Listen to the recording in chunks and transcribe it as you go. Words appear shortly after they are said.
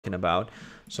about.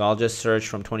 So I'll just search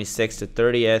from 26th to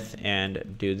 30th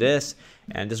and do this.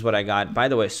 And this is what I got. By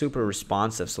the way, super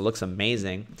responsive, so it looks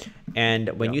amazing. And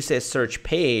when you say search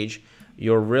page,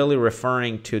 you're really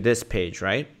referring to this page,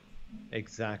 right?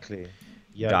 Exactly.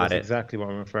 Yeah, Got that's it. exactly what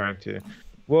I'm referring to. Got it.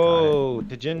 Whoa,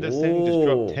 Tajinder Singh just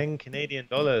dropped Ooh. 10 Canadian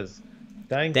dollars.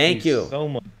 Thank you Thank you. so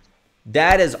much.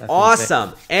 That is That's insane.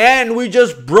 awesome. And we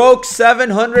just broke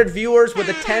 700 viewers with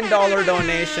a $10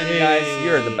 donation, guys.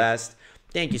 You're the Hey, best.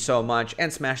 Thank you so much.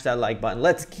 And smash that like button.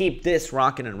 Let's keep this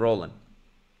rocking and rolling.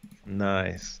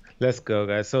 nice. Let's go,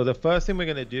 guys. So the first thing we're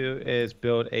going to do is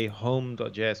build a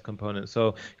home.js component.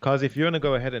 So, Kazi, if you want to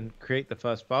go ahead and create the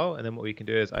first file, and then what we can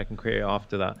do is I can create it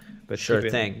after that. But Sure keep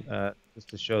it thing. just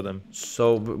to show them.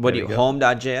 So what There do we you, go.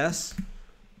 home.js?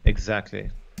 Exactly.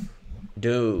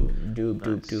 Doop, doop,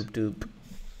 doop, Nice. doop, doop.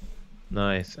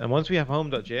 Nice. And once we have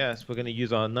home.js, we're going to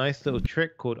use our nice little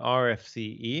trick called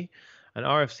RFCE. And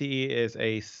RFCE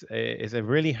is a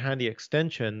really handy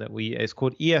extension that it's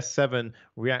called ES7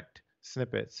 React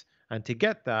Snippets. And to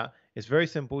get that, it's very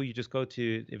simple. You just go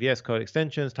to VS Code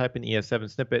extensions, type in ES7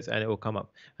 snippets, and it will come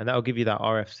up. And that will give you that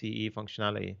RFCE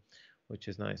functionality, which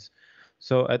is nice.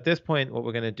 So at this point, what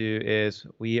we're going to do is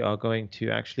we are going to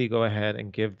actually go ahead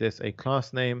and give this a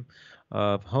class name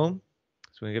of home.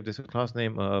 So we're going to give this a class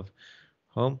name of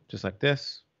home, just like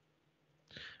this.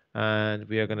 And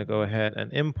we are going to go ahead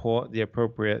and import the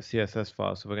appropriate CSS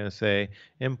file. So we're going to say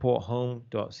import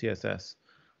home.css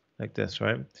like this,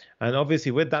 right? And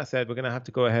obviously with that said, we're going to have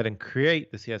to go ahead and create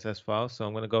the CSS file. So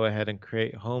I'm going to go ahead and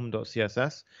create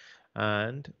home.css,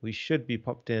 and we should be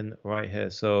popped in right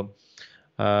here. So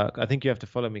I think you have to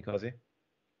follow me, Kazi.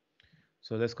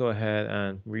 So let's go ahead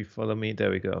and refollow me. There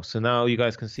we go. So now you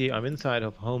guys can see I'm inside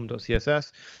of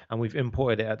home.css, and we've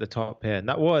imported it at the top here. And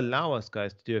that will allow us,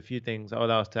 guys, to do a few things. That will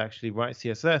allow us to actually write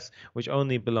CSS, which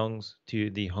only belongs to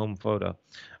the home folder,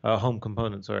 home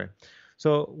component, sorry.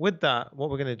 So with that,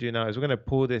 what we're going to do now is we're going to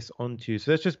pull this onto,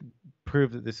 so let's just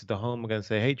prove that this is the home. We're going to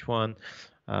say H1.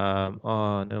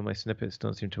 Oh, no, my snippets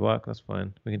don't seem to work. That's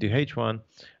fine. We can do H1.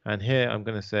 And here I'm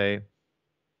going to say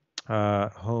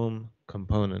home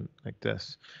component like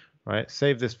this, right?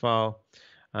 Save this file,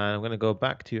 and I'm going to go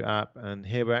back to app, and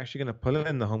here we're actually going to pull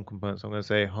in the home component. So I'm going to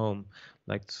say home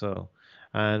like so.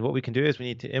 And what we can do is we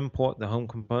need to import the home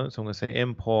component. So I'm going to say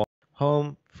import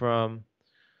home from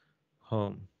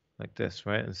home like this,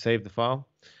 right? And save the file.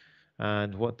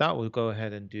 And what that will go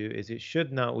ahead and do is we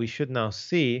should now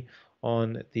see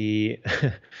on the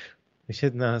we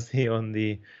should now see on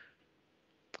the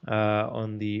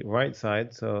right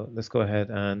side. So let's go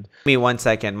ahead and Give me 1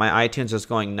 second. My iTunes is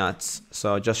going nuts.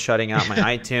 So just shutting out my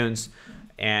iTunes.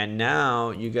 And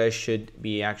now you guys should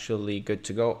be actually good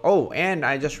to go. Oh, and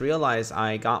I just realized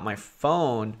I got my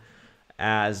phone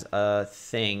as a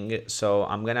thing. So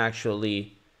I'm going to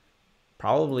actually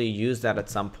probably use that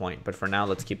at some point. But for now,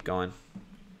 let's keep going.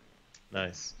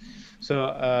 nice.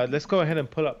 So let's go ahead and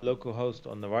pull up localhost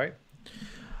on the right.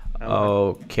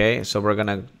 Okay, so we're going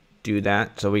to do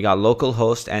that. So we got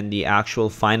localhost and the actual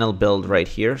final build right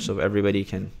here. So everybody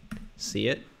can see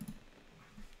it.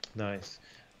 Nice.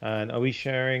 And are we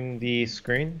sharing the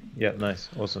screen? Yeah, nice.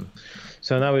 Awesome.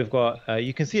 So now we've got,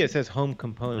 you can see it says home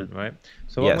component, right?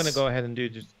 So what I'm going to Yes. go ahead and do,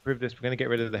 just to prove this, we're going to get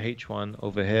rid of the H1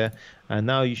 over here. And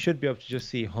now you should be able to just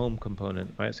see home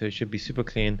component, right? So it should be super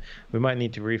clean. We might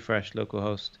need to refresh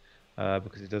localhost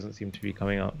because it doesn't seem to be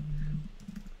coming up.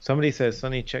 Somebody says,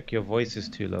 Sonny, check your voice is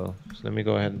too low. So let me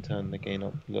go ahead and turn the gain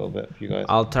up a little bit for you guys.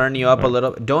 I'll turn you up a Right.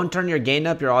 little. Don't turn your gain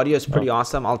up. Your audio is pretty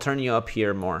awesome. I'll turn you up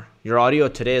here more. Your audio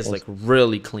today is like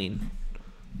really clean.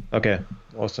 Okay,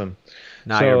 awesome.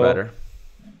 Now you're better.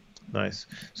 Nice.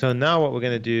 So now what we're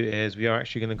going to do is we are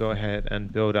actually going to go ahead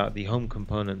and build out the home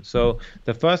component. So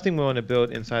the first thing we want to build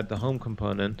inside the home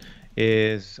component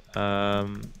is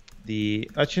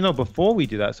actually no, before we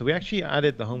do that, so we actually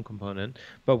added the home component,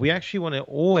 but we actually want to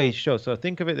always show, so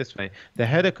think of it this way, the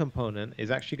header component is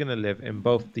actually going to live in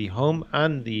both the home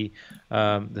and the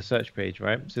search page,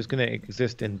 right? So it's going to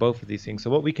exist in both of these things. So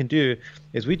what we can do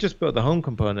is we just built the home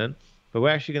component, but we're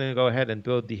actually going to go ahead and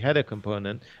build the header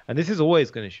component, and this is always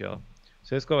going to show.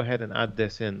 So let's go ahead and add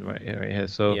this in right here.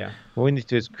 So what we need to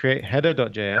do is create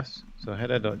header.js, so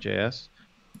header.js,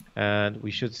 and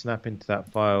we should snap into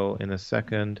that file in a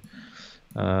second.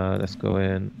 Let's go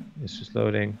in. It's just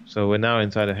loading. So we're now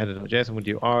inside of header.js, and we'll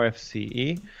do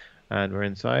RFCE, and we're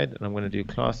inside. And I'm going to do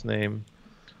class name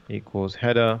equals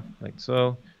header, like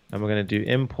so. And we're going to do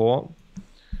import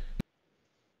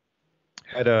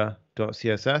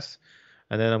header.css.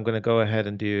 And then I'm going to go ahead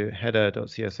and do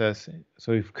header.css.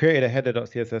 So we've created a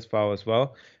header.css file as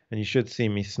well. And you should see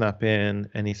me snap in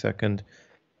any second.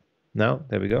 Now,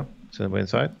 there we go. So we're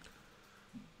inside.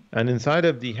 And inside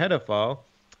of the header file,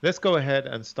 let's go ahead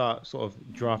and start sort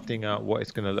of drafting out what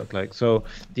it's going to look like. So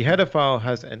the header file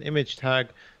has an image tag.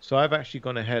 So I've actually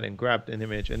gone ahead and grabbed an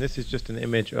image, and this is just an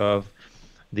image of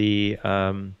the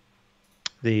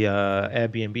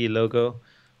Airbnb logo.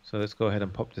 So let's go ahead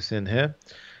and pop this in here.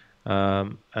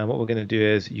 And what we're going to do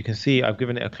is, you can see I've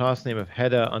given it a class name of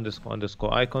header underscore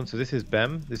underscore icon. So this is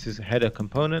BEM, this is header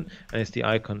component, and it's the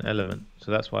icon element.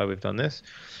 So that's why we've done this.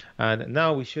 And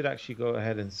now we should actually go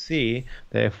ahead and see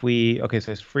that if we, okay,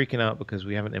 so it's freaking out because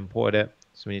we haven't imported it.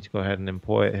 So we need to go ahead and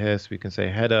import it here. So we can say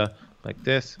header like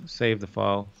this, save the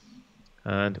file.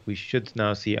 And we should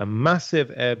now see a massive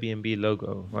Airbnb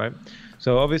logo, right?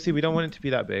 So obviously we don't want it to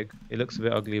be that big. It looks a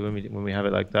bit ugly when we have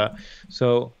it like that.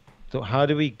 So how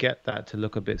do we get that to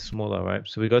look a bit smaller, right?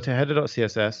 So we go to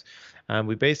header.css, and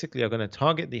we basically are going to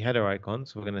target the header icon.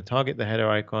 So we're going to target the header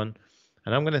icon,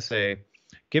 and I'm going to say,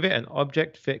 give it an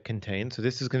object fit contain. So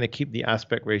this is going to keep the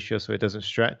aspect ratio so it doesn't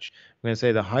stretch. I'm going to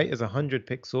say the height is 100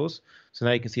 pixels. So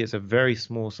now you can see it's a very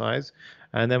small size.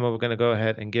 And then we're going to go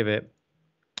ahead and give it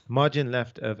margin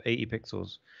left of 80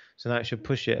 pixels. So now it should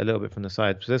push it a little bit from the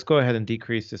side. So let's go ahead and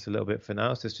decrease this a little bit for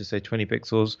now. So let's just say 20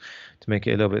 pixels to make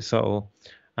it a little bit subtle.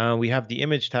 We have the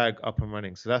image tag up and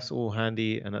running. So that's all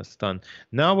handy, and that's done.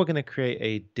 Now we're going to create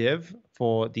a div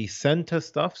for the center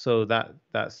stuff. So that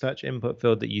search input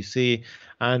field that you see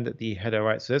and the header,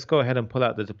 right? So let's go ahead and pull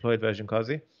out the deployed version,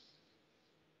 Qazi.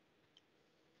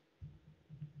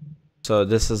 So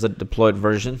this is the deployed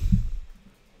version.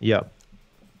 Yeah.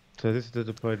 So this is the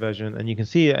deployed version, and you can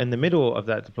see in the middle of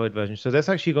that deployed version. So let's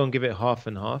actually go and give it half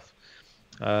and half.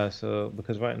 So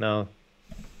because right now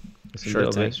it's a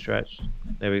little bit stretched.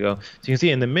 There we go. So you can see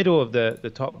in the middle of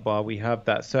the top bar, we have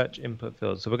that search input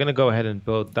field. So we're going to go ahead and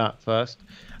build that first,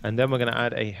 and then we're going to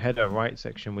add a header right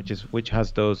section, which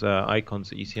has those icons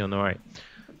that you see on the right.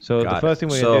 So the first thing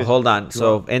we're going to do is, hold on.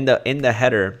 So in the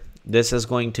header, this is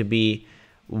going to be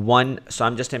one. So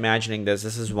I'm just imagining this.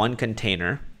 This is one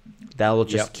container that will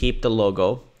just keep the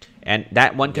logo, and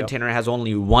that one container has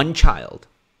only one child.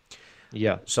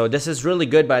 Yeah. So this is really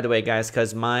good, by the way, guys,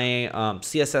 because my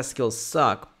CSS skills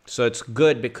suck. So it's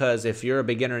good because if you're a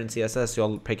beginner in CSS,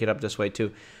 you'll pick it up this way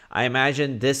too. I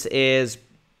imagine this is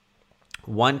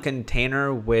one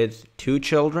container with two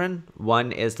children.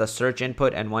 One is the search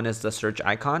input and one is the search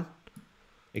icon.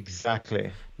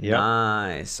 Exactly. Yeah.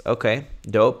 Nice. Okay.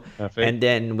 Dope. Perfect. And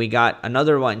then we got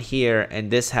another one here,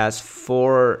 and this has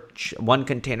one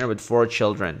container with 4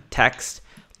 children. Text,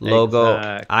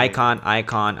 logo, icon,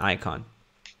 icon, icon.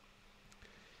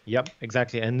 Yep,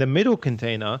 exactly. And the middle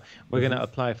container, we're going to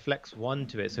apply flex 1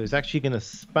 to it. So it's actually going to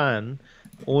span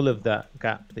all of that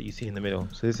gap that you see in the middle.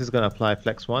 So this is going to apply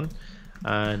flex 1.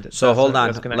 And so hold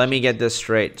on, let me get this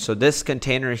straight. So this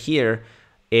container here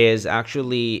is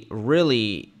actually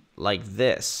really like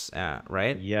this,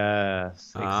 right?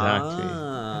 Yes, exactly.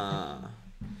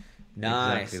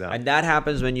 Nice. Exactly. And that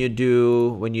happens when you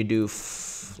do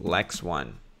flex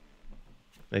 1.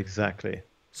 Exactly.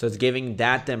 So it's giving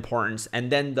that the importance, and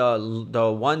then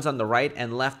the ones on the right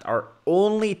and left are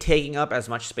only taking up as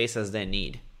much space as they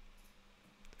need.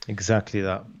 Exactly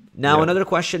that. Now, another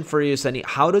question for you, Sonny.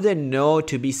 How do they know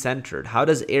to be centered? How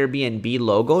does Airbnb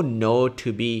logo know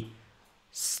to be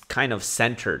kind of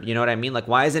centered? You know what I mean? Like,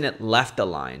 why isn't it left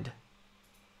aligned?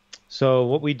 So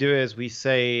what we do is we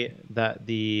say that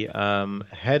the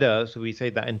header, so we say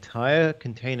that entire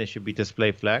container should be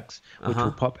display flex, which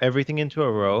will pop everything into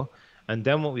a row. And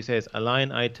then what we say is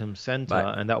align item center,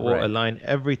 and that will align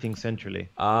everything centrally.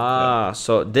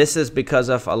 So this is because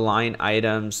of align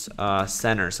items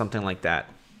center, something like that.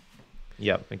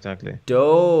 Yep, exactly.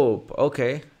 Dope.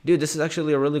 Okay. Dude, this is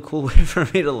actually a really cool way for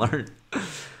me to learn.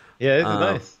 Yeah, this is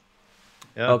nice.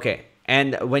 Yeah. Okay.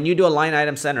 And when you do align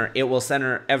item center, it will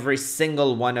center every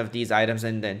single one of these items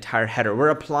in the entire header. We're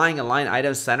applying align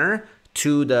item center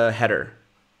to the header.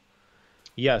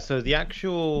 Yeah, so the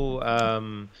actual,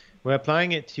 we're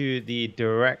applying it to the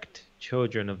direct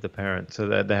children of the parent, so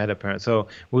the header parent. So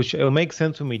it'll make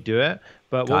sense when we do it,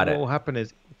 but what will happen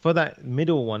is, for that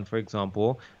middle one, for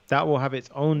example, that will have its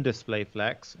own display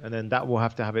flex, and then that will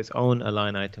have to have its own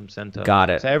align item center.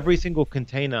 Got it. So every single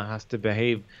container has to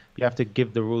behave. You have to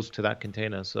give the rules to that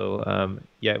container. So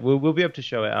yeah, we'll be able to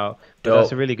show it out. But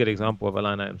that's a really good example of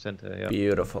align item center. Yeah.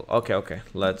 Beautiful. Okay.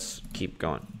 Let's keep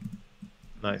going.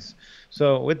 Nice.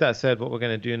 So with that said, what we're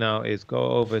going to do now is go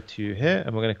over to here,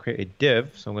 and we're going to create a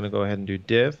div. So I'm going to go ahead and do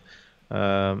div.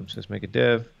 So let's make a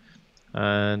div,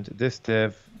 and this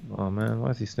div. Oh man,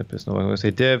 why is these snippets not? I'm going to say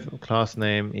div class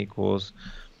name equals,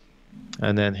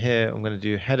 and then here I'm going to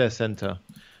do header center.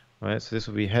 right? So this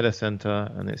will be header center,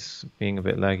 and it's being a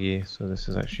bit laggy. So this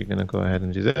is actually going to go ahead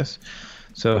and do this.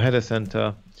 So header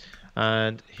center.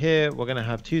 And here we're going to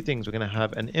have two things. We're going to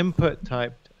have an input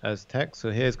typed as text.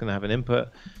 So here's going to have an input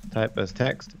type as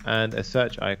text and a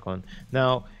search icon.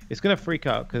 Now it's going to freak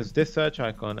out because this search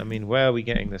icon, I mean, where are we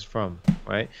getting this from,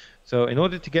 right? So in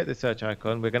order to get the search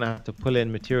icon, we're going to have to pull in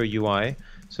Material UI.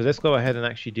 So let's go ahead and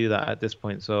actually do that at this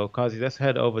point. So Qazi, let's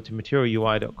head over to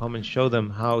materialui.com and show them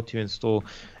how to install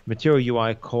Material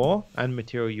UI core and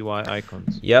Material UI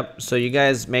icons. Yep. So you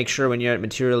guys make sure when you're at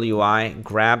Material UI,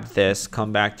 grab this,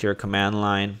 come back to your command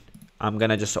line. I'm going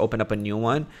to just open up a new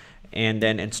one and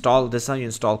then install. This is how you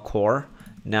install core.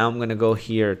 Now I'm going to go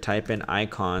here, type in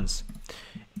icons,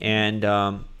 and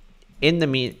and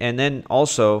then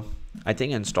also I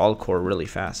think install core really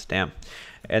fast. Damn.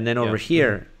 And then over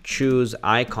here, choose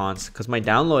icons, because my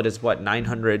download is what,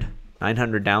 900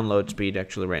 download speed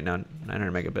actually right now,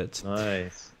 900 megabits.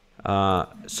 Nice.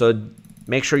 So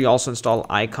make sure you also install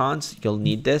icons. You'll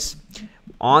need this.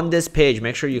 On this page,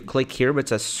 make sure you click here, but it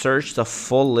says search the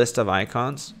full list of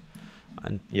icons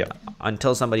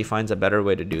until somebody finds a better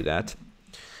way to do that.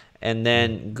 And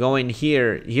then go in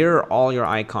here. Here are all your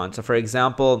icons. So for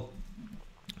example,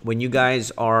 when you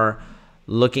guys are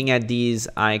looking at these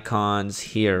icons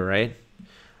here, right?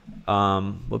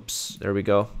 Whoops, there we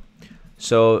go.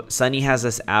 So Sonny has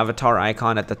this avatar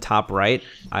icon at the top right.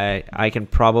 I can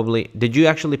probably, did you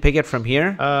actually pick it from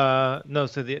here? No,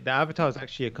 so the avatar is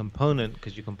actually a component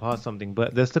because you can pass something,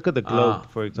 but let's look at the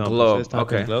globe, for example. Globe. So let's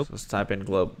type in globe. Let's type in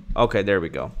globe. Okay, there we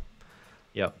go.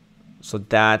 Yep. So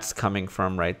that's coming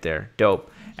from right there.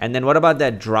 Dope. And then what about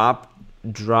that drop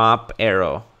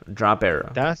arrow? Drop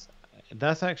arrow.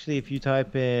 That's actually if you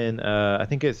type in I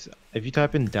think it's if you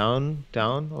type in down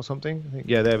or something. I think,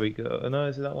 yeah, there we go. No,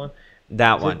 is it that one?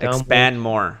 That one. Expand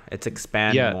more. It's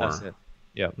expand more. Yeah, that's it.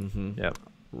 Yep. Yep.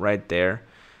 Right there.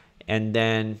 And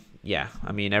then yeah,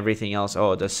 I mean everything else.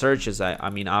 Oh, the search is I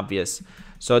mean obvious.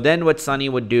 So then what Sonny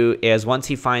would do is once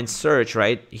he finds search,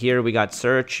 right? Here we got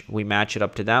search. We match it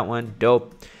up to that one.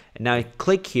 Dope. And now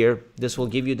click here. This will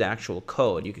give you the actual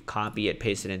code. You could copy it,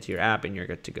 paste it into your app, and you're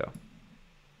good to go.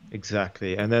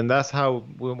 Exactly. And then that's how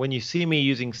when you see me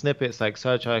using snippets like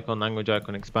search icon, language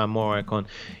icon, expand more icon,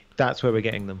 that's where we're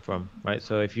getting them from, right?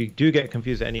 So if you do get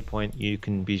confused at any point, you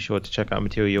can be sure to check out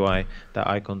Material UI, that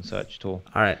icon search tool.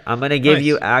 All right. I'm going to give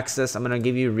you access. I'm going to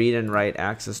give you read and write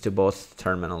access to both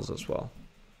terminals as well.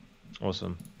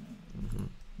 Awesome.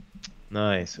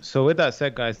 Nice. So with that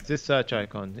said, guys, this search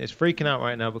icon is freaking out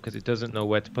right now because it doesn't know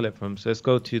where to pull it from. So let's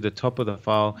go to the top of the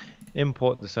file,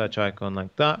 import the search icon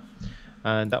like that.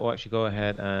 And that will actually go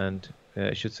ahead and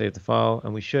it should save the file,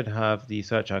 and we should have the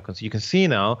search icon. So you can see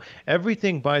now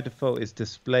everything by default is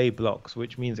display blocks,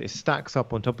 which means it stacks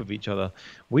up on top of each other.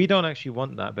 We don't actually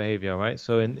want that behavior, right?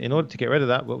 So in order to get rid of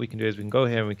that, what we can do is we can go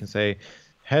here and we can say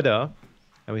header,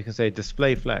 and we can say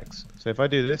display flex. So if I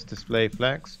do this, display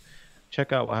flex,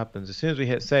 check out what happens. As soon as we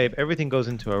hit save, everything goes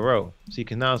into a row. So you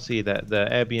can now see that the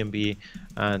Airbnb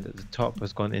and the top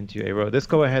has gone into a row. Let's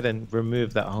go ahead and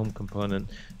remove that home component.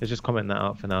 Let's just comment that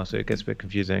out for now so it gets a bit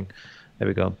confusing. There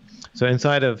we go. So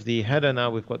inside of the header now,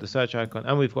 we've got the search icon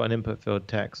and we've got an input field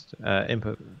text,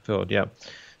 input field, yeah.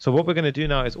 So what we're going to do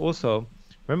now is also,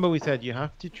 remember we said you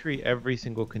have to treat every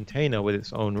single container with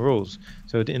its own rules.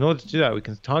 So in order to do that, we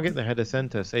can target the header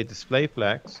center, say display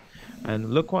flex,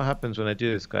 and look what happens when I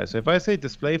do this, guys. So if I say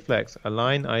display flex,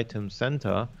 align item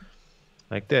center,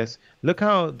 like this, look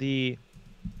how the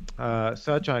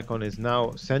search icon is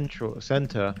now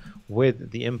center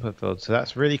with the input field. So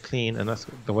that's really clean, and that's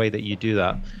the way that you do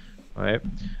that. All right.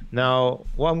 Now,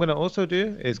 what I'm going to also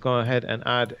do is go ahead and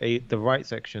add the right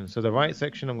section. So the right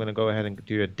section, I'm going to go ahead and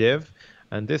do a div,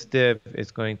 and this div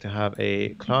is going to have a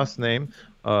class name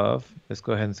of, let's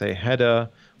go ahead and say header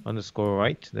underscore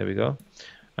right. There we go.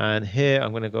 And here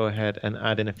I'm going to go ahead and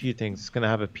add in a few things. It's going to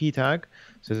have a p tag.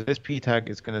 So this p tag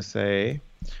is going to say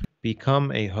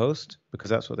become a host, because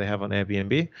that's what they have on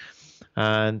Airbnb.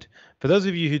 And for those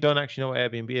of you who don't actually know what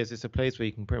Airbnb is, it's a place where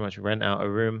you can pretty much rent out a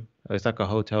room. It's like a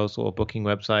hotel sort of booking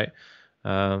website.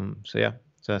 So yeah,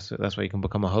 so that's where you can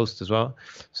become a host as well.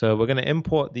 So we're going to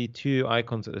import the two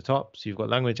icons at the top. So you've got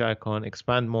language icon,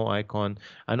 expand more icon,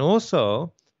 and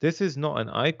also this is not an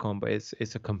icon, but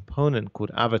it's a component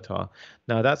called avatar.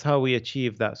 Now that's how we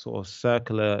achieve that sort of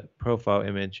circular profile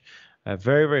image. A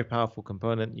very, very powerful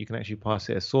component. You can actually pass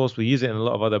it as source. We use it in a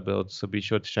lot of other builds, so be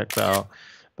sure to check that out.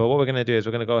 But what we're going to do is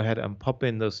we're going to go ahead and pop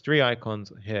in those three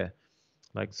icons here,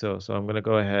 like so. So I'm going to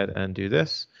go ahead and do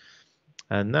this.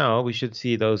 And now we should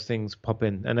see those things pop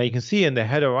in. And now you can see in the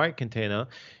header right container,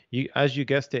 as you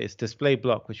guessed it, it's display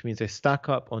block, which means they stack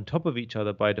up on top of each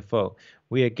other by default.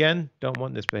 We again don't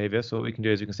want this behavior. So what we can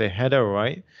do is we can say header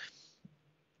right.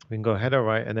 We can go header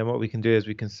right. And then what we can do is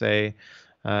we can say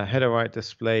header right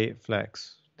display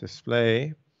flex.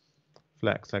 Display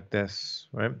flex like this,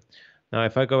 right? Now,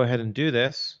 if I go ahead and do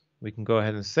this, we can go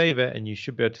ahead and save it, and you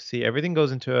should be able to see everything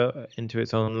goes into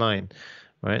its own line.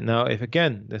 Right now, if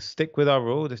again, let's stick with our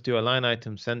rule, let's do align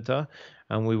item center,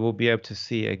 and we will be able to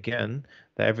see again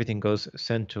that everything goes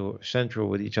central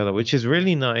with each other, which is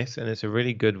really nice, and it's a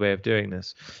really good way of doing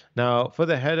this. Now, for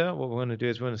the header, what we're going to do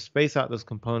is we're going to space out those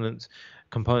components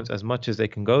as much as they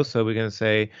can go. So we're going to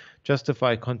say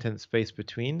justify content space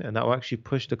between, and that will actually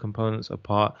push the components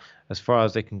apart as far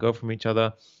as they can go from each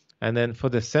other. And then for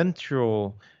the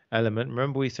central element,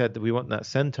 remember we said that we want that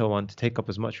center one to take up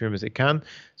as much room as it can.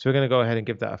 So we're going to go ahead and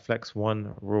give that a flex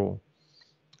 1 rule.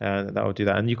 And that will do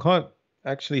that. And you can't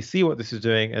actually see what this is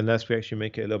doing unless we actually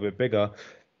make it a little bit bigger.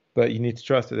 But you need to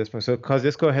trust at this point. So because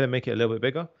let's go ahead and make it a little bit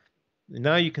bigger.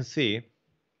 Now you can see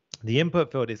the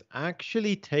input field is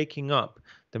actually taking up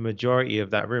the majority of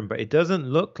that room, but it doesn't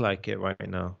look like it right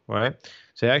now, right?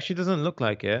 So it actually doesn't look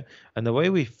like it. And the way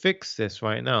we fix this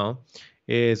right now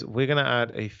is we're going to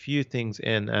add a few things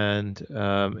in. And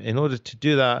in order to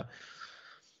do that,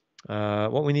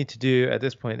 what we need to do at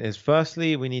this point is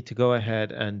firstly, we need to go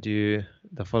ahead and do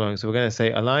the following. So we're going to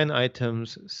say align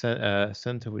items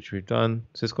center, which we've done.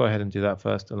 So let's go ahead and do that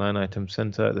first. Align item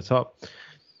center at the top.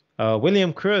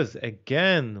 William Cruz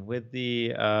again with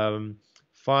the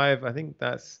 5. I think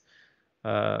that's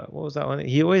what was that one?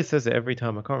 He always says it every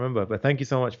time. I can't remember, but thank you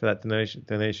so much for that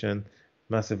donation.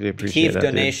 Massively appreciate that. Chief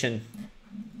donation. Dude.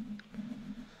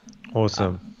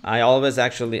 Awesome. I always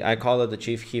I call it the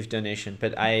Chief Keef donation,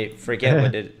 but I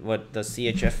forget what the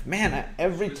CHF. Man,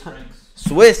 every time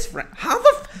Swiss franc.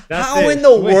 How in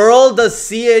the world does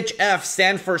CHF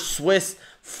stand for Swiss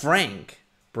franc,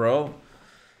 bro?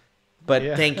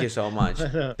 But thank you so much.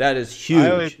 That is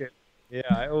huge.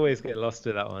 I always get lost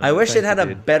with that one. I wish it had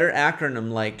a better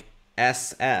acronym like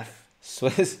SF,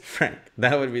 Swiss franc.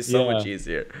 That would be so much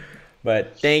easier.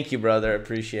 But thank you, brother.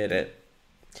 Appreciate it.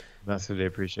 Massively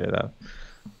appreciate that.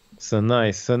 So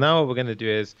nice. So now what we're going to do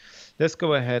is let's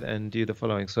go ahead and do the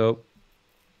following. So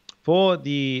for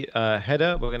the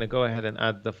header, we're going to go ahead and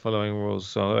add the following rules.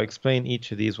 So I'll explain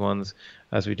each of these ones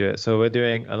as we do it. So we're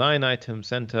doing align item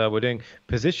center. We're doing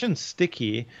position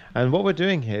sticky. And what we're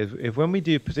doing here is if when we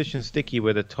do position sticky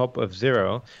with a top of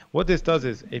 0, what this does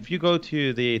is if you go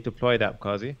to the deployed app,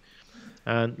 Qazi,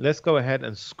 and let's go ahead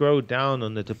and scroll down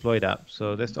on the deployed app.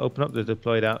 So let's open up the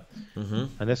deployed app and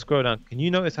let's scroll down. Can you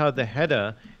notice how the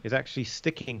header is actually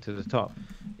sticking to the top?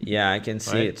 Yeah, I can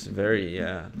see it's very,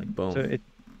 like boom.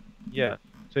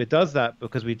 So it does that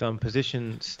because we've done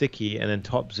position sticky and then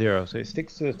top 0. So it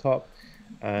sticks to the top,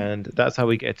 and that's how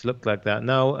we get it to look like that.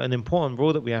 Now, an important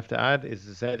rule that we have to add is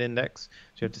the Z index.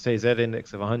 So you have to say Z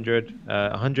index of 100,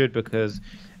 100 because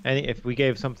if we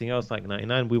gave something else like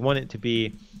 99, we want it to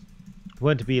be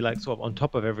like sort of on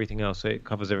top of everything else, so it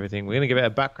covers everything. We're going to give it a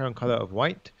background color of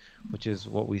white, which is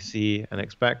what we see and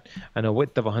expect, and a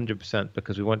width of 100%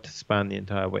 because we want to span the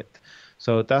entire width.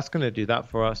 So that's going to do that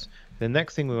for us. The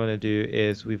next thing we want to do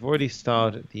is we've already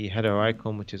started the header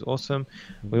icon, which is awesome.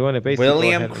 We want to basically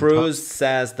William Cruz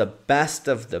says the best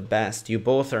of the best. You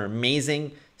both are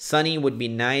amazing. Sonny, would be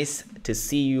nice to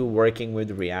see you working with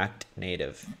React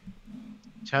Native.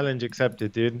 Challenge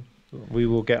accepted, dude. We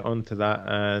will get onto that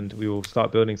and we will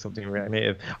start building something in React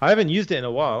Native. I haven't used it in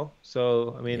a while,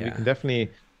 so I mean, we can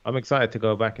definitely. I'm excited to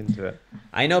go back into it.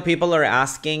 I know people are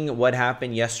asking what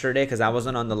happened yesterday because I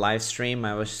wasn't on the live stream.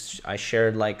 I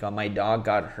shared like my dog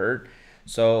got hurt,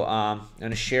 so I'm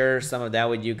gonna share some of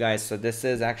that with you guys. So this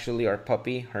is actually our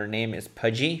puppy. Her name is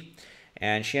Pudgy,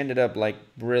 and she ended up like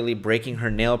really breaking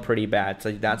her nail pretty bad.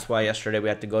 So that's why yesterday we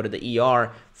had to go to the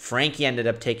ER. Frankie ended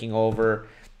up taking over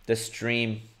the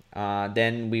stream.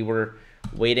 Then we were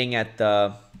waiting at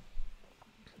the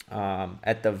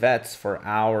vets for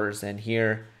hours, and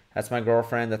here that's my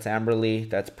girlfriend, that's Amberly,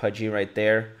 that's Pudgy right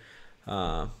there.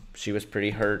 She was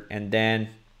pretty hurt, and then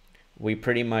we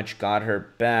pretty much got her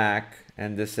back,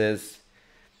 and this is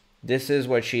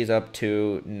what she's up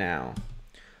to now.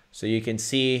 So you can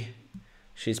see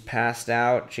she's passed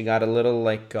out. She got a little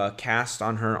like cast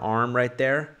on her arm right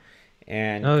there,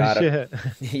 and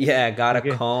got a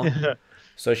comb.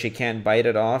 So she can't bite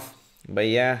it off. But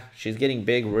yeah, she's getting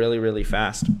big really, really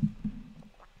fast.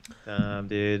 Damn,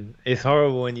 dude. It's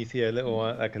horrible when you see a little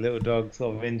one, like a little dog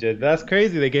sort of injured. That's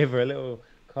crazy. They gave her a little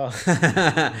cast.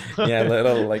 Yeah,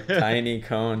 little like tiny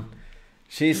cone.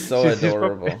 She's so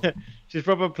adorable. she's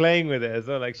proper playing with it as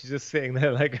well. Like she's just sitting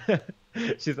there like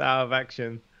she's out of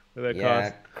action with her Yeah,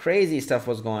 cast. crazy stuff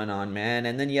was going on, man.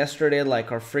 And then yesterday,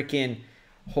 like our freaking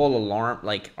whole alarm,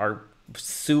 like our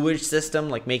sewage system,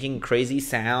 like making crazy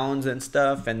sounds and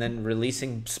stuff, and then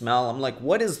releasing smell. I'm like,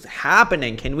 what is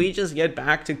happening? Can we just get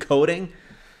back to coding?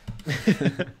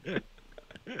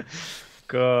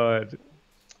 God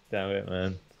damn it,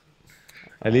 man.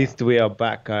 At least we are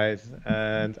back, guys,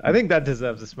 and I think that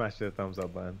deserves a smash the thumbs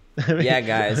up button. Yeah,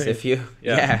 guys, if you,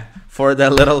 yeah, yeah, for the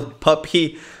little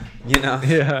puppy,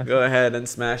 yeah, go ahead and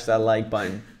smash that like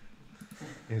button.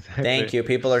 Thank exactly. you.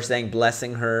 People are saying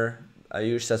blessing her.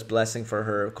 Ayush says blessing for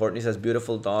her. Courtney says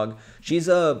beautiful dog. She's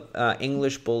a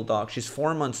English bulldog. She's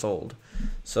 4 months old.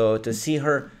 So to see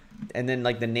her, and then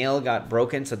like the nail got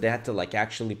broken, so they had to like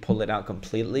actually pull it out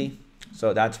completely.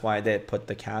 So that's why they put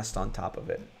the cast on top of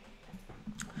it.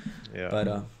 Yeah.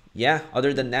 But yeah,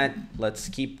 other than that, let's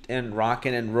keep in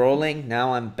rocking and rolling.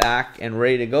 Now I'm back and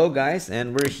ready to go, guys,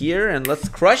 and we're here and let's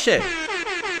crush it.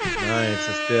 Nice,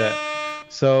 let's do it.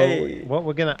 So Hey. what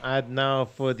we're gonna add now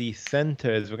for the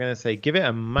center is we're gonna say give it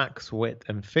a max width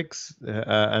and fix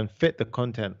and fit the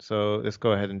content. So let's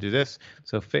go ahead and do this.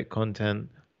 So fit content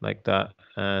like that.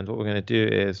 And what we're gonna do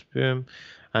is boom.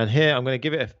 And here I'm gonna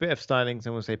give it a bit of styling.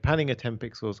 So I'm gonna say padding of 10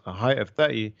 pixels, a height of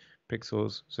 30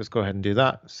 pixels. So let's go ahead and do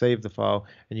that. Save the file,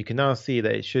 and you can now see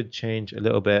that it should change a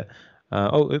little bit.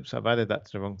 Oh, oops, I've added that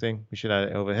to the wrong thing. We should add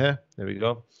it over here. There we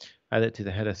go. Add it to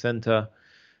the header center.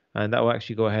 And that will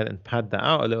actually go ahead and pad that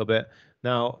out a little bit.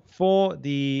 Now for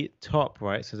the top,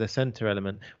 right, so the center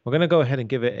element, we're going to go ahead and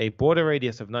give it a border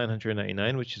radius of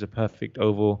 999, which is a perfect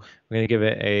oval. We're going to give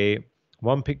it a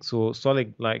 1 pixel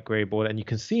solid light gray border, and you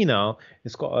can see now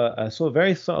it's got a sort of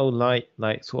very subtle light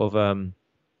sort of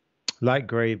light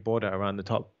gray border around the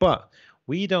top, but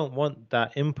we don't want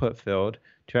that input field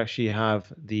to actually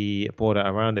have the border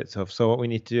around itself. So what we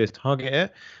need to do is target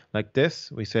it like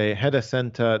this. We say header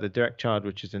center, the direct child,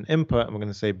 which is an input, and we're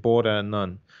going to say border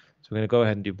none. So we're going to go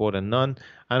ahead and do border none.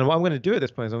 And what I'm going to do at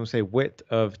this point is I'm going to say width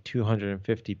of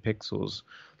 250 pixels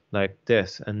like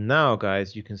this. And now,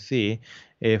 guys, you can see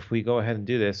if we go ahead and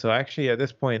do this. So actually at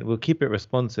this point, we'll keep it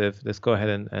responsive. Let's go ahead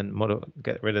and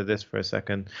get rid of this for a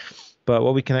second. But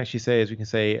what we can actually say is we can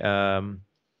say,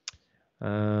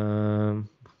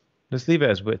 let's leave it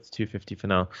as width 250 for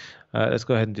now. Let's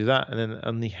go ahead and do that. And then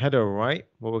on the header right,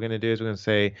 what we're going to do is we're going to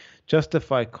say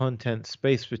justify content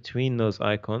space between those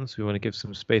icons. We want to give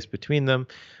some space between them.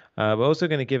 We're also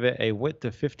going to give it a width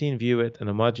of 15 view width and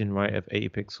a margin right of 80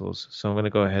 pixels. So I'm going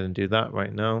to go ahead and do that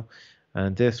right now.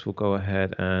 And this will go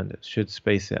ahead and should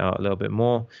space it out a little bit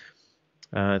more.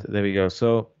 And there we go.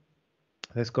 So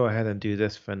let's go ahead and do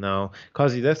this for now.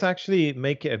 Qazi, let's actually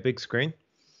make it a big screen.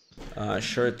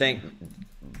 Sure thing.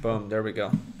 Boom, there we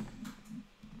go.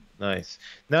 Nice.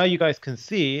 Now you guys can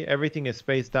see everything is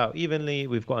spaced out evenly.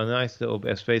 We've got a nice little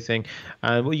bit of spacing.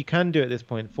 And what you can do at this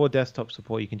point for desktop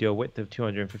support, you can do a width of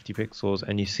 250 pixels,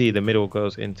 and you see the middle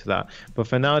goes into that. But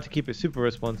for now, to keep it super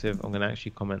responsive, I'm going to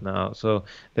actually comment that out. So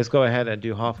let's go ahead and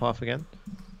do half again.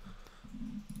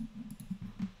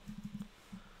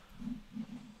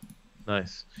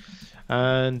 Nice.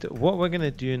 And what we're going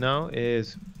to do now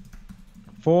is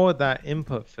for that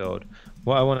input field,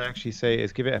 what I want to actually say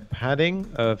is give it a padding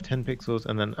of 10 pixels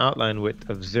and an outline width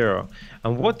of 0.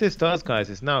 And what this does, guys,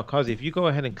 is now, Qazi, if you go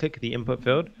ahead and click the input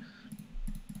field,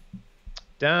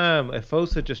 damn,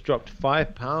 Efosa just dropped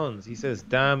 £5. He says,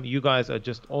 damn, you guys are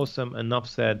just awesome. Enough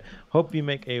said. Hope you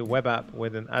make a web app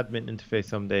with an admin interface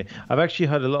someday. I've actually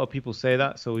heard a lot of people say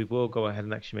that, so we will go ahead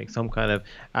and actually make some kind of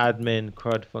admin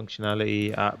CRUD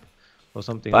functionality app or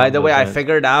something. By the way, I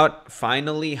figured out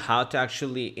finally how to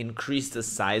actually increase the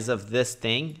size of this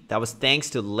thing. That was thanks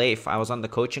to Leif. I was on the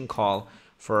coaching call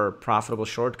for Profitable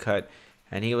Shortcut,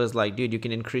 and he was like, dude, you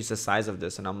can increase the size of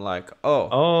this. And I'm like,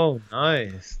 oh,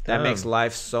 nice. That makes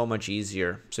life so much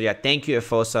easier. So yeah, thank you,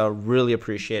 Efosa. Really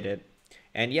appreciate it.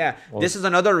 And yeah, this is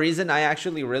another reason I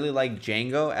actually really like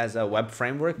Django as a web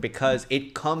framework, because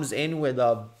it comes in with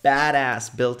a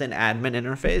badass built-in admin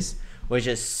interface, which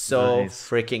is so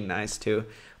freaking nice too.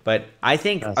 But I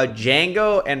think a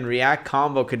Django and React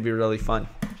combo could be really fun.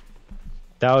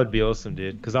 That would be awesome,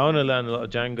 dude. Because I want to learn a lot of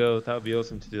Django. That would be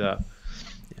awesome to do that.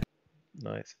 Yeah.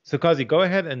 Nice. So Qazi, go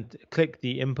ahead and click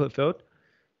the input field.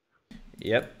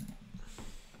 Yep.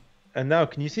 And now,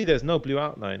 can you see there's no blue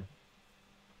outline?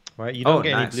 Right? You don't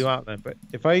get any blue outline. But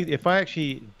if I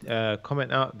actually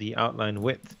comment out the outline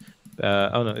width.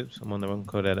 Oh no, oops, I'm on the wrong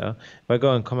code editor. If I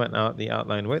go and comment out the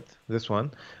outline width, this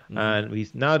one, and we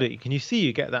now do, can you see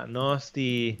you get that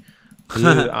nasty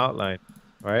blue outline,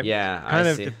 right? Yeah, kind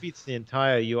of defeats the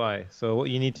entire UI. So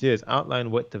what you need to do is outline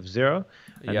width of 0,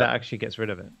 and that actually gets rid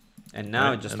of it. And now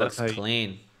right? it just And looks that's how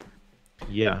clean.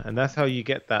 Yeah, and that's how you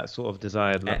get that sort of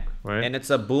desired look, right? And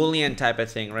it's a Boolean type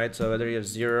of thing, right? So whether you have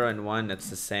 0 and 1, it's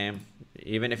the same.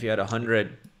 Even if you had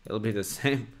 100, it'll be the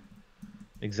same.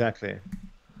 Exactly.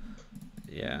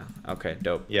 Yeah. Okay.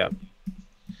 Dope. Yeah.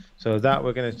 So that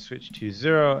we're going to switch to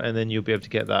 0, and then you'll be able to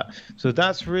get that. So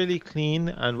that's really clean.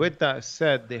 And with that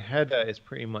said, the header is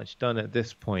pretty much done at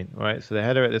this point, right? So the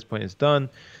header at this point is done,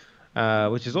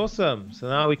 which is awesome. So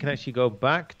now we can actually go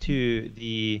back to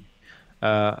the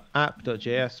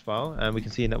app.js file, and we can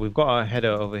see that we've got our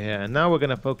header over here. And now we're going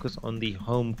to focus on the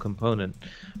home component,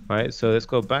 right? So let's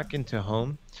go back into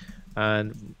home.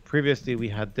 And previously we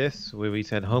had this where we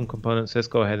said home components. Let's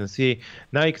go ahead and see.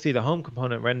 Now you can see the home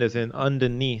component renders in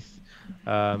underneath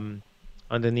the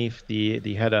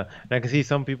header. And I can see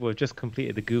some people have just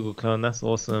completed the Google clone. That's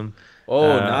awesome.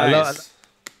 Oh, nice.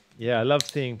 I love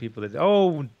seeing people that.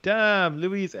 Oh, damn!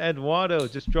 Luis Eduardo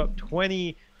just dropped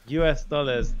 $20.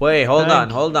 Wait, hold on.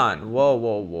 Whoa, whoa,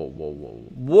 whoa, whoa,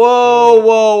 whoa,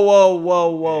 whoa,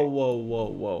 whoa, whoa, whoa,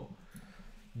 whoa.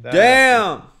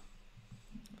 Damn.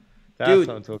 That's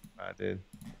what I'm talking about, dude.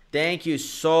 Thank you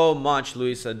so much,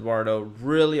 Luis Eduardo.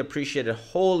 Really appreciate it.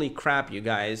 Holy crap, you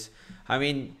guys. I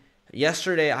mean,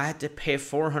 yesterday I had to pay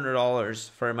 $400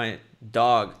 for my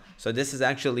dog. So this is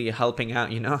actually helping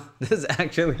out, you know? This is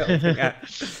actually helping out.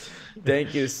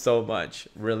 Thank you so much.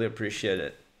 Really appreciate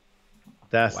it.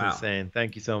 That's insane.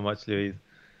 Thank you so much, Luis.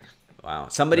 Wow.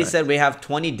 Somebody said we have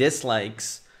 20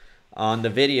 dislikes on the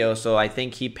video. So I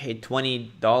think he paid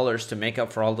 $20 to make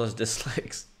up for all those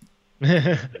dislikes.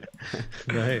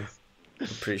 Nice.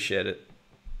 Appreciate it.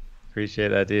 Appreciate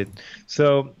that, dude.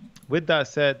 So with that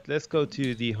said, let's go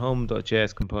to the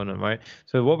home.js component, right?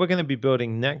 So what we're going to be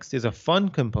building next is a fun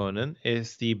component,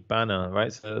 is the banner,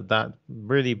 right? So that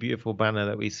really beautiful banner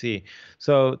that we see.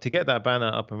 So to get that banner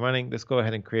up and running, let's go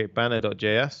ahead and create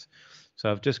banner.js.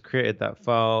 So I've just created that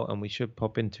file, and we should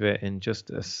pop into it in just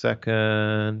a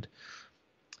second.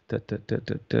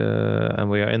 And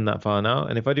we are in that file now.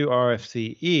 And if I do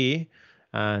RFCE,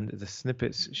 and the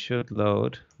snippets should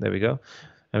load, there we go.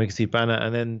 And we can see banner,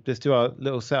 and then let's do our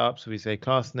little setup. So we say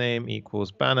class name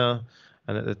equals banner,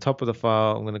 and at the top of the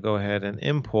file, I'm going to go ahead and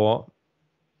import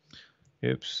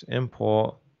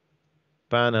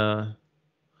banner.css.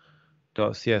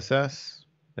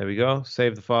 There we go.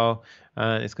 Save the file,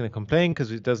 and it's going to complain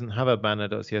because it doesn't have a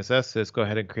banner.css. So let's go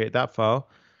ahead and create that file.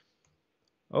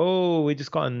 Oh, we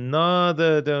just got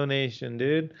another donation,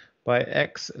 dude, by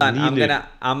X. I'm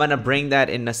gonna bring that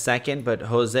in a second, but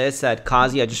Jose said,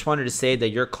 Qazi, I just wanted to say that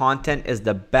your content is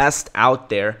the best out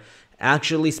there.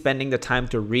 Actually spending the time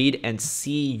to read and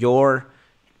see your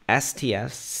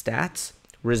STS stats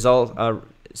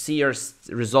see your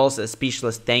results as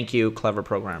speechless. Thank you, clever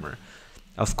programmer.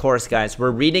 Of course, guys,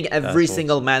 we're reading every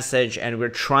single message, and we're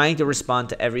trying to respond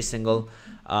to every single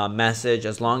message.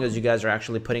 As long as you guys are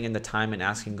actually putting in the time and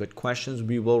asking good questions,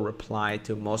 we will reply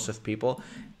to most of people.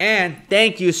 And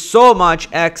thank you so much,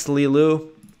 X Lilu,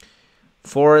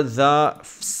 for the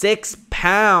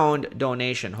 £6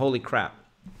 donation. Holy crap.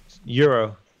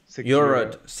 Euro.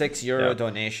 €6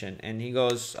 donation. And he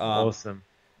goes, awesome.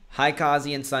 Hi,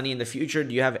 Qazi and Sonny. In the future,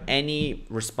 do you have any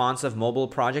responsive mobile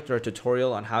project or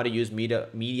tutorial on how to use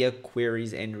media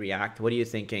queries in React? What are you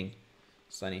thinking,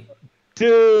 Sonny?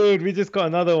 Dude, we just got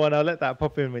another one. I'll let that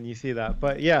pop in when you see that.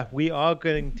 But yeah, we are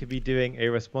going to be doing a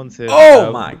responsive.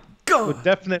 Oh my God! We'll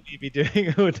definitely be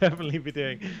doing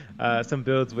some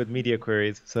builds with media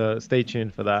queries. So stay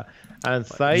tuned for that. And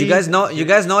Saeed, you guys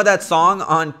know that song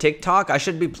on TikTok? I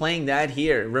should be playing that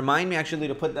here. Remind me actually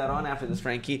to put that on after this,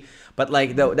 Frankie. But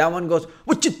like that one goes,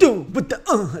 "What you do with the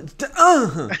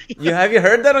Have you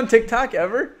heard that on TikTok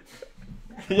ever?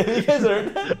 Yeah, you guys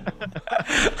heard that?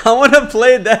 I want to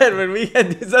play that when we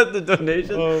get these at the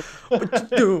donation.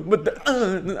 What you do with the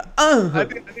I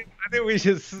think we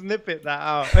should snippet that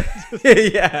out.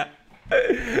 Yeah.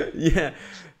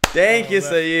 Thank you,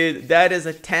 Saeed. That is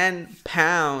a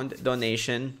 £10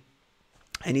 donation.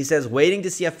 And he says, waiting to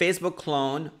see a Facebook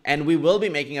clone, and we will be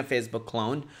making a Facebook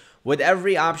clone with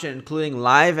every option, including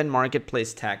live and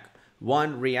marketplace tech.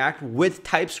 1, React with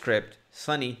TypeScript.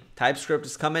 Sonny, TypeScript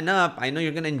is coming up. I know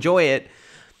you're going to enjoy it.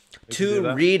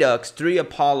 2, Redux. 3,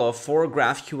 Apollo. 4,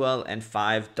 GraphQL. And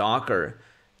 5, Docker.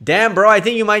 Damn, bro, I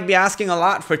think you might be asking a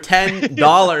lot for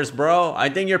 $10, bro. I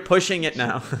think you're pushing it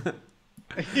now.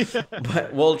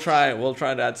 But we'll try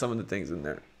to add some of the things in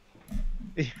there.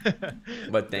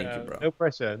 But thank you, bro.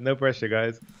 No pressure,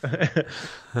 guys.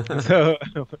 So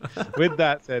with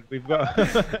that said, we got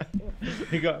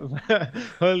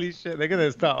holy shit, they're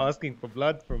gonna start asking for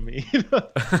blood from me.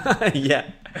 Yeah.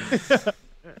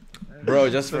 Bro,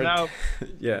 just So for now,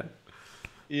 yeah.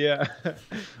 yeah.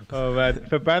 Oh man.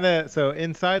 For banner, so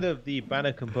inside of the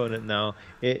banner component now,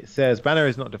 it says banner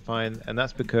is not defined, and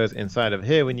that's because inside of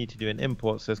here we need to do an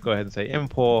import. So let's go ahead and say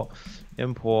import.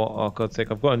 Oh God's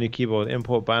sake, I've got a new keyboard.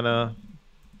 Import banner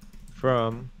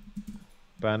from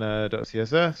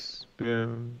banner.css.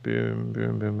 Boom, boom,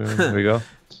 boom, boom, boom. Here we go.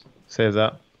 Save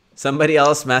that. Somebody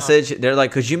else message. They're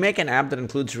like, could you make an app that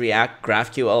includes React,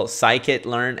 GraphQL,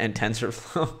 Scikit-learn, and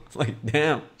TensorFlow? Like,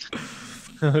 damn.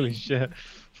 Holy shit.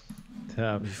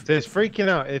 So it's freaking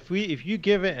out. If you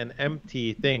give it an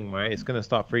empty thing, right, it's gonna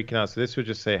start freaking out. So this will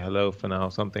just say hello for now,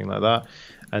 something like that,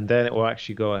 and then it will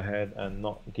actually go ahead and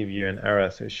not give you an error.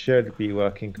 So it should be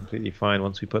working completely fine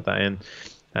once we put that in,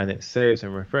 and it saves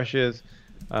and refreshes.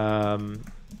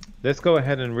 Let's go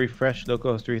ahead and refresh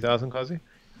localhost 3000, Kazi.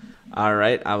 All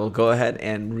right, I will go ahead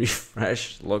and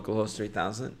refresh localhost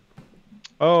 3000.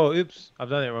 Oh, oops, I've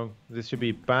done it wrong. This should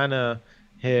be banner.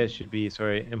 Here should be,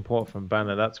 sorry, import from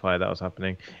banner. That's why that was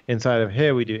happening. Inside of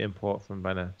here, we do import from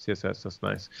banner CSS. That's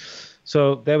nice.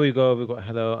 So there we go. We've got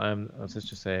hello. Let's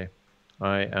just say,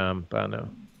 I am banner.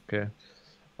 Okay,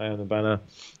 I am the banner.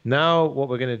 Now what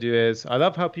we're gonna do is, I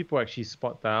love how people actually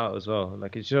spot that out as well.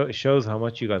 Like it shows how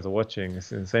much you guys are watching.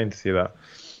 It's insane to see that.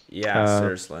 Yeah, Uh,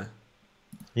 seriously.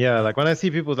 yeah, like when I see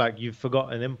people like you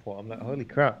forgot an import, I'm like, holy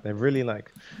crap, they're really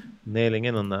like nailing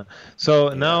in on that. So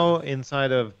Yeah. now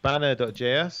inside of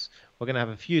banner.js, we're gonna have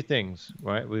a few things,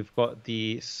 right? We've got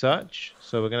the search,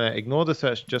 so we're gonna ignore the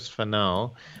search just for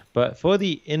now. But for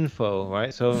the info,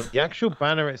 right? So the actual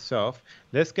banner itself,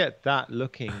 let's get that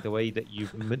looking the way that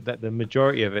that the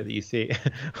majority of it that you see.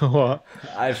 What?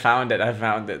 I found it. I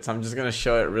found it. So I'm just gonna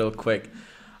show it real quick.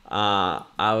 I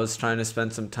was trying to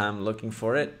spend some time looking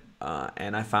for it,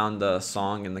 and I found the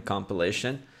song in the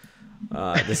compilation.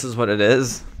 This is what it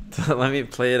is. Let me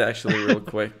play it actually real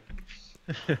quick.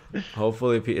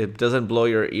 Hopefully it doesn't blow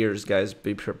your ears, guys.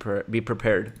 Be prepared. Be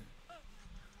prepared.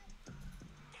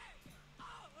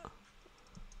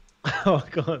 Oh, I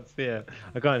can't see it.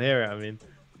 I can't hear it. I mean,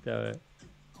 damn it.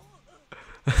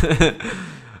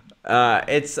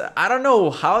 It's I don't know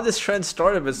how this trend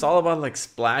started, but it's all about like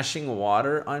splashing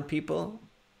water on people,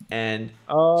 and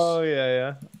Oh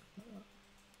yeah,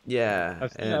 yeah. yeah,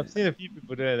 I've seen a few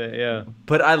people doing it. Yeah.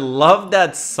 but I love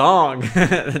that song.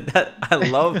 That I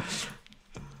love.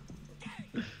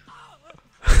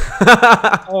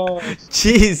 Oh,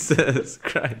 Jesus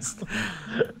Christ.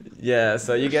 Yeah,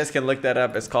 so you guys can look that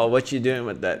up. It's called What You Doing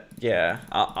With That. Yeah,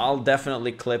 I'll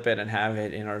definitely clip it and have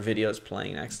it in our videos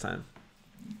playing next time.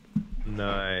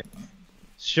 nice.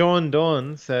 Sean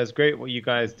Dawn says, "Great what you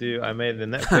guys do. I made the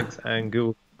Netflix and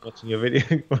Google watching your video.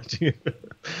 Watching it."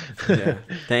 Yeah,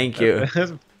 thank you.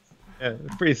 That's, yeah,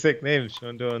 pretty sick name,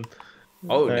 Sean Dawn.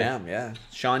 Oh, Nice. damn, yeah.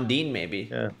 Sean Dean, maybe.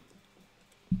 Yeah.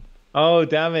 Oh,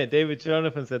 damn it. David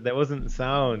Jonathan said there wasn't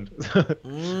sound.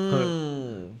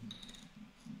 Mm.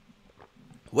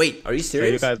 Wait, are you So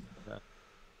you serious? guys,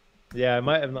 yeah, I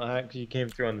might have not actually came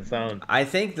through on the sound. I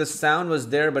think the sound was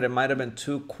there, but it might have been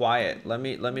too quiet. Let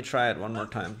me try it one more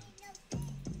time.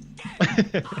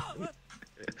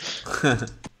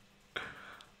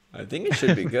 I think it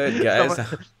should be good, guys.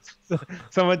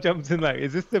 Someone jumps in like,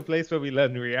 is this the place where we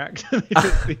learn React?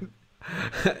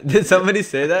 Did somebody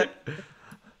say that?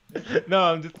 No,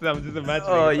 I'm just imagining. Oh, if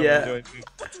someone yeah. joined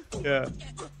in. Yeah.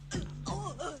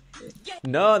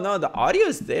 No, the audio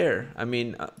is there. I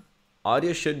mean,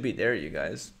 audio should be there, you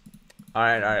guys. All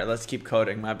right, let's keep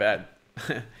coding. My bad.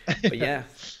 But yeah,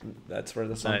 that's where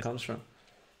the song Nice. comes from.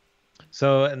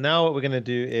 So now what we're going to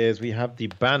do is we have the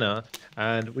banner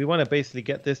and we want to basically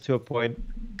get this to a point.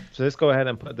 So let's go ahead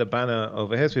and put the banner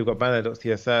over here. So we've got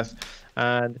banner.css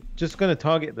and just going to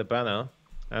target the banner.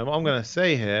 And what I'm going to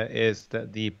say here is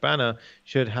that the banner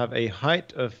should have a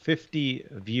height of 50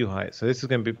 view height. So this is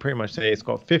going to be pretty much say it's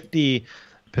got 50%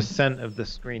 of the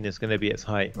screen is going to be its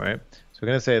height, right? So we're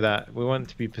going to say that we want it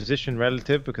to be position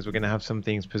relative because we're going to have some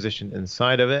things positioned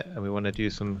inside of it and we want to do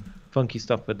some funky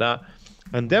stuff with that.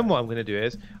 And then what I'm going to do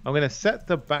is I'm going to set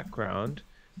the background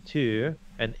to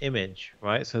an image,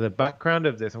 right? So the background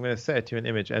of this, I'm going to set it to an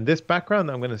image. And this background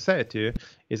that I'm going to set it to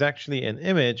is actually an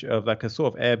image of like a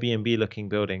sort of Airbnb looking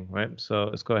building, right? So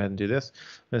let's go ahead and do this.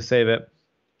 I'm going to save it.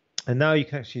 And now you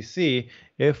can actually see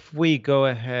if we go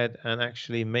ahead and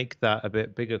actually make that a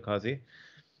bit bigger, Kazi.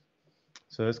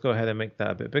 So let's go ahead and make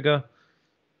that a bit bigger.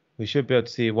 We should be able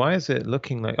to see, why is it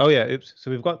looking like, oh yeah, oops. So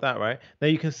we've got that, right? Now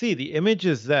you can see the image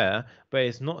is there, but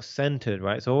it's not centered,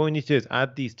 right? So all we need to do is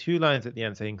add these two lines at the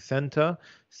end saying center,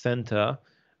 center,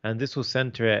 and this will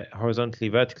center it horizontally,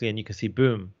 vertically, and you can see,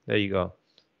 boom, there you go.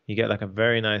 You get like a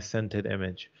very nice centered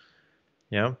image.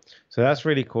 Yeah, so that's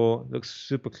really cool. Looks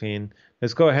super clean.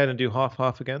 Let's go ahead and do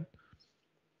half again.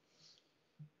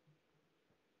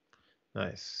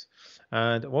 Nice.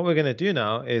 And what we're going to do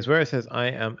now is where it says I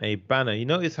am a banner, you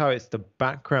notice how it's the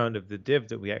background of the div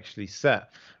that we actually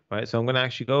set, right? So I'm going to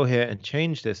actually go here and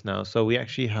change this now. So we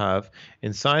actually have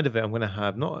inside of it, I'm going to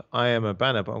have not I am a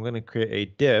banner, but I'm going to create a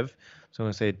div. So I'm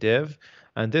going to say div,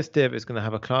 and this div is going to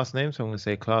have a class name. So I'm going to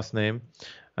say class name,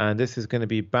 and this is going to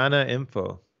be banner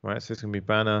info, right? So it's going to be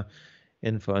banner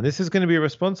info, and this is going to be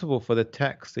responsible for the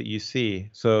text that you see.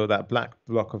 So that black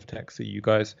block of text that you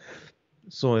guys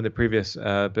saw in the previous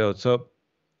build. So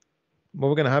what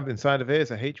we're going to have inside of here is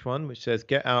a H1 which says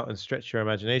get out and stretch your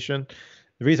imagination.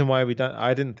 The reason why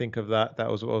I didn't think of that, that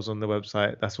was what was on the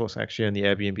website. That's what's actually on the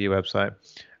Airbnb website.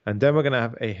 And then we're going to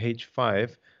have a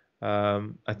H5.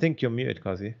 I think you're muted,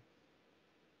 Qazi.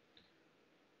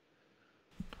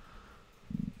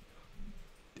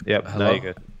 Yep, Hello? now you're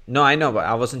good. No, I know, but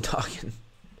I wasn't talking.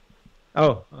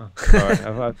 Oh,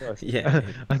 sorry. Yeah.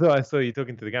 I thought I saw you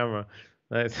talking to the camera.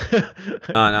 Nice.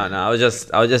 No. I was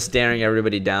just staring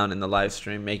everybody down in the live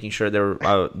stream, making sure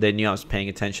they knew I was paying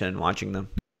attention and watching them.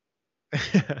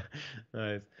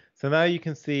 Nice. So now you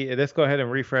can see, let's go ahead and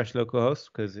refresh localhost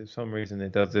because for some reason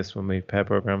it does this when we pair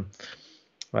program.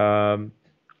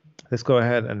 Let's go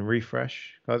ahead and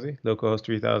refresh, Qazi, localhost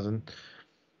 3000.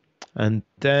 And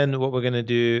then what we're going to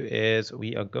do is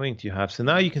we are going to have, so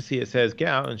now you can see it says get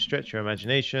out and stretch your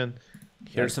imagination.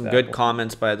 Here's some good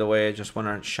comments, by the way. I just want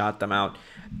to shout them out.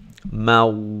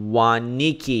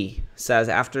 Mawaniki says,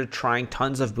 after trying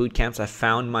tons of boot camps, I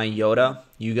found my Yoda.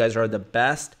 You guys are the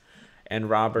best. And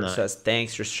Robert says,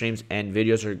 thanks. Your streams and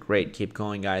videos are great. Keep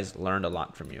going, guys. Learned a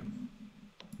lot from you.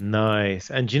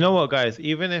 Nice. And you know what, guys?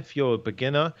 Even if you're a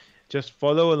beginner, just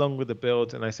follow along with the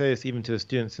builds. And I say this even to the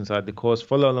students inside the course,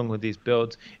 follow along with these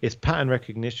builds. It's pattern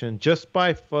recognition. Just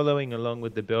by following along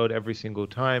with the build every single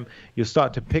time, you'll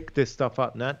start to pick this stuff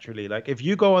up naturally. Like if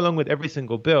you go along with every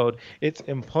single build, it's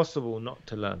impossible not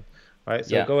to learn, right?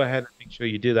 So go ahead and make sure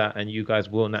you do that, and you guys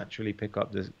will naturally pick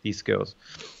up these skills.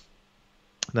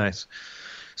 Nice.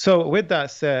 So with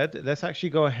that said, let's actually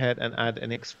go ahead and add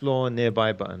an explore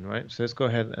nearby button, right? So let's go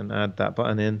ahead and add that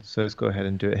button in. So let's go ahead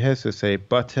and do it here. So say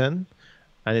button,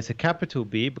 and it's a capital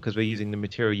B because we're using the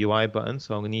material UI button.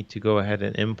 So I'm going to need to go ahead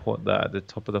and import that at the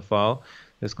top of the file.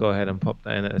 Let's go ahead and pop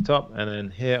that in at the top. And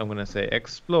then here I'm going to say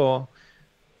explore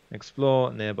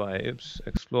nearby,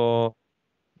 explore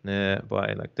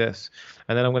nearby, like this.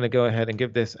 And then I'm going to go ahead and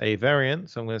give this a variant.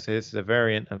 So I'm going to say this is a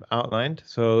variant of outlined.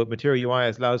 So material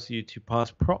UI allows you to pass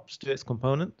props to its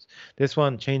components. This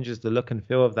one changes the look and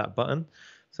feel of that button.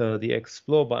 So the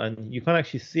explore button, you can't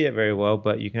actually see it very well,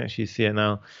 but you can actually see it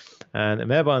now. And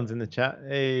Meban's in the chat.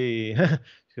 Hey,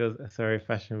 she goes, sorry,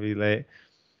 fashionably late.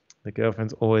 The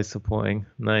girlfriend's always supporting.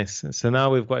 Nice. So now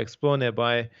we've got explore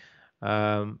nearby.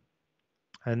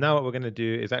 And now what we're going to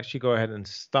do is actually go ahead and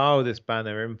style this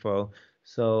banner info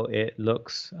so it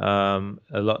looks a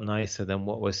lot nicer than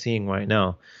what we're seeing right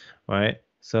now, right?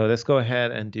 So let's go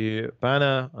ahead and do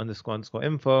banner _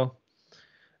 info.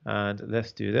 And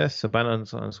let's do this. So banner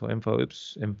 _ info,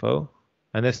 info.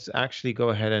 And let's actually go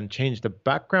ahead and change the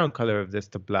background color of this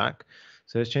to black.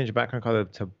 So let's change the background color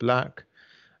to black.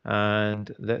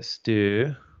 And let's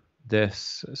do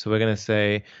this. So we're going to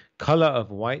say color of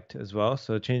white as well.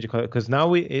 So change the color, because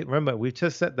now remember we've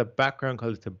just set the background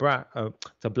color to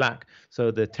black. So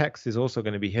the text is also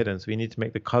going to be hidden. So we need to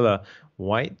make the color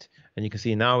white, and you can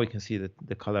see now we can see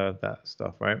the color of that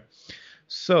stuff, right?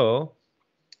 So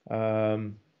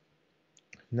now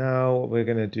what we're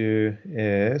going to do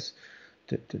is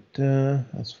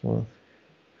that's for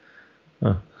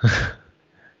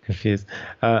confused.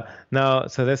 Now,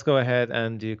 so let's go ahead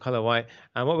and do color white.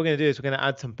 And what we're going to do is we're going to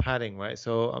add some padding, right?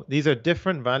 So these are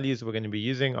different values we're going to be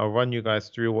using. I'll run you guys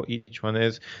through what each one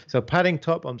is. So padding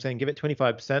top, I'm saying give it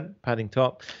 25% padding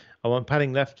top. I want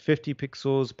padding left 50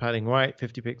 pixels, padding right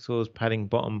 50 pixels, padding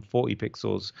bottom 40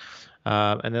 pixels.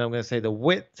 And then I'm going to say the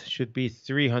width should be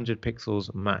 300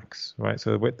 pixels max, right?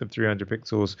 So the width of 300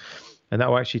 pixels. And that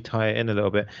will actually tie it in a little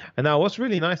bit. And now what's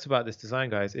really nice about this design,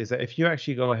 guys, is that if you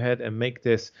actually go ahead and make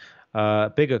this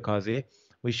bigger, Qazi,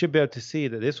 we should be able to see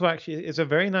that this will actually is a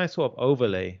very nice sort of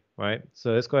overlay, right?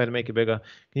 So let's go ahead and make it bigger.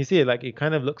 Can you see it? Like it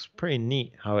kind of looks pretty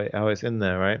neat how it's in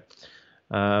there, right?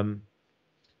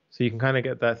 So you can kind of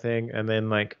get that thing, and then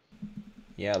like,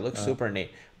 yeah, it looks super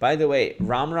neat. By the way,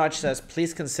 Ramraj says,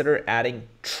 please consider adding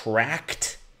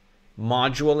tracked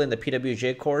module in the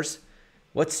PWJ course.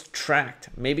 What's tracked?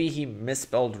 Maybe he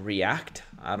misspelled React.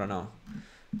 I don't know.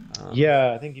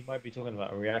 Yeah, I think you might be talking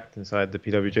about React inside the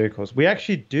PWJ course. We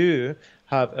actually do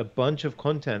have a bunch of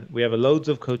content. We have a loads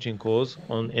of coaching calls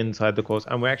on inside the course,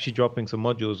 and we're actually dropping some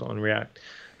modules on React.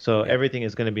 So Yep. everything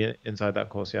is going to be inside that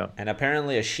course. Yeah. And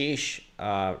apparently Ashish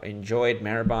enjoyed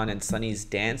Maribon and Sunny's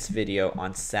dance video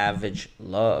on Savage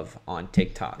Love on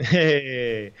TikTok.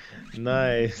 Hey,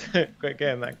 nice. Quick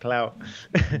getting that clout.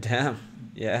 Damn.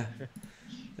 Yeah.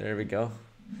 There we go.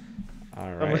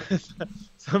 All right.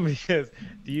 Somebody says,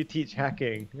 "Do you teach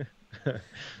hacking?"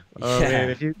 Oh Yeah. man,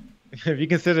 if you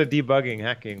consider debugging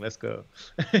hacking, let's go.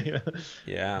 You know?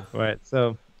 Yeah. Right.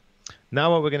 So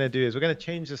now what we're going to do is we're going to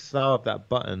change the style of that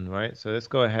button, right? So let's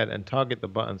go ahead and target the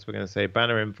buttons. We're going to say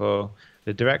banner info,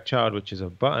 the direct child, which is a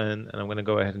button, and I'm going to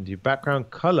go ahead and do background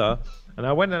color. And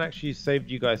I went and actually saved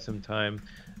you guys some time,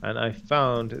 and I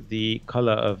found the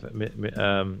color of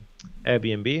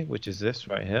Airbnb, which is this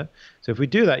right here. So if we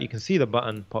do that, you can see the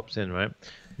button pops in, right?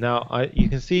 Now, you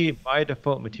can see by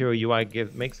default Material UI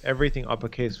makes everything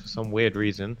uppercase for some weird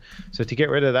reason. So to get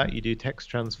rid of that, you do text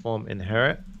transform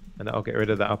inherit, and that'll get rid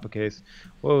of that uppercase.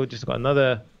 Whoa, just got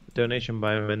another donation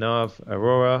by Manav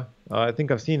Aurora. I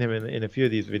think I've seen him in a few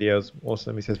of these videos.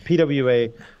 Awesome. He says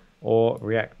PWA or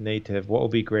React Native. What will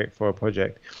be great for a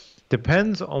project?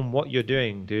 Depends on what you're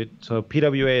doing, dude. So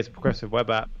PWA is Progressive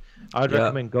Web App. I'd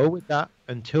recommend go with that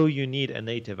until you need a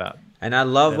native app. And I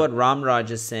love what Ramraj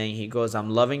is saying. He goes,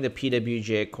 I'm loving the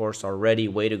PWJ course already.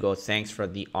 Way to go. Thanks for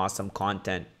the awesome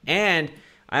content. And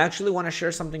I actually want to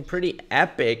share something pretty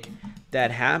epic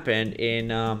that happened in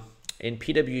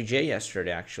PWJ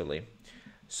yesterday, actually.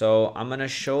 So I'm going to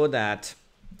show that.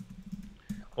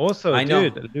 Also, I know,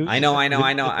 dude, I know.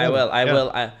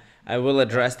 I will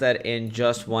address that in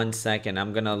just 1 second.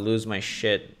 I'm going to lose my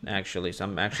shit, actually. So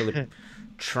I'm actually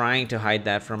trying to hide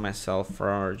that from myself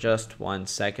for just 1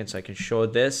 second so I can show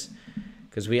this,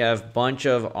 because we have a bunch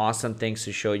of awesome things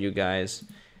to show you guys.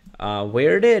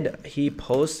 Where did he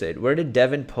post it? Where did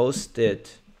Devin post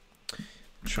it?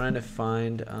 I'm trying to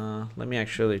find. Let me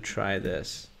actually try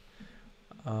this.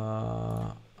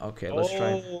 Okay, let's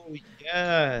try. Oh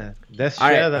yeah, let's All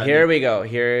share right, that. here we go.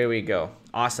 Here we go.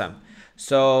 Awesome.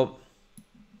 So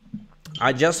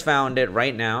I just found it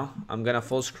right now. I'm gonna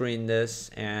full screen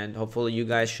this, and hopefully you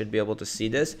guys should be able to see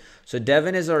this. So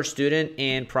Devin is our student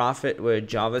in Profit with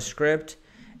JavaScript,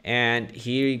 and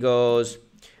here he goes.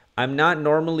 I'm not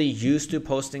normally used to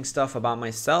posting stuff about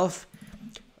myself.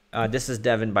 This is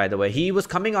Devin, by the way. He was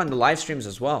coming on the live streams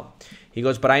as well. He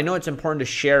goes, but I know it's important to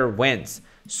share wins,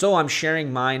 so I'm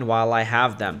sharing mine while I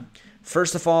have them.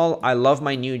 First of all, I love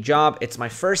my new job. It's my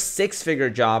first six-figure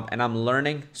job, and I'm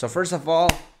learning. So first of all,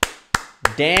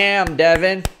 damn,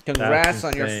 Devin, congrats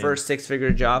on your first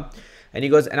six-figure job. And he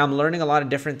goes, and I'm learning a lot of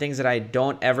different things that I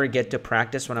don't ever get to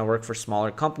practice when I work for smaller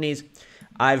companies.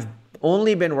 I've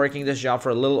only been working this job for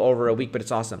a little over a week, but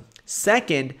it's awesome.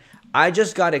 Second, I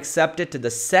just got accepted to the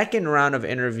second round of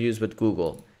interviews with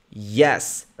Google.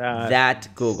 Yes, that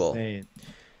Google. Insane.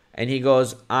 And he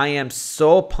goes, I am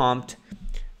so pumped.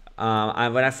 When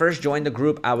I first joined the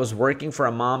group, I was working for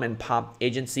a mom and pop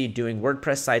agency doing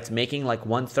WordPress sites, making like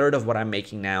 1/3 of what I'm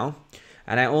making now.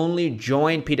 And I only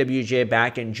joined PWJ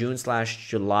back in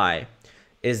June/July.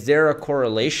 Is there a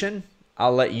correlation?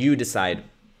 I'll let you decide.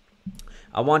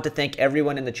 I want to thank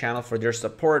everyone in the channel for their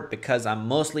support, because I'm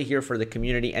mostly here for the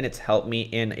community and it's helped me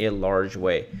in a large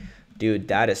way. Dude,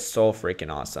 that is so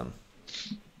freaking awesome.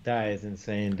 That is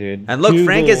insane, dude. And look, Google,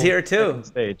 Frank is here too.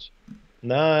 Stage.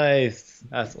 Nice.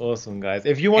 That's awesome, guys.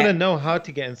 If you want to know how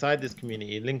to get inside this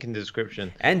community, link in the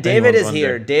description. And David is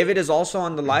here. David is also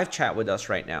on the live chat with us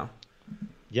right now.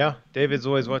 Yeah, David's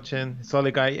always watching.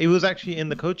 Solid guy. He was actually in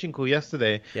the coaching call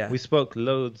yesterday. Yeah. We spoke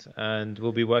loads, and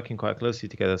we'll be working quite closely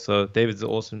together. So David's an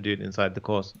awesome dude inside the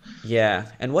course. Yeah.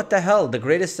 And what the hell? The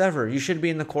greatest ever. You should be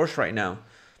in the course right now.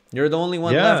 You're the only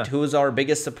one left who's our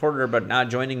biggest supporter but not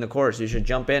joining the course. You should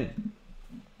jump in.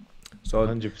 So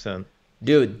 100%.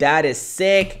 Dude, that is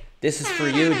sick. This is for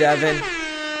you, Devin.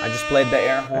 I just played the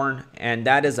air horn, and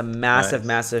that is a massive,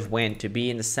 massive win to be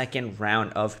in the second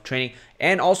round of training.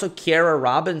 And also, Kiara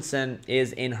Robinson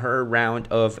is in her round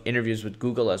of interviews with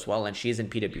Google as well, and she's in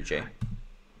PWJ.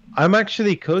 I'm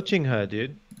actually coaching her,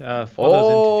 dude.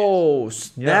 Oh,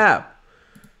 snap.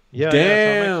 Yeah, so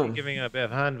I'm actually giving her a bit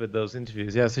of hand with those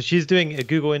interviews. Yeah, so she's doing a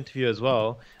Google interview as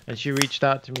well, and she reached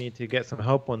out to me to get some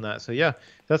help on that. So yeah,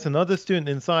 that's another student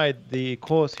inside the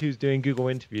course who's doing Google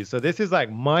interviews. So this is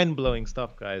like mind-blowing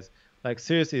stuff, guys. Like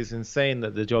seriously, it's insane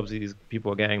that the jobs these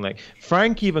people are getting. Like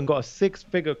Frank even got a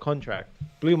 6-figure contract.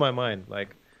 Blew my mind.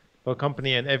 Like for a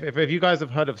company, and if you guys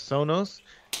have heard of Sonos,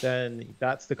 then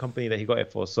that's the company that he got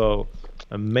it for. So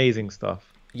amazing stuff.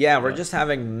 Yeah, we're Yeah. just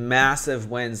having massive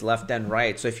wins left and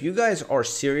right. So if you guys are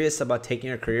serious about taking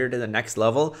your career to the next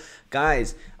level,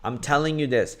 guys, I'm telling you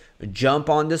this, jump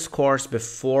on this course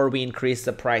before we increase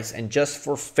the price. And just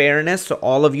for fairness, so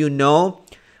all of you know,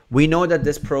 we know that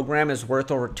this program is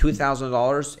worth over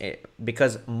 $2,000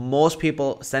 because most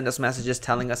people send us messages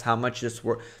telling us how much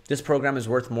this program is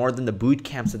worth more than the boot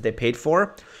camps that they paid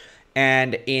for.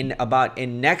 And in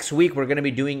next week, we're going to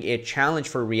be doing a challenge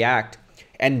for React.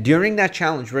 And during that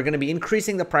challenge, we're going to be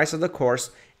increasing the price of the course,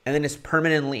 and then it's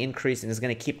permanently increasing. It's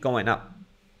going to keep going up.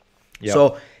 Yep.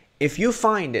 So if you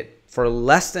find it for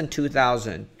less than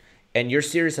 2,000 and you're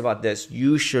serious about this,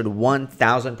 you should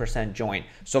 1,000% join.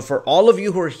 So for all of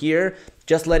you who are here,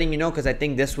 just letting you know, because I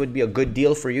think this would be a good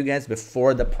deal for you guys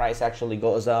before the price actually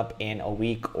goes up in a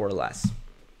week or less.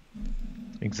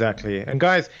 Exactly. And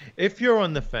guys, if you're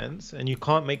on the fence and you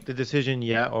can't make the decision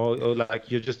yet, or like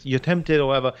you're tempted or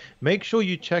whatever, make sure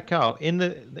you check out in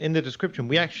the description.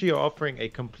 We actually are offering a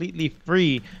completely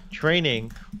free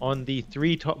training on the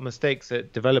 3 top mistakes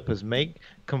that developers make.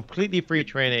 Completely free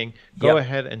training. Go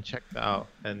ahead and check that out.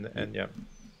 And yeah.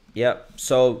 Yep.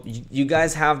 So you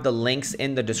guys have the links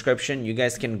in the description. You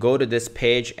guys can go to this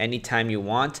page anytime you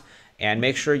want, and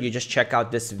make sure you just check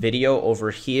out this video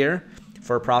over here.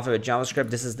 For Profit with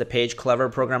JavaScript, this is the page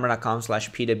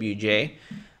cleverprogrammer.com/pwj,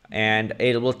 and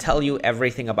it will tell you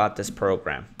everything about this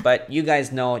program. But you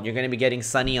guys know you're going to be getting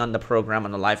Sonny on the program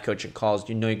on the live coaching calls.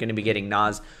 You know you're going to be getting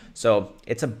Naz. So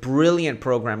it's a brilliant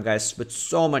program, guys, with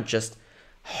so much just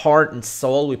heart and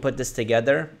soul. We put this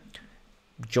together.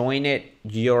 Join it.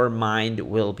 Your mind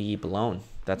will be blown.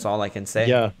 That's all I can say.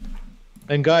 Yeah.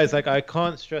 And guys, like, I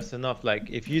can't stress enough, like,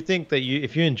 if you think that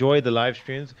if you enjoy the live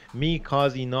streams, me,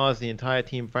 Qazi, Naz, the entire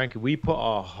team, Frankie, we put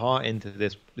our heart into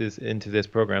this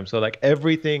program. So like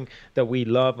everything that we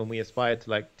love and we aspire to,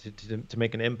 like, to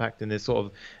make an impact in this sort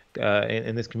of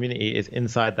in this community is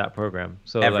inside that program.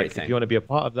 So like, if you want to be a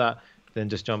part of that, then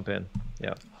just jump in.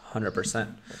 Yeah, 100%.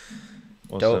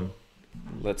 Awesome. Dope.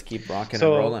 Let's keep rocking and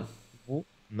rolling.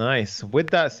 Nice. With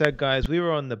that said, guys, we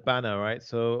were on the banner, right?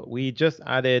 So we just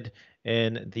added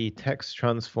in the text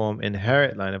transform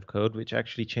inherit line of code, which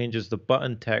actually changes the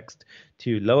button text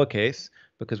to lowercase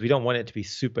because we don't want it to be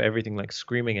super everything like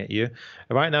screaming at you.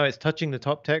 And right now it's touching the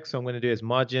top text. So I'm going to do is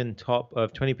margin top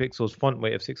of 20 pixels, font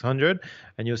weight of 600.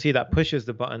 And you'll see that pushes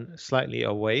the button slightly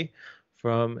away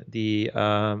from the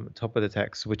top of the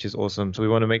text, which is awesome. So we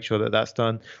want to make sure that that's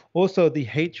done. Also the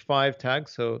H5 tag,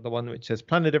 so the one which says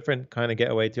plan a different kind of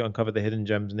getaway to uncover the hidden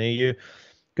gems near you.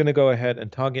 Going to go ahead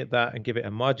and target that and give it a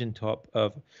margin top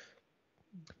of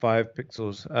 5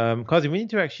 pixels. Qazi, we need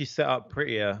to actually set up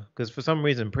prettier because for some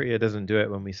reason prettier doesn't do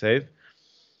it when we save,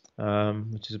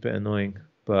 which is a bit annoying.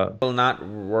 But it will not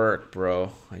work,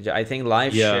 bro. I think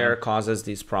live share causes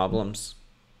these problems.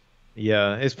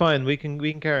 Yeah, it's fine. We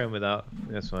can carry on without.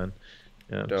 That's fine.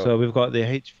 Yeah. Dope. So we've got the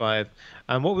H5,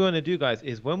 and what we want to do, guys,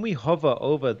 is when we hover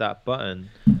over that button,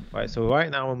 right? So right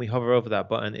now, when we hover over that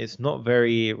button, it's not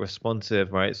very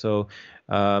responsive, right? So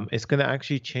it's going to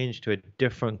actually change to a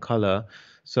different color.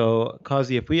 So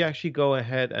Qazi, if we actually go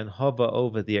ahead and hover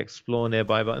over the Explore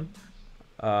Nearby button.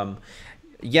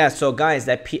 Yeah. So guys,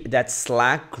 that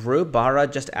Slack group,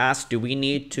 Bahra just asked, do we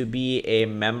need to be a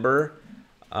member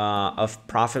of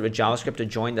Profit with JavaScript to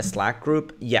join the Slack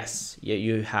group? Yes,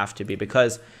 you have to be,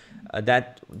 because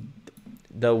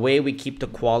the way we keep the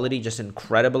quality just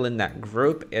incredible in that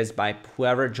group is by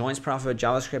whoever joins Profit with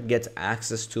JavaScript gets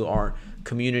access to our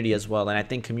community as well. And I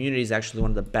think community is actually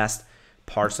one of the best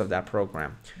parts of that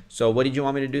program. So what did you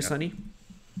want me to do, Sonny?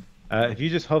 If you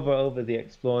just hover over the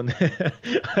Explore,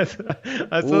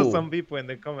 I saw some people in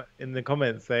the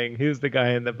comments saying, "Who's the guy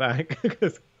in the back?"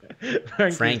 Because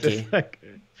Frankie.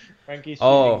 Frankie's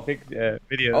shooting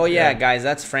videos. Oh yeah, guys,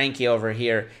 that's Frankie over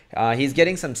here. He's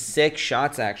getting some sick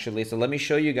shots actually. So let me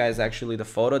show you guys actually the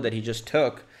photo that he just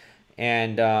took,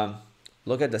 and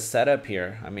look at the setup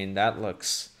here. I mean, that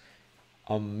looks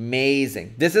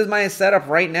amazing. This is my setup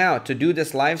right now to do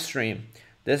this live stream.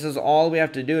 This is all we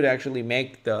have to do to actually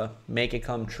make it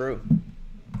come true.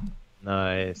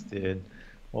 Nice, dude.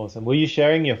 Awesome. Were you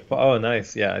sharing your oh,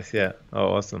 nice. Yeah, I see it.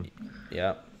 Oh, awesome.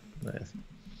 Yeah. Nice.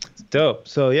 It's dope.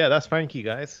 So yeah, that's Frankie,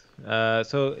 guys.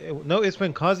 So notice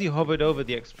when Qazi hovered over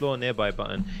the Explore Nearby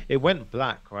button, it went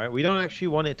black, right? We don't actually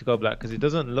want it to go black because it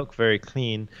doesn't look very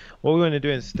clean. What we want to do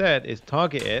instead is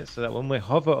target it so that when we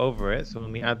hover over it, so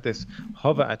when we add this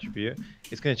hover attribute,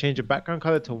 it's going to change the background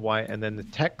color to white and then the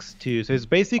text to, so it's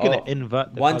basically going to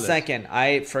invert the One colors. second,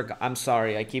 I'm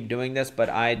sorry, I keep doing this, but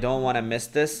I don't want to miss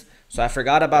this. So I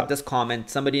forgot about Yep. this comment.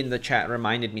 Somebody in the chat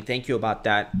reminded me. Thank you about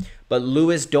that. But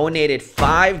Lewis donated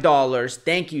 $5.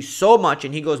 Thank you so much.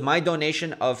 And he goes, my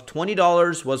donation of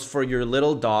 $20 was for your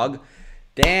little dog.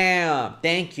 Damn.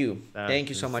 Thank you. Thank That's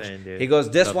you so much. insane, He dude. goes,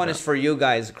 this Love one that. is for you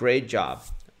guys. Great job.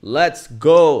 Let's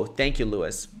go. Thank you,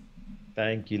 Lewis.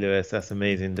 Thank you, Lewis. That's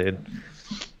amazing, dude.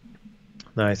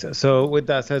 Nice. So with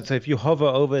that said, so if you hover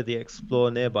over the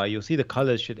explore nearby, you'll see the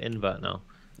colors should invert now.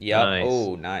 Yep. Nice.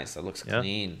 Oh, nice. That looks Yeah.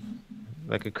 clean.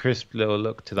 Like a crisp little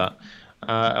look to that.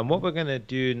 And what we're going to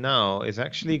do now is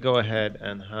actually go ahead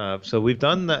and have, so we've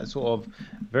done that sort of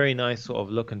very nice sort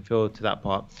of look and feel to that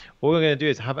part. What we're going to do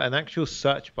is have an actual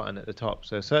search button at the top.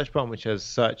 So a search button which has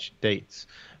search dates,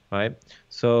 right?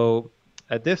 So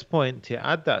at this point, to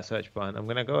add that search button, I'm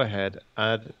going to go ahead,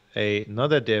 add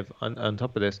another div on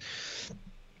top of this.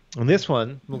 And this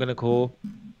one, we're going to call,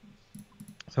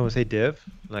 so I'm going to say div,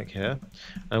 like here.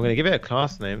 I'm going to give it a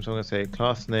class name. So I'm going to say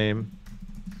class name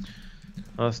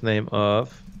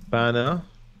of banner,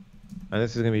 and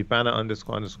this is going to be banner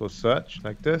underscore underscore search,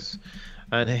 like this.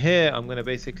 And here I'm going to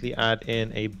basically add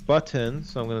in a button.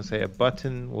 So I'm going to say a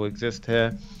button will exist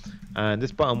here, and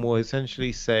this button will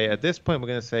essentially say, at this point we're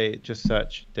going to say just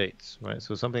search dates, right?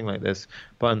 So something like this,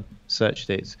 button search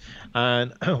dates.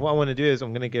 And what I want to do is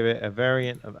I'm going to give it a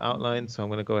variant of outline. So I'm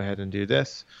going to go ahead and do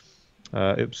this.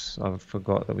 Oops, I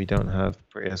forgot that we don't have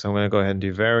prettier. So I'm going to go ahead and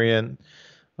do variant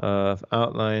of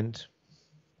outlined.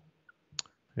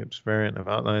 Oops, variant of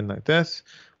outline like this.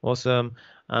 Awesome.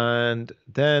 And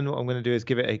then what I'm going to do is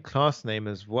give it a class name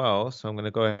as well. So I'm going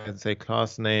to go ahead and say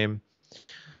class name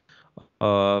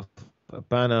of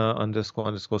banner underscore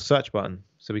underscore search button.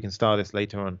 So we can style this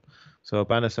later on. So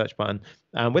banner search button.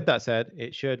 And with that said,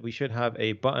 we should have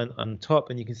a button on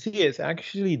top, and you can see it's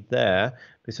actually there.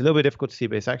 It's a little bit difficult to see,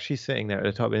 but it's actually sitting there at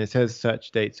the top, and it says search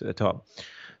dates at the top.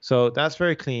 So that's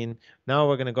very clean. Now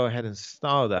we're going to go ahead and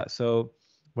style that. So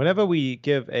whenever we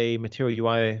give a material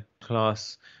UI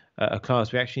class a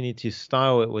class, we actually need to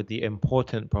style it with the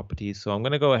important properties. So I'm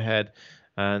going to go ahead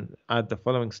and add the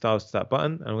following styles to that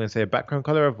button. I'm going to say a background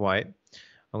color of white.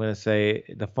 I'm going to say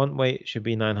the font weight should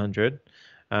be 900,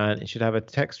 and it should have a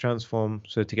text transform,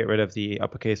 so to get rid of the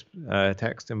uppercase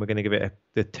text, and we're going to give it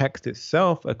the text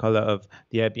itself a color of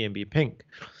the Airbnb pink.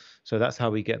 So that's how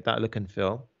we get that look and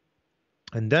feel.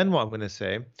 And then what I'm going to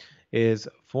say is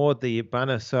for the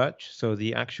banner search, so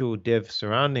the actual div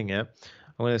surrounding it,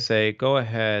 I'm going to say go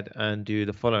ahead and do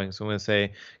the following. So I'm going to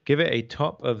say give it a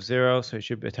top of 0, so it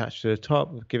should be attached to the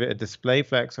top. Give it a display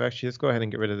flex. So actually, let's go ahead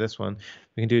and get rid of this one.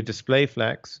 We can do display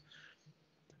flex,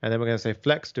 and then we're going to say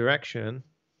flex direction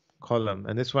column,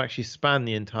 and this will actually span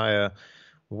the entire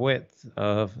width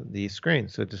of the screen,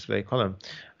 so display column.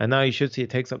 And now you should see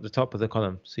it takes up the top of the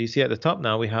column. So you see at the top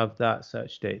now we have that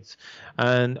search dates,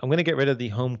 and I'm going to get rid of the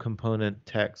home component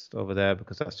text over there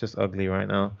because that's just ugly right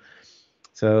now.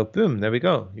 So boom, there we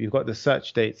go. You've got the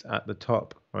search dates at the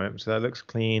top, right? So that looks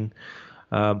clean.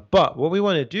 But what we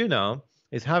want to do now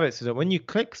is have it so that when you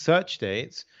click search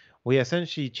dates, we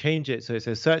essentially change it so it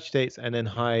says search dates and then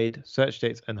hide, search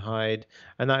dates and hide.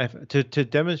 And now to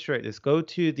demonstrate this, go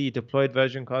to the deployed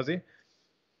version, Qazi.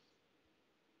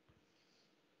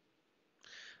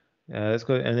 Let's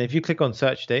go, and if you click on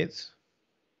search dates,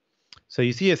 so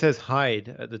you see it says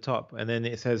hide at the top, and then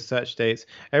it says search dates.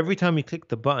 Every time you click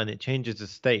the button, it changes the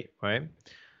state, right?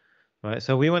 Right.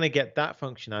 So we want to get that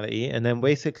functionality, and then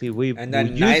basically we'll And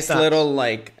then use that.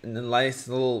 nice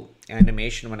little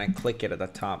animation when I click it at the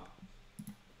top.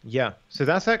 Yeah. So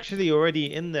that's actually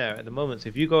already in there at the moment. So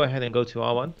if you go ahead and go to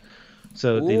R1,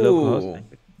 so the localhost.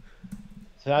 Ooh.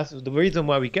 So that's the reason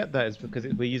why we get that is because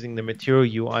we're using the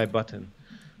material UI button.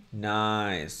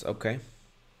 Nice. Okay.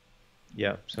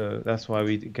 Yeah. So that's why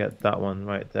we get that one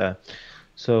right there.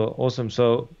 So awesome.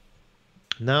 So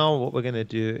now what we're going to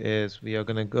do is we are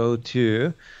going to go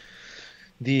to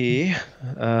the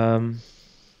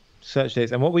search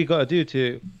dates. And what we got to do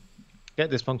to get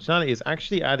this functionality is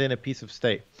actually add in a piece of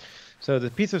state. So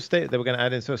the piece of state that we're going to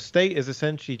add in, so state is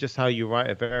essentially just how you write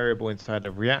a variable inside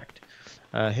of React.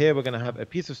 Here we're going to have a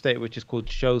piece of state which is called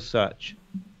show search.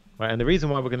 Right? And the reason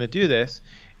why we're going to do this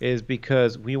is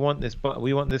because we want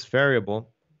this variable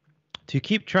to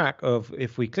keep track of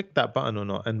if we click that button or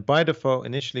not. And by default,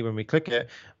 initially when we click it,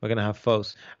 we're going to have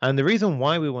false. And the reason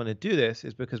why we want to do this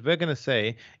is because we're going to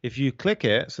say if you click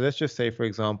it, so let's just say, for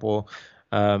example,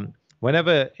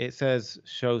 whenever it says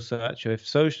show search, or if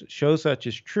show search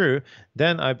is true,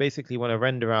 then I basically want to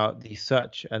render out the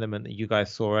search element that you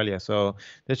guys saw earlier. So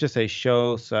let's just say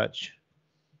show search.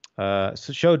 So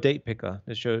show date picker.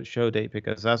 Let's show date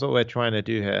picker. So that's what we're trying to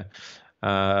do here.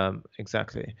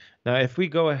 Exactly. Now, if we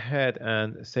go ahead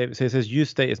and save, so it says use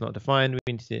state is not defined.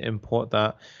 We need to import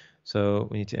that. So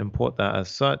we need to import that as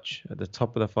such at the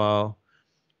top of the file.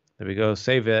 There we go.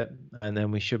 Save it, and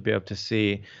then we should be able to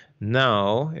see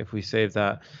now if we save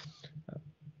that.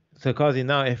 So Kazi,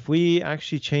 now if we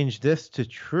actually change this to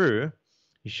true,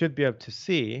 you should be able to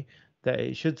see that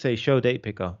it should say show date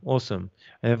picker. Awesome.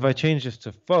 And if I change this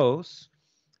to false,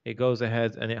 it goes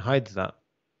ahead and it hides that.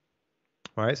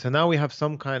 All right, so now we have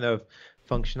some kind of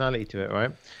functionality to it,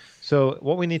 right? So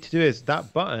what we need to do is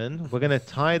that button, we're going to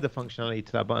tie the functionality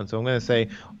to that button. So I'm going to say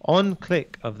on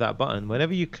click of that button,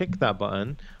 whenever you click that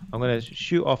button, I'm going to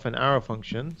shoot off an arrow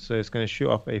function. So it's going to shoot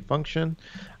off a function,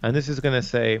 and this is going to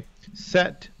say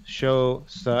set show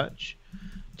search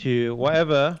to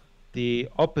whatever the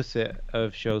opposite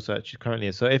of show search currently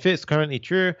is. So if it's currently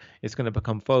true, it's going to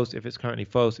become false. If it's currently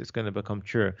false, it's going to become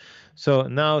true. So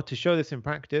now to show this in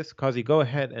practice, Kazi, go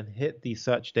ahead and hit the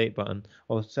search date button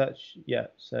or search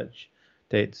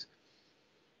dates.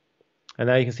 And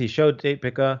now you can see show date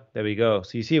picker. There we go.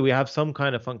 So you see we have some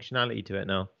kind of functionality to it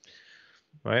now,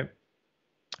 right?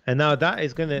 And now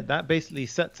that basically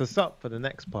sets us up for the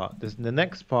next part. The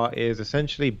next part is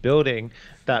essentially building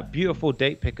that beautiful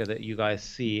date picker that you guys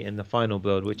see in the final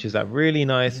build, which is that really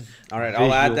nice. All right,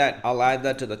 visual... I'll add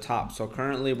that to the top. So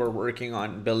currently we're working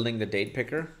on building the date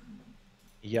picker.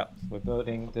 Yeah, we're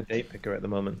building the date picker at the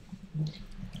moment.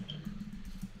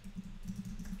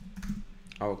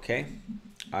 Okay,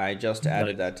 I just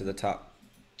added that to the top.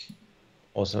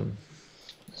 Awesome.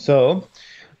 So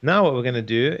now what we're going to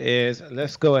do is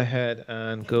let's go ahead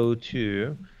and go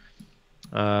to,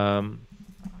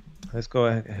 let's go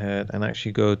ahead and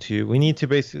actually go to, we need to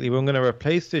basically, we're going to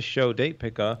replace this show date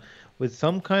picker with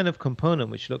some kind of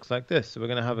component which looks like this. So we're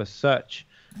going to have a search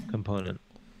component,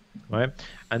 right?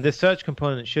 And this search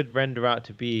component should render out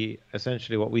to be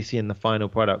essentially what we see in the final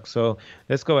product. So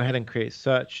let's go ahead and create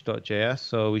search.js.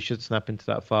 So we should snap into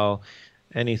that file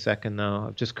any second now.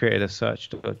 I've just created a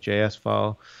search.js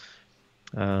file.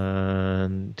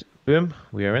 And boom,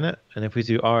 we are in it. And if we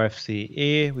do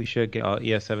RFCE, we should get our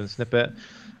ES7 snippet.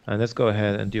 And let's go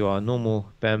ahead and do our normal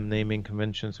BEM naming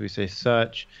convention. So we say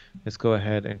search. Let's go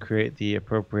ahead and create the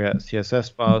appropriate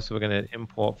CSS file. So we're going to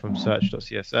import from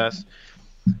search.css.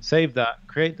 Save that,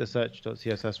 create the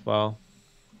search.css file.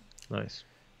 Nice.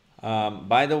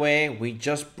 By the way, we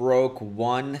just broke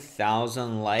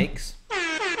 1,000 likes.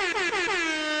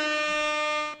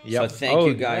 Yep. So thank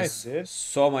you guys nice,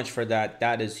 so much for that.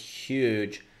 That is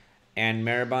huge. And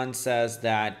Miraban says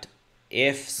that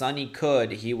if Sonny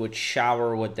could, he would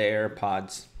shower with the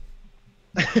AirPods.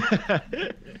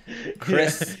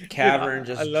 Chris Cavern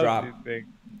just dropped.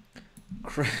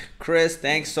 Chris,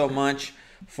 thanks so much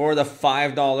for the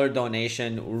 $5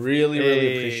 donation. Really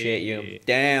appreciate you.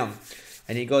 Damn.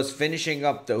 And he goes, finishing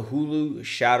up the Hulu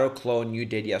shadow clone you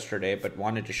did yesterday, but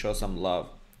wanted to show some love.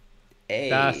 Hey.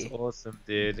 That's awesome,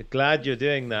 dude. Glad you're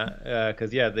doing that.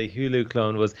 Because yeah, the Hulu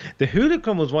clone was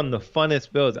one of the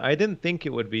funnest builds. I didn't think it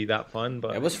would be that fun,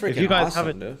 but it was freaking if you guys awesome,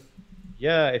 haven't, dude.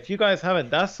 Yeah, if you guys haven't,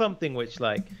 that's something which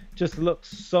like just looks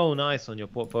so nice on your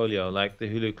portfolio, like the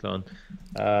Hulu clone.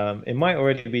 It might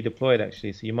already be deployed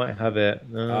actually, so you might have it.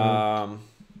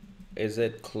 Is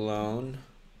it clone?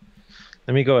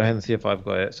 Let me go ahead and see if I've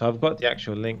got it. So I've got the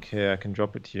actual link here. I can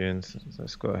drop it to you, and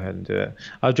let's go ahead and do it.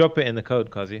 I'll drop it in the code,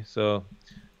 Qazi. So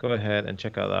go ahead and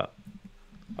check out that.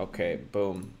 Okay,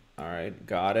 boom. All right,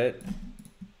 got it.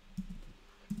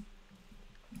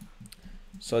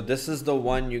 So this is the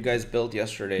one you guys built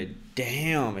yesterday.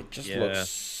 Damn, it just looks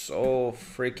so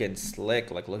freaking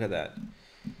slick. Like, look at that.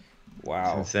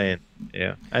 Wow. It's insane.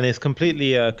 Yeah. And it's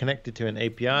completely connected to an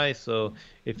API. So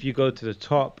if you go to the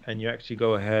top and you actually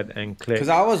go ahead and click. Because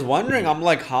I was wondering, I'm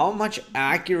like, how much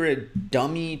accurate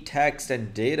dummy text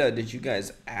and data did you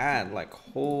guys add? Like,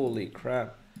 holy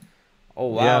crap. Oh,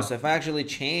 wow. Yeah. So if I actually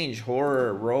change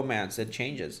horror, romance, it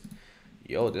changes.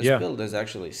 Yo, this build is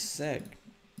actually sick.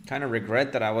 Kind of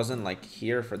regret that I wasn't like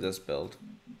here for this build.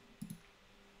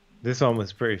 This one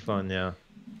was pretty fun, yeah.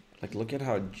 Like, look at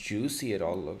how juicy it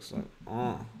all looks like.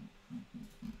 Oh.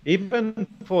 Even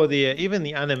for the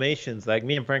animations, like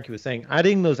me and Frankie were saying,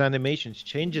 adding those animations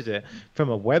changes it from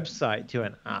a website to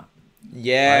an app.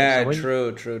 Yeah, right?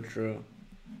 So true.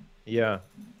 Yeah.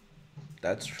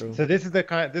 That's true. So this is the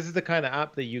kind of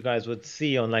app that you guys would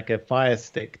see on like a Fire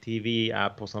Stick TV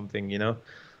app or something, you know?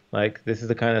 Like this is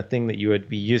the kind of thing that you would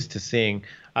be used to seeing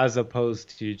as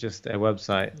opposed to just a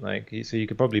website. Like, so you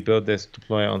could probably build this,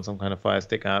 deploy it on some kind of Fire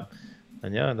Stick app,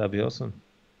 and yeah, that'd be awesome.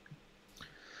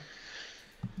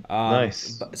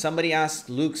 Nice. Somebody asked,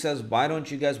 Luke says, why don't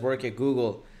you guys work at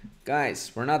Google?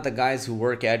 Guys, we're not the guys who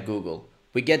work at Google.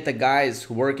 We get the guys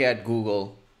who work at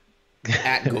Google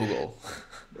at Google.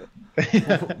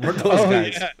 We're those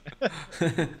guys.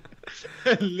 Yeah.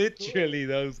 Literally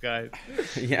those guys.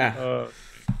 Yeah.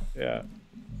 Yeah.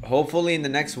 Hopefully in the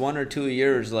next 1 or 2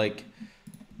 years, like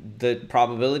the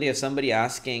probability of somebody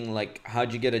asking like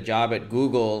how'd you get a job at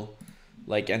Google,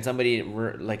 like, and somebody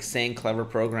like saying clever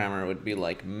programmer would be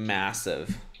like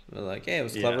massive. They're like, hey, it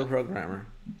was clever programmer.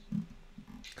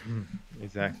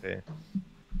 Exactly.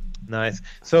 Nice.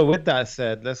 So with that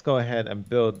said, let's go ahead and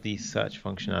build the search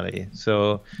functionality.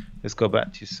 So let's go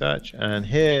back to search, and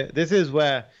here, this is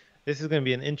going to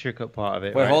be an intricate part of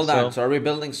it. Wait, right? hold on. So are we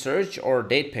building search or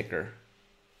date picker?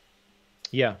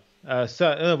 Yeah.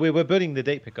 So we're building the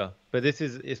date picker, but this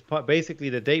is basically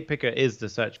the date picker is the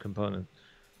search component.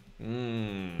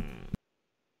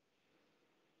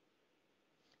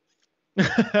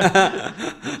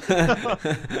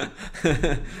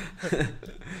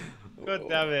 God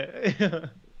damn it.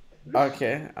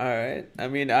 Okay, all right. I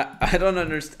mean, I don't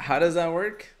understand. How does that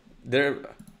work? So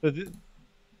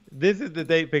this is the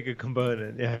date picker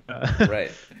component. Yeah.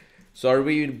 Right. So are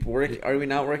we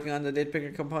not working on the date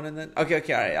picker component then?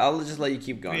 Okay, all right. I'll just let you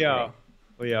keep going.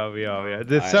 We are.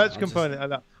 The search component.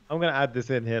 I'm gonna add this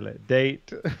in here, like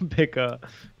date picker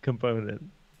component.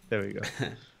 There we go.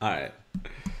 All right.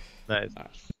 Nice. All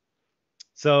right.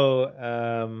 So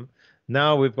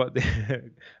now we've got the. I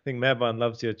think Meban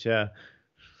loves your chair.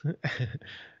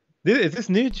 Is this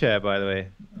new chair, by the way?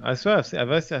 I swear I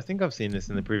think I've seen this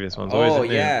in the previous ones. Oh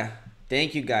yeah.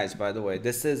 Thank you guys, by the way.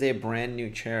 This is a brand new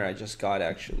chair I just got,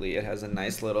 actually. It has a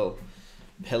nice little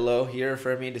pillow here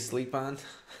for me to sleep on.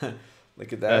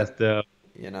 Look at that. That's dope.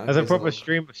 You know, as a proper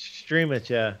streamer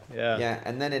chair. Yeah. Yeah,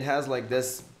 and then it has like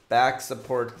this back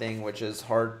support thing, which is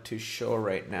hard to show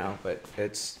right now, but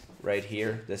it's right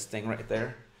here, this thing right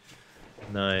there.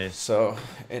 Nice. So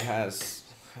it has,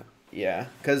 yeah,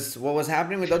 because what was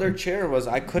happening with the other chair was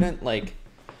I couldn't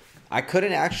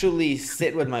actually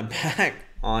sit with my back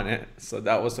on it, so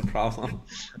that was the problem.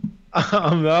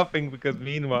 I'm laughing because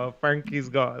meanwhile Frankie's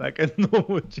got like a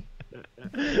normal chair.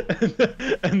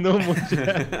 A normal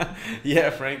chair.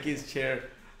 Yeah, Frankie's chair.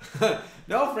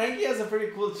 No, Frankie has a pretty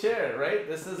cool chair, right?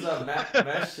 This is a mesh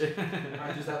chair.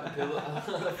 I just have a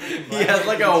pillow. He has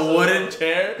like a wooden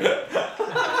chair.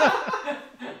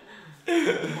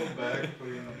 Back, put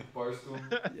it in a bar stool.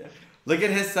 Yeah. Look at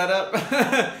his setup. Look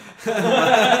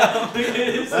at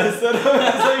his setup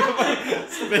is like a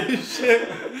spaceship.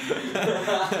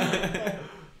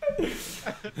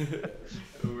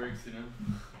 It works, you know.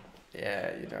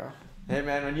 Yeah, you know. Hey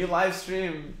man, when you live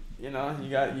stream, you know,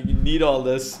 you need all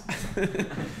this.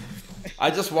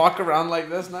 I just walk around like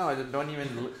this now. I don't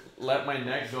even let my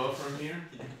neck go from here.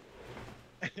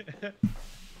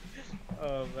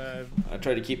 Oh man. I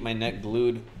try to keep my neck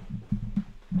glued.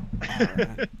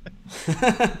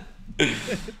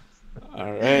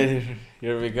 All right,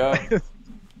 here we go.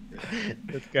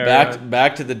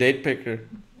 Back to the date picker.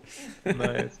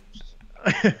 Nice.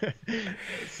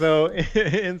 So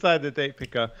inside the date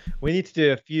picker, we need to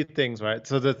do a few things, right?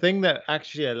 So the thing that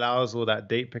actually allows all that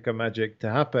date picker magic to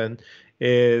happen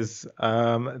is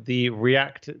the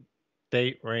React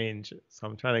date range. So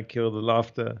I'm trying to kill the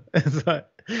laughter. So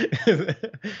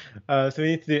we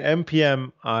need to do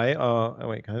npm I. Oh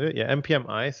wait, can I do it? Yeah, npm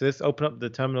I. So let's open up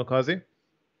the terminal, Qazi.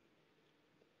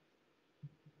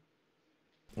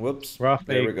 Whoops. Rafe,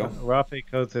 there we go. Rafe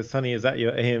Code says, Sonny, is that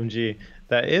your AMG?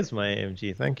 That is my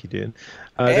AMG. Thank you, dude.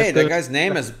 Hey, that guy's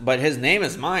name is, but his name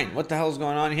is mine. What the hell's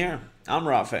going on here? I'm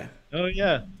Rafe. Oh,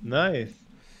 yeah. Nice.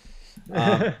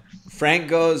 Frank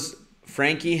goes,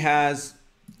 Frankie has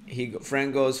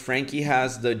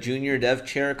the junior dev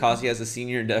chair. Qazi has the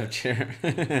senior dev chair.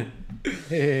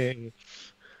 Hey.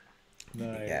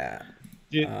 Nice. Yeah.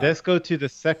 Dude, let's go to the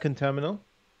second terminal.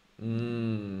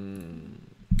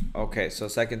 Okay, so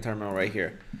second terminal right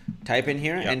here. Type in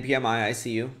here, yep. npm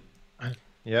ICU.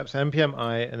 Yep, so npm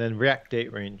I and then React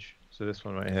date range. So this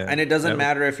one right here. And it doesn't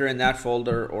matter if you're in that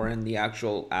folder or in the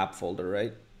actual app folder,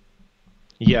 right?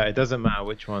 Yeah, it doesn't matter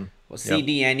which one. Well,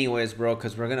 CD anyways, bro,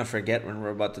 because we're going to forget when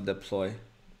we're about to deploy.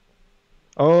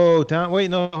 Oh, damn.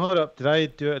 Wait, no, hold up. Did I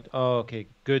do it? Oh, okay.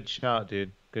 Good shout,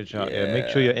 dude. Good shout. Yeah, make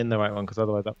sure you're in the right one because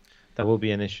otherwise that will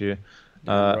be an issue.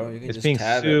 Yeah, bro, it's being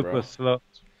super slow.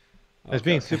 Okay, it's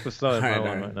being super slow in my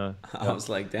one right now. I was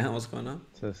like, damn, what's going on?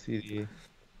 So CD.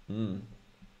 So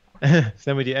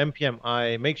then we do npm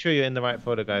I. Make sure you're in the right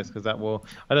folder, guys, because that will.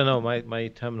 I don't know. My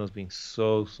terminal's being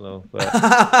so slow. But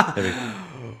there we go.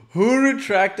 Who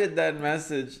retracted that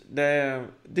message?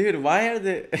 Damn, dude. Why are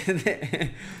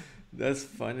they? That's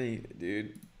funny,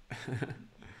 dude.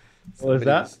 What was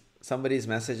that? Somebody's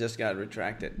message just got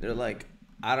retracted. They're like,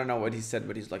 I don't know what he said,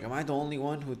 but he's like, "Am I the only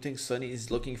one who thinks Sonny is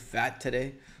looking fat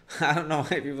today?" I don't know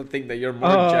why people think that you're more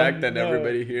Oh jacked than no.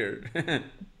 everybody here.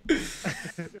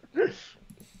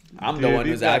 I'm the Dude, one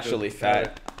these who's guys are actually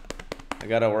fat. I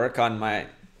gotta work on my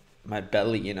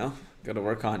belly, you know. Gotta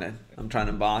work on it. I'm trying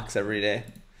to box every day.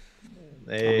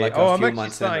 I'm like Oh, a I'm few actually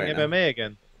months in starting right now. MMA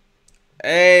again.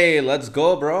 Hey, let's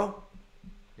go, bro.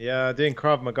 Yeah, doing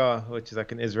Krav Maga, which is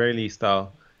like an Israeli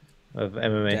style of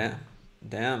MMA. Damn,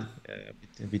 damn. Yeah,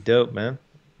 it'd be dope, man.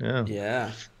 Yeah.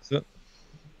 Yeah. So,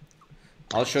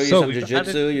 I'll show you so some we've added.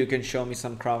 jiu-jitsu. You can show me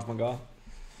some Krav Maga.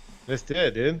 Let's do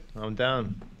it, dude. I'm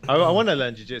down. I want to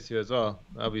learn jiu-jitsu as well.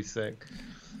 That'll be sick.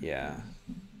 Yeah.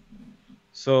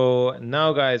 So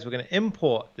now, guys, we're going to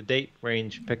import the date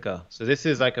range picker. So this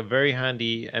is like a very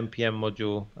handy npm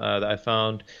module that I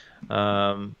found,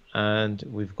 and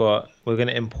we're going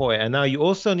to import it. And now you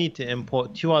also need to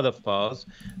import two other files.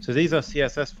 So these are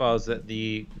CSS files that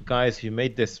the guys who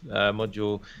made this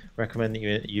module recommend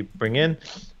that you bring in.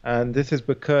 And this is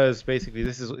because basically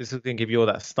this is going to give you all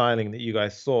that styling that you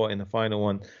guys saw in the final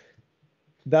one.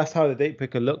 That's how the date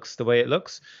picker looks, the way it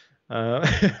looks.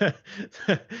 Shuria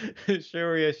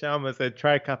Sharma said,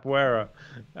 try capoeira.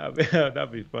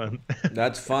 That'd be fun.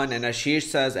 That's fun. And Ashish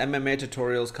says MMA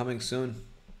tutorials coming soon.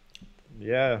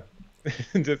 Yeah.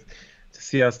 Just to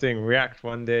see us doing React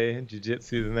one day,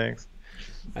 Jiu-Jitsu the next.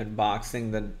 And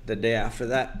boxing the day after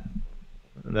that.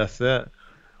 And that's it.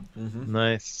 Mm-hmm.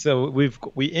 Nice. So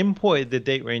we imported the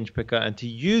date range picker, and to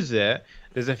use it,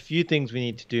 there's a few things we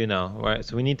need to do now, right?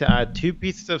 So we need to add two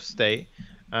pieces of state.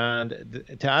 And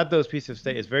to add those pieces of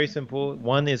state is very simple.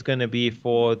 One is going to be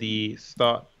for the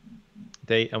start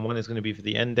date, and one is going to be for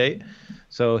the end date.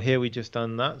 So here we just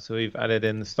done that. So we've added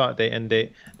in the start date, end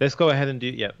date. Let's go ahead and do,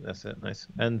 yeah, that's it. Nice.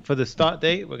 And for the start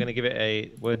date, we're going to give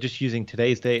it we're just using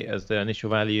today's date as the initial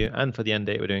value. And for the end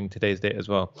date, we're doing today's date as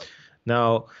well.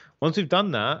 Now, once we've done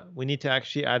that, we need to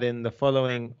actually add in the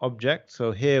following object.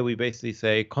 So here we basically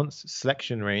say const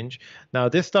selection range. Now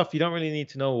this stuff, you don't really need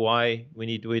to know why we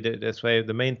need to do it this way.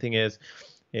 The main thing is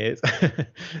somebody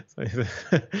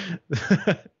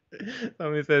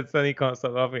said Sonny can't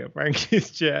stop laughing at Frankie's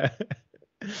chair.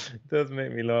 It does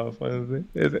make me laugh, honestly.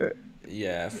 Is it?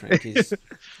 Yeah,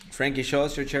 Frankie, show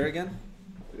us your chair again.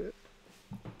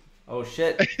 Oh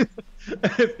shit.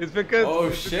 It's because.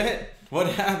 Oh shit. What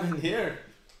happened here?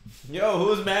 Yo,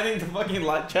 who's manning the fucking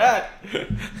live chat?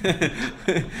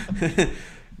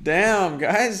 Damn,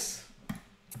 guys.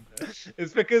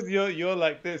 It's because you're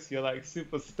like this. You're like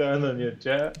super stern on your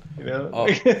chair, you know? Oh.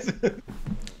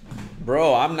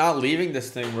 Bro, I'm not leaving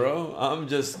this thing, bro. I'm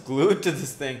just glued to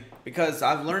this thing because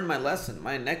I've learned my lesson.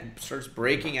 My neck starts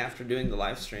breaking after doing the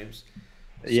live streams.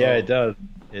 So... Yeah, it does.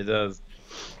 It does.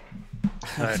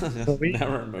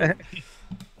 Never move.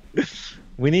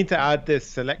 We need to add this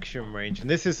selection range, and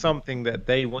this is something that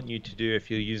they want you to do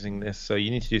if you're using this. So you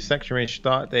need to do selection range,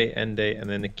 start date, end date, and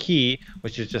then the key,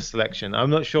 which is just selection. I'm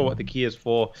not sure what the key is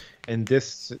for in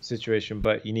this situation,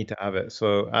 but you need to have it.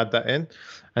 So add that in,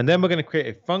 and then we're going to create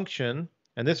a function,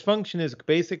 and this function is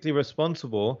basically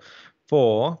responsible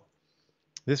for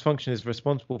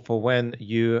when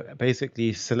you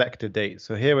basically select a date.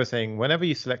 So here we're saying whenever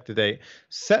you select a date,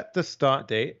 set the start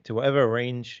date to whatever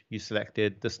range you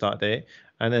selected the start date,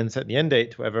 and then set the end date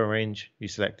to whatever range you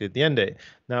selected the end date.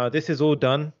 Now this is all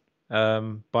done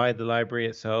by the library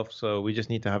itself, so we just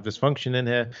need to have this function in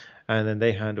here, and then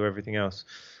they handle everything else.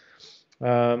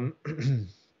 So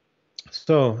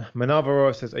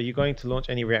Manavaro says, are you going to launch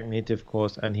any React Native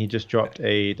course? And he just dropped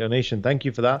a donation. Thank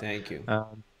you for that. Thank you.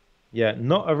 Yeah,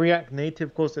 not a React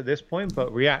Native course at this point,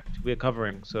 but React we're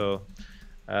covering. So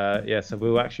yeah, so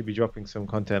we'll actually be dropping some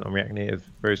content on React Native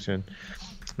very soon.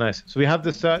 Nice. So we have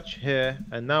the search here,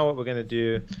 and now what we're going to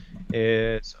do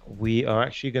is we are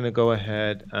actually going to go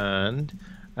ahead and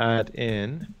add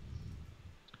in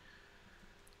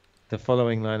the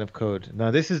following line of code.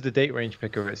 Now this is the date range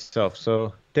picker itself.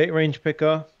 So date range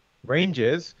picker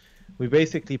ranges, we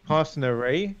basically pass an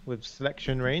array with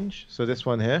selection range. So this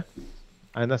one here.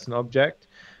 And that's an object.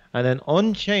 And then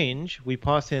on change, we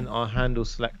pass in our handle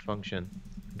select function.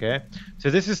 Okay. So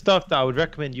this is stuff that I would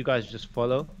recommend you guys just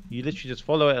follow. You literally just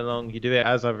follow it along. You do it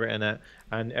as I've written it,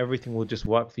 and everything will just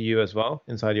work for you as well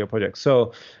inside your project.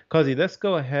 So, Qazi, let's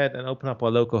go ahead and open up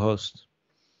our localhost.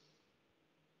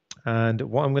 And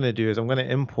what I'm going to do is I'm going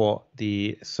to import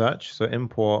the search. So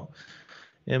import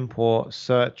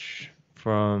search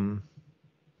from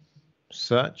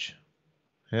search.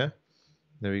 Yeah.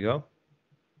 There we go.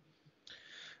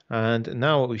 And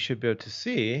now what we should be able to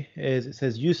see is it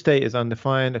says use state is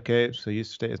undefined. Okay, so use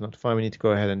state is not defined. We need to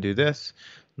go ahead and do this.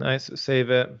 Nice, save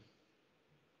it.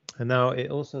 And now it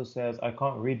also says, I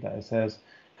can't read that. It says,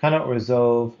 cannot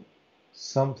resolve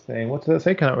something. What does it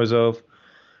say? Cannot resolve.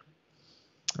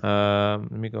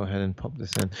 Let me go ahead and pop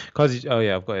this in. Cause oh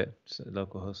yeah, I've got it. So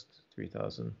localhost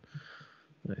 3000.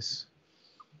 Nice.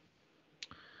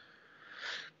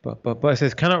 But it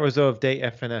says cannot resolve date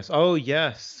FNS. Oh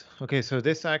yes. Okay, so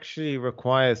this actually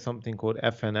requires something called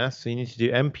FNS. So you need to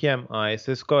do npmi.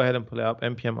 So let's go ahead and pull it up.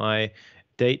 npmi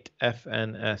date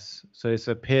FNS. So it's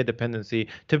a peer dependency.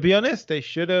 To be honest, they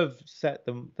should have set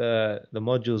the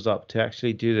modules up to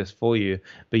actually do this for you.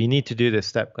 But you need to do this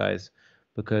step, guys,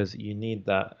 because you need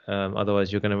that.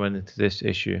 Otherwise, you're going to run into this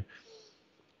issue.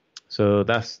 So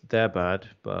that's their bad,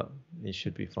 but it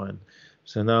should be fine.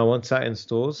 So now once that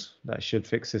installs, that should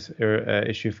fix this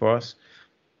issue for us.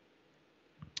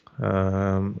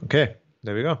 Okay,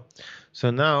 there we go. So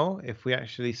now if we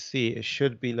actually see, it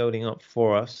should be loading up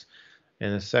for us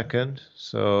in a second.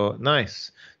 So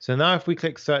nice. So now if we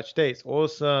click search dates,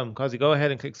 awesome. Qazi, go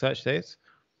ahead and click search dates.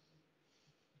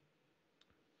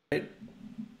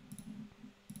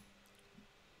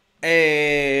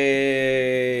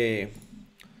 Hey,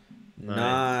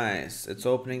 nice. It's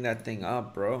opening that thing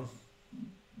up, bro.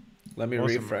 Let me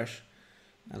refresh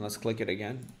and let's click it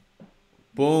again.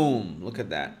 Boom, look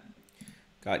at that.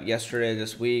 Got yesterday,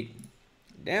 this week.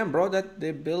 Damn, bro, that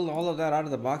they build all of that out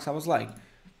of the box. I was like,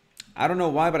 I don't know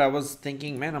why, but I was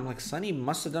thinking, man, I'm like, Sonny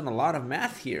must have done a lot of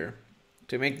math here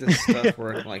to make this stuff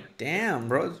work. I'm like, damn,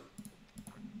 bro.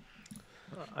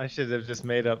 I should have just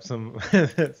made up some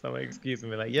some excuse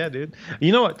and be like, yeah, dude.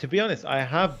 You know what? To be honest, I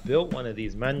have built one of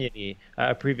these manually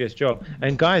at a previous job,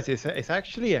 and guys, it's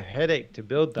actually a headache to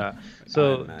build that.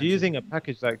 So using a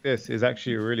package like this is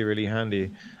actually really handy,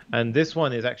 and this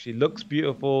one is actually looks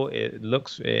beautiful. It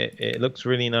looks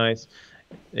really nice.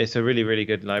 It's a really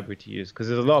good library to use because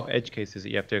there's a lot of edge cases that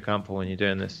you have to account for when you're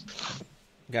doing this.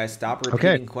 Guys, stop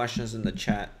repeating questions in the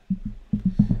chat.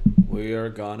 We are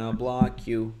gonna block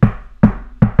you.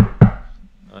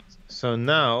 So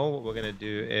now what we're going to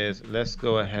do is let's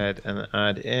go ahead and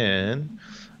add in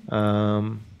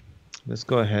let's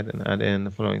go ahead and add in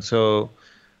the following. So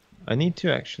I need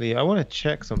to actually, I want to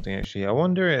check something actually. I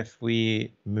wonder if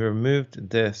we removed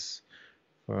this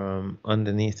from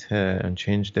underneath here and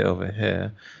changed it over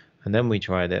here and then we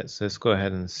tried it. So let's go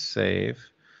ahead and save.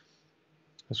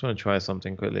 I just want to try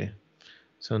something quickly.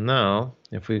 So now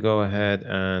if we go ahead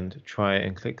and try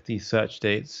and click the search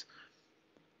dates.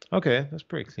 Okay, that's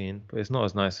pretty clean, but it's not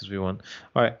as nice as we want.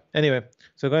 All right, anyway,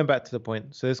 so going back to the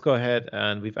point. So let's go ahead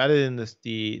and we've added in this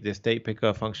date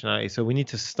picker functionality. So we need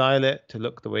to style it to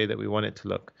look the way that we want it to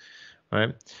look, all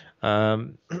right?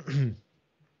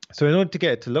 So in order to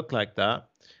get it to look like that,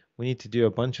 we need to do a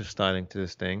bunch of styling to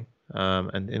this thing.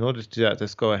 And in order to do that,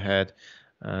 let's go ahead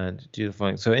and do the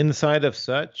following. So inside of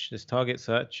search, this target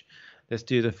search, let's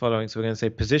do the following. So we're going to say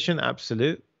position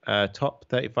absolute. Top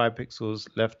 35 pixels,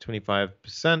 left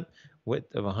 25%,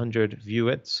 width of 100, view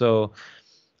width. So,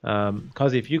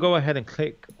 Qazi, if you go ahead and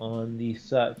click on the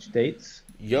search dates.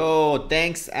 Yo,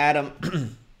 thanks, Adam.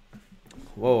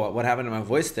 Whoa, what happened to my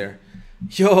voice there?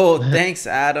 Yo, thanks,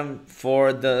 Adam,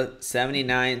 for the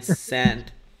 79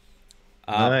 cent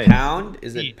Nice. pound.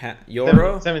 Is it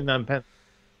euro? 79 pence.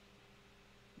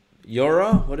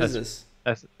 Euro? What is this?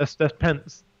 That's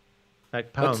pence,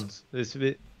 like pounds. It's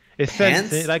pence?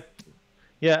 cents, like,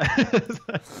 yeah.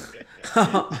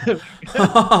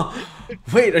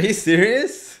 Wait, are you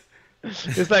serious?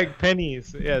 It's like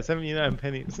pennies. Yeah, 79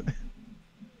 pennies.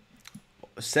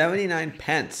 79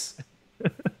 pence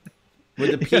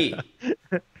with a P.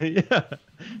 Yeah,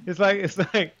 it's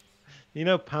like, you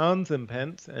know, pounds and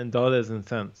pence and dollars and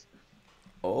cents.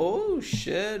 Oh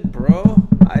shit, bro!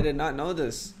 I did not know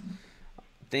this.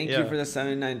 Thank you for the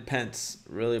 79 pence.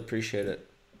 Really appreciate it.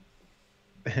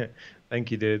 Thank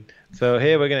you, dude. So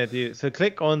here we're gonna do, so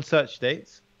click on search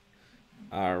dates.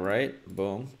 All right,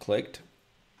 boom, clicked.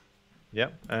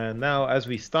 Yep, and now as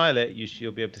we style it,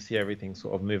 you'll be able to see everything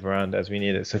sort of move around as we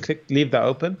need it. So leave that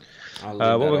open. I'll leave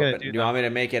that open. Do you want me to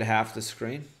make it half the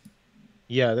screen?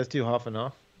 Yeah, let's do half and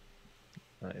half.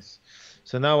 Nice.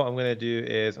 So now what I'm gonna do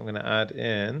is I'm gonna add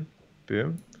in,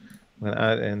 boom. I'm gonna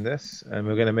add in this, and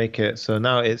we're gonna make it so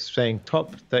now it's saying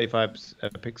top 35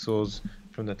 pixels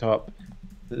from the top.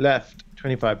 Left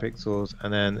 25 pixels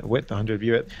and then width 100,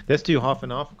 view it. Let's do half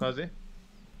and half, Qazi,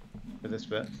 for this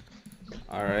bit.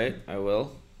 All right, I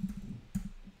will.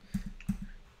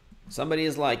 Somebody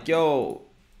is like, yo,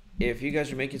 if you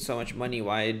guys are making so much money,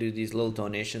 why do these little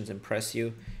donations impress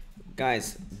you?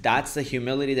 Guys, that's the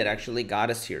humility that actually got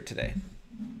us here today.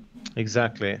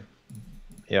 Exactly.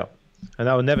 Yeah. And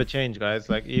that will never change, guys.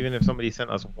 Like even if somebody sent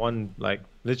us one, like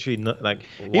literally, not, like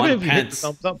even One if you hit the pence.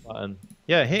 thumbs up button,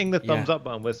 yeah, hitting the Yeah. thumbs up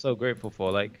button, we're so grateful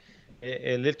for. Like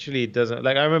it literally doesn't.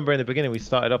 Like I remember in the beginning we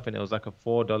started up and it was like a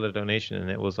 $4 donation, and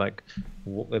it was like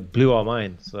it blew our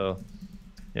mind. So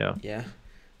yeah, Yeah.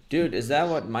 Dude, is that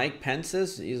what Mike Pence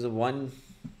is? He's a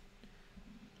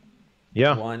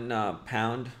yeah, one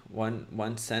pound,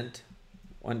 one cent,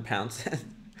 1 pound cent.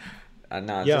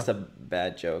 No, it's yeah, just a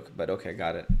bad joke, but okay,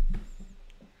 got it.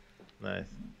 nice.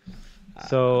 Uh,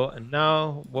 So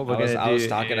now what we're gonna I do was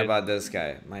talking is about this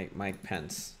guy, Mike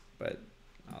Pence, but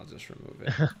I'll just remove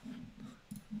it.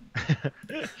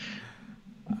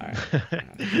 All right.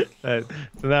 Right.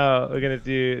 So now we're gonna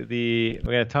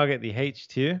target the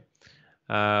H2,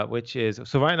 which is,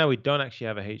 so right now we don't actually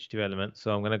have a H2 element.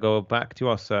 So I'm gonna go back to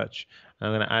our search and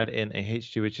I'm gonna add in a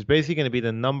H2, which is basically gonna be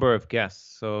the number of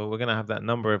guests. So we're gonna have that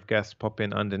number of guests pop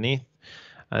in underneath,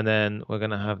 and then we're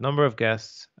gonna have number of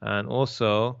guests, and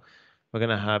also we're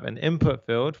gonna have an input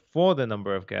field for the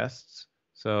number of guests.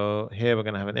 So here we're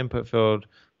gonna have an input field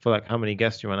for like how many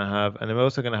guests you want to have, and then we're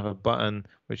also gonna have a button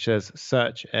which says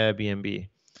search Airbnb.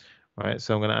 All right,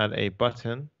 so I'm gonna add a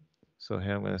button. So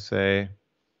here I'm gonna say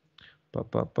I'm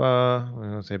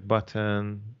gonna say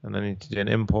button, and I need to do an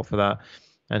import for that.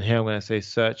 And here I'm gonna say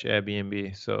search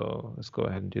Airbnb. So let's go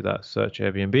ahead and do that. Search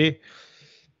Airbnb.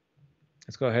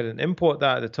 Let's go ahead and import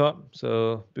that at the top.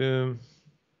 So boom,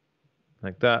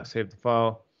 like that. Save the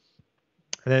file.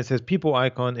 And then it says people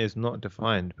icon is not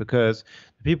defined because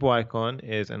the people icon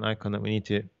is an icon that we need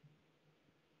to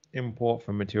import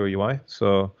from Material UI.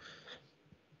 So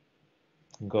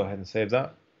go ahead and save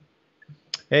that.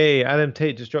 Hey, Adam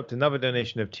Tate just dropped another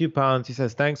donation of £2. He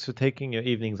says, thanks for taking your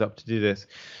evenings up to do this.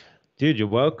 Dude, you're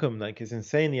welcome. Like, it's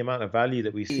insane the amount of value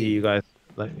that we see you guys.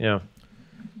 Like, you know,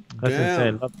 that's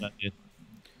insane. Damn. Love that, dude.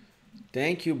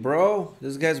 Thank you, bro.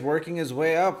 This guy's working his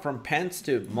way up from pence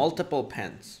to multiple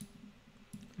pence.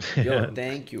 Yo,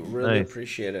 thank you. Really Nice.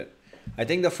 appreciate it. I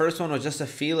think the first one was just a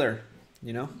feeler,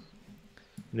 you know?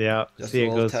 Yeah, Just see a it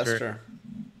little goes through. tester.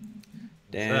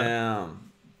 Damn.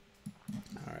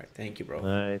 All right. Thank you, bro.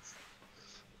 Nice.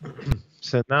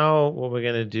 So now what we're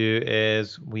going to do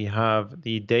is we have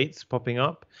the dates popping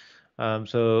up.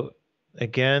 So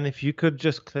again, if you could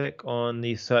just click on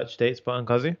the search dates button,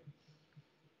 Kazi.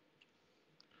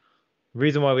 The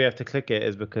reason why we have to click it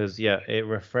is because, yeah, it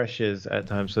refreshes at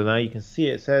times. So now you can see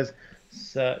it says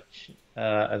search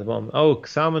at the bottom. Oh,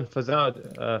 Salman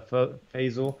Fazad,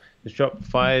 Faisal has dropped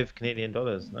 $5 Canadian.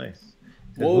 Nice.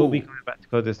 It says, we'll be Whoa. coming back to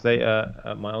code this later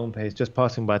at my own pace. Just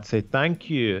passing by to say thank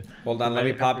you. Hold on. Let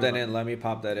me pop that everyone. in. Let me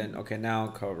pop that in. Okay, now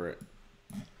I'll cover it.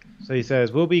 So he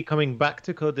says, we'll be coming back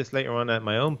to code this later on at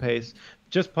my own pace.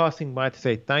 Just passing by to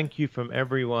say thank you from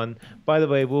everyone. By the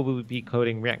way, we'll be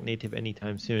coding React Native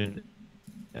anytime soon.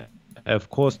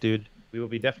 Of course, dude. We will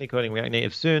be definitely coding React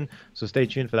Native soon. So stay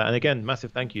tuned for that. And again,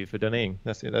 massive thank you for donating.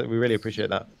 That's it. We really appreciate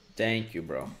that. Thank you,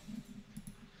 bro.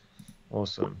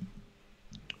 Awesome.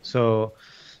 So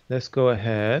let's go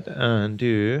ahead and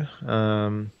do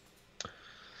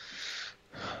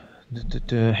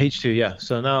H2. Yeah.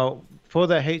 So now for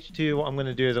the H2, what I'm going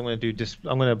to do is I'm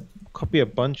going to copy a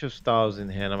bunch of styles in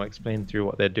here and I'm explaining through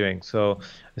what they're doing. So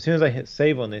as soon as I hit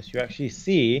save on this, you actually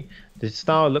see the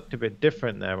style looked a bit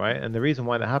different there, right? And the reason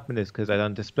why that happened is because I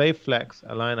done display flex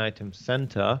align item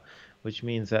center, which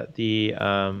means that the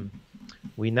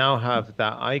we now have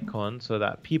that icon, so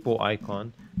that people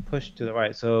icon pushed to the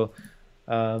right. So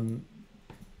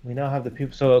we now have the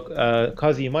people. So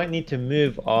Kazi, you might need to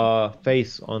move our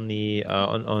face on the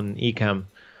on Ecamm.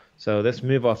 So let's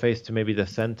move our face to maybe the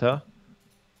center.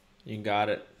 You got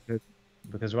it.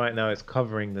 Because right now it's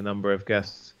covering the number of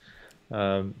guests.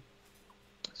 So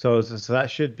that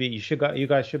should be, you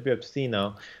guys should be able to see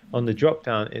now on the drop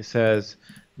down it says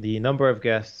the number of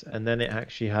guests and then it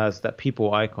actually has that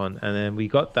people icon, and then we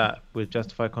got that with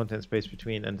justify content space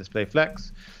between and display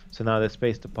flex. So now they're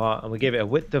spaced apart and we gave it a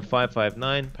width of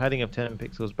 559, padding of 10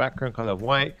 pixels, background color of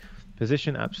white,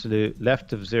 position absolute,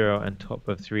 left of 0 and top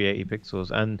of 380 pixels.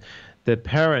 And the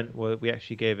parent, we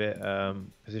actually gave it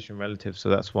position relative, so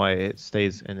that's why it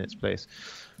stays in its place.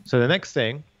 So the next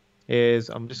thing is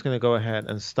I'm just going to go ahead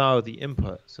and style the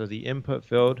input. So the input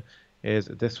field is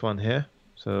this one here.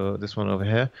 So this one over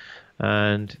here.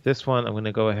 And this one, I'm going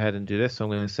to go ahead and do this. So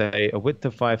I'm going to say a width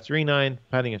of 539,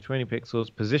 padding of 20 pixels,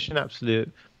 position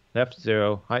absolute, left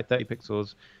 0, height 30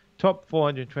 pixels, top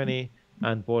 420,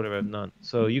 and border of none.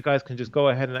 So you guys can just go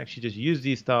ahead and actually just use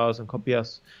these styles and copy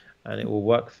us, and it will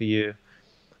work for you.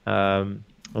 And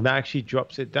that actually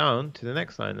drops it down to the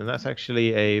next line. And that's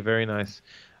actually a very nice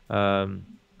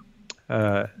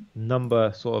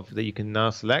number sort of that you can now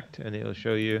select, and it'll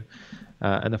show you.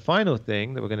 And the final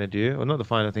thing that we're going to do, or not the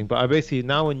final thing, but I basically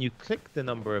now when you click the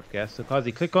number of guests, so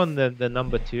Kazi, click on the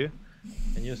number 2,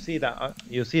 and you'll see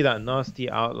that nasty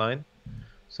outline.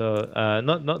 So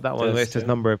not that one where it says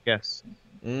number of guests.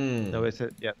 No, it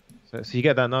says yeah. So you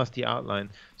get that nasty outline.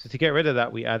 So to get rid of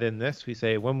that, we add in this. We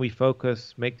say when we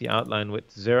focus, make the outline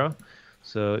width 0.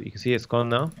 So you can see it's gone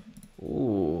now.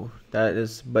 Ooh, that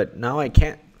is. But now I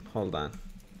can't. Hold on.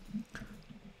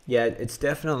 Yeah, it's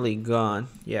definitely gone.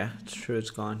 Yeah, it's true, it's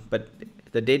gone. But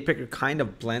the date picker kind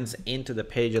of blends into the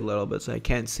page a little bit, so I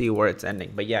can't see where it's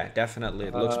ending. But yeah, definitely,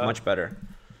 it looks much better.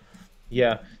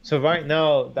 Yeah, so right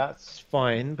now that's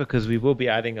fine because we will be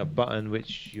adding a button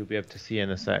which you'll be able to see in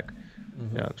a sec.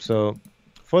 Yeah, so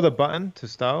for the button to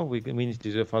style, we need to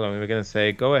do the following. We're going to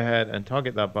say go ahead and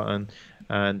target that button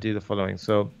and do the following.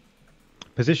 So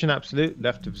position absolute,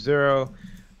 left of 0,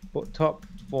 top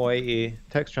 480,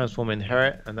 text transform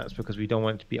inherit, and that's because we don't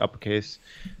want it to be uppercase.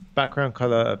 Background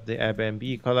color of the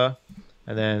Airbnb color,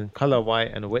 and then color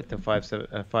white and a width of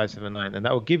 579, and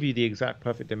that will give you the exact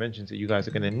perfect dimensions that you guys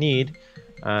are going to need,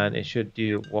 and it should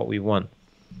do what we want.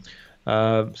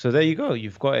 So there you go,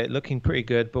 you've got it looking pretty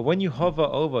good. But when you hover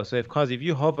over, so if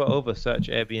you hover over search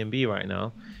Airbnb right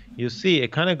now, you'll see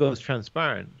it kind of goes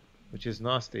transparent, which is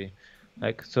nasty.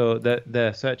 Like, so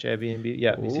the search Airbnb,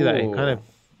 yeah, you see that it kind of,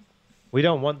 we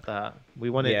don't want that. We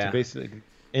want it to basically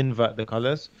invert the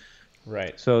colors.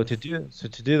 Right. So to do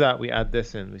that, we add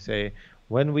this in. We say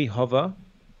whenever we hover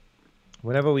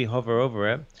over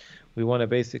it, we want to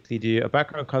basically do a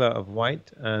background color of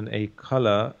white and a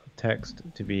color text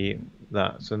to be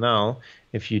that. So now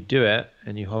if you do it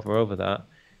and you hover over that,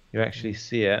 you actually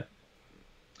see it.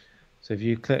 So if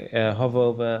you click hover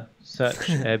over search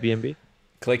Airbnb,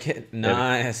 click it.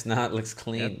 Nice. Now it looks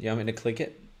clean. Yep. You want me to click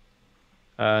it?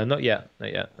 Not yet. No.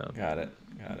 Got it.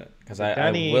 Because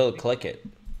I will click it.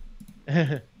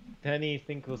 Danny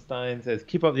Finkelstein says,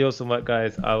 "Keep up the awesome work,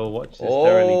 guys. I will watch this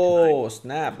thoroughly tonight." Oh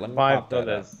snap! Let me pop that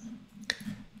up. $5.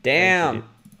 Damn!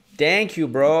 Thank you,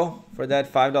 bro, for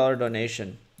that $5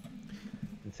 donation.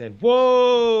 And said,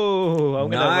 "Whoa!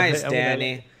 Nice,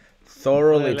 Danny.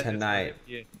 Thoroughly tonight.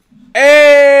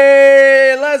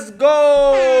 Hey, let's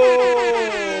go!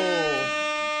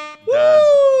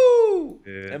 Woo!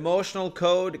 Emotional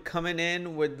code coming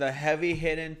in with the heavy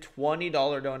hitting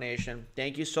 $20 donation.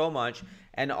 Thank you so much.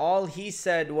 And all he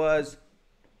said was,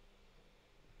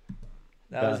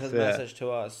 that was his message to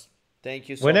us. Thank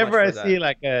you so much. Whenever I see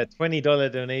like a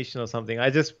 $20 donation or something, I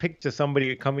just picture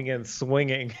somebody coming in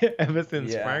swinging ever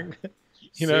since Frank.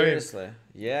 Seriously.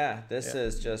 Yeah, this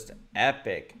is just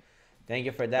epic. Thank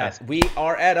you for that. We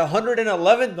are at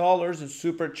 $111 in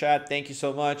super chat. Thank you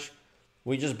so much.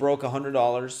 We just broke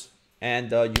 $100,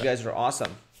 and you guys are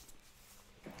awesome.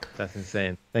 That's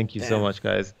insane. Thank you so much,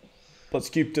 guys. Let's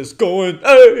keep this going.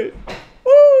 Hey!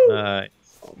 Woo!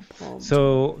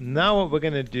 So now what we're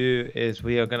going to do is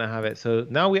we are going to have it. So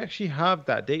now we actually have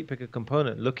that date picker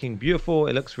component looking beautiful.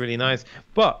 It looks really nice.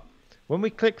 But when we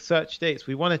click search dates,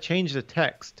 we want to change the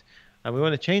text. And we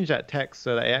want to change that text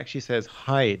so that it actually says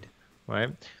hide,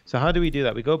 right? So how do we do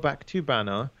that? We go back to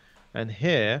banner, and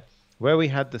here where we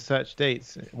had the search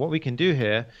dates, what we can do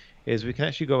here is we can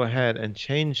actually go ahead and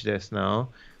change this now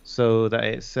so that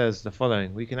it says the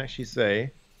following. We can actually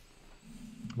say,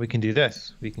 we can do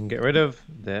this. We can get rid of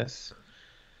this,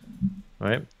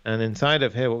 right? And inside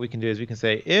of here, what we can do is we can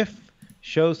say, if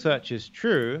show search is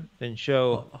true, then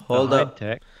show hold up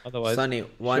text. Otherwise, Sonny,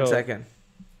 one second.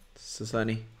 So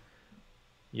Sonny.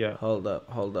 Yeah. Hold up.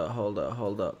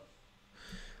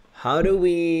 How do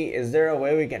we, is there a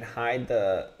way we can hide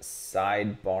the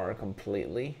sidebar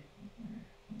completely?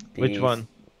 Which one?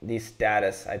 The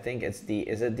status. I think it's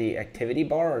is it the activity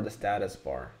bar or the status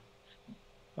bar?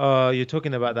 You're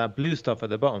talking about that blue stuff at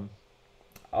the bottom.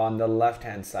 On the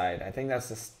left-hand side. I think that's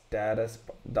the status,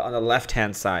 on the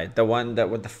left-hand side. The one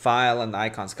that with the file and the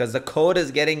icons. Because the code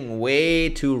is getting way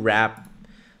too wrapped.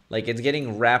 Like, it's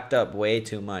getting wrapped up way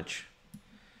too much.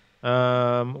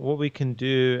 What we can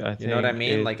do, I think, you know what I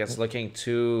mean? Like, it's looking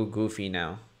too goofy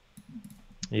now.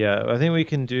 Yeah, I think we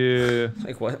can do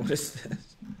like what is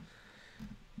this?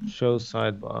 Show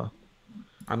sidebar.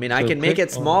 I mean, I can make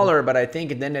it smaller, but I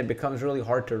think then it becomes really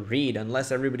hard to read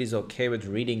unless everybody's okay with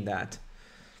reading that.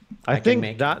 I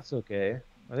think that's okay.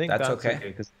 I think that's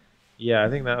okay. Yeah, I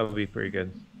think that would be pretty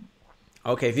good.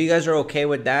 Okay, if you guys are okay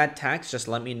with that text, just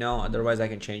let me know. Otherwise, I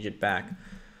can change it back.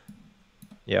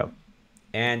 Yeah.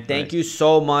 And thank you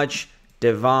so much,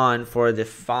 Devon, for the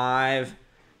 €5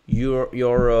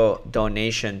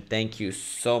 donation. Thank you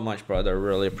so much, brother.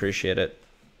 Really appreciate it.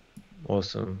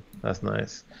 Awesome. That's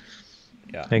nice.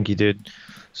 Yeah. Thank you, dude.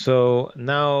 So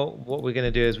now what we're going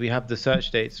to do is we have the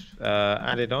search dates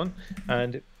added on.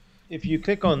 And if you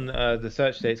click on the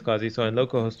search dates, Qazi, so in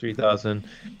localhost 3000,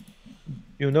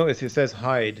 you'll notice it says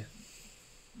hide.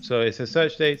 So it says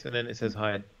search dates and then it says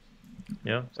hide.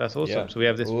 Yeah, so that's awesome. Yeah. So we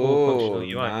have this full functional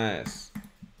Ooh, UI. nice.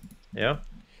 Yeah.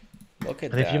 Look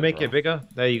at And that, if you make bro. it bigger,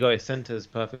 there you go. It centers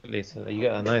perfectly. So you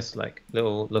get a nice like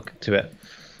little look to it.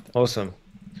 Awesome.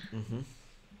 Mm-hmm.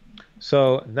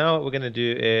 So now what we're going to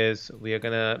do is we are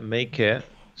going to make it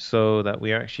so that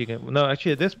we are actually going to, no,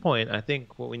 actually at this point, I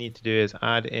think what we need to do is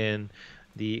add in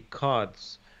the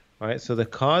cards, right? So the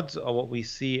cards are what we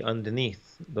see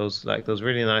underneath those, like those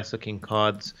really nice looking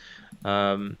cards.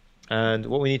 And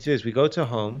what we need to do is we go to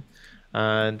home,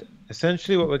 and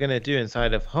essentially what we're going to do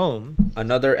inside of home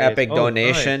Another is, epic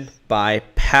donation by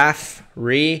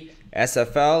Pathre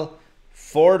SFL.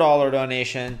 $4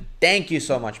 donation. Thank you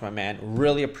so much, my man.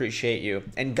 Really appreciate you.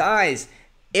 And guys,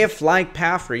 if like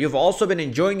Pathre, you've also been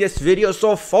enjoying this video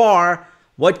so far,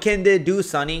 what can they do,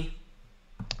 Sonny?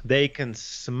 They can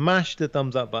smash the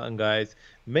thumbs up button, guys.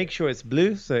 Make sure it's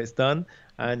blue so it's done.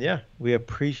 And yeah, we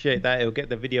appreciate that. It'll get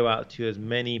the video out to as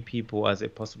many people as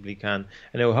it possibly can.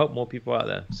 And it will help more people out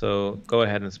there. So go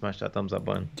ahead and smash that thumbs up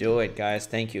button. Do it, guys.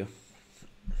 Thank you.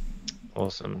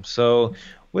 Awesome. So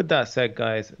with that said,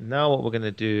 guys, now what we're going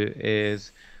to do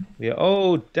is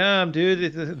oh, damn,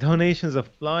 dude. The donations are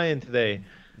flying today.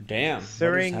 Damn. What is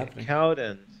Sering happening?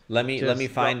 Cowden. Let me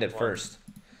find it first.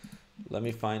 Let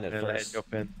me find it And let it first.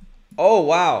 drop in. Oh,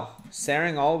 wow.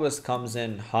 Sering always comes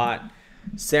in hot.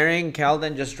 Sering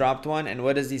Calden just dropped one. And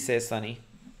what does he say, Sonny?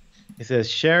 It says,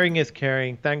 sharing is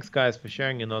caring. Thanks, guys, for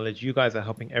sharing your knowledge. You guys are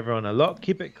helping everyone a lot.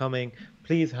 Keep it coming.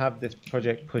 Please have this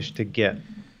project pushed to Git.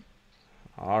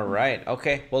 All right.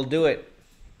 Okay, we'll do it.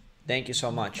 Thank you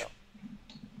so much.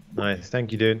 Nice.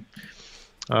 Thank you, dude.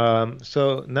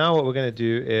 So now what we're going to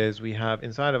do is we have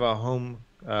inside of our home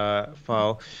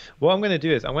file, what I'm going to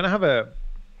do is I'm going to have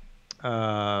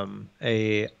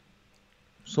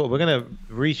we're going to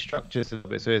restructure this a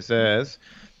little bit. So it says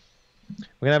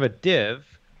we're going to have a div,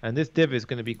 and this div is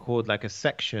going to be called like a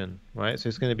section, right? So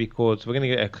it's going to be called, so we're going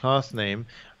to get a class name,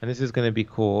 and this is going to be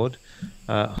called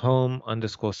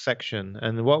home_section.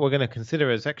 And what we're going to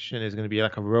consider a section is going to be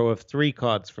like a row of 3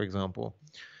 cards, for example.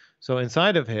 So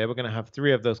inside of here, we're going to have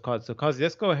 3 of those cards. So Qazi,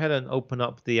 let's go ahead and open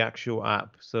up the actual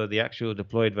app. So the actual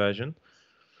deployed version.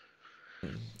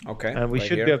 Okay. And we right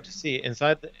should here. be able to see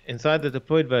inside the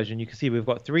deployed version, you can see we've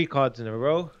got 3 cards in a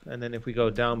row. And then if we go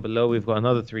down below, we've got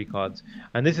another 3 cards.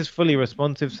 And this is fully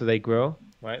responsive, so they grow,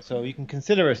 right? So you can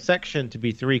consider a section to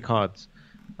be 3 cards,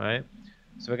 right?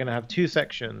 So we're going to have 2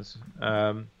 sections.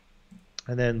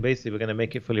 And then basically we're going to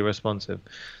make it fully responsive.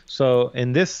 So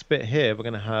in this bit here, we're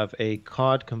going to have a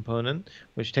card component,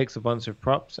 which takes a bunch of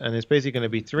props, and it's basically going to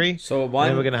be 3. So And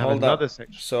then we're going to have another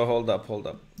section. So hold up.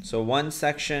 So one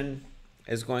section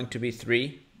is going to be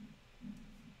 3.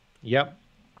 Yep.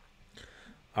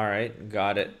 All right,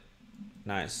 got it.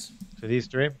 Nice. So these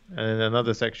 3, and then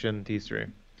another section, these 3.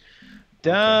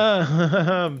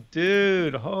 Damn,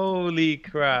 dude, holy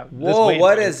crap. Whoa,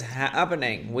 what is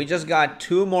happening? We just got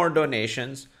 2 more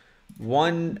donations.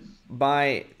 One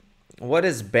by, what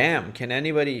is BAM? Can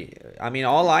anybody, I mean,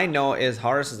 all I know is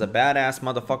Horace is a badass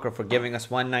motherfucker for giving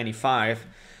us 195.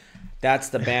 That's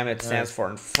the BAM it stands for.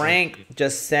 And Frank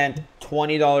just sent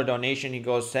 $20 donation. He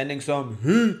goes, sending some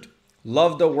heat.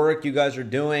 Love the work you guys are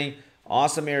doing.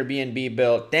 Awesome Airbnb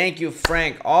build. Thank you,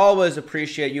 Frank. Always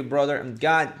appreciate you, brother. And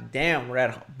god damn,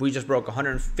 we just broke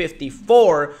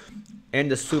 154 in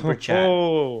the super chat.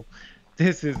 Oh,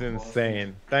 this is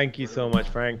insane. Thank you so much,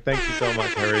 Frank. Thank you so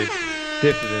much, Harry.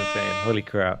 This is insane. Holy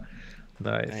crap.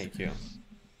 Nice. Thank you.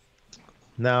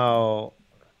 Now,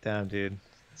 damn, dude.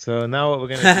 So now what we're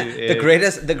gonna do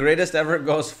is the greatest ever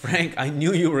goes, Frank. I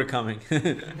knew you were coming.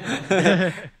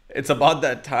 It's about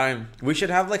that time. We should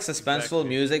have like suspenseful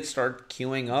music start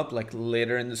queuing up like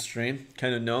later in the stream.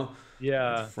 Kind of know.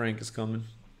 Yeah. Frank is coming.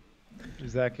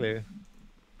 Exactly.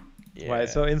 Yeah. Right.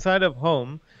 So inside of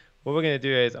home, what we're gonna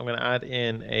do is I'm gonna add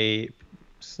in a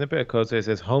snippet of code. So it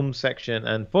says home section,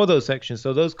 and for those sections,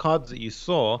 so those cards that you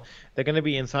saw, they're gonna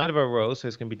be inside of a row. So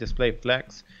it's gonna be display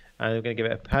flex. And we're going to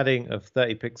give it a padding of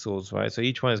 30 pixels, right? So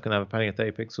each one is going to have a padding of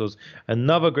 30 pixels.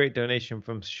 Another great donation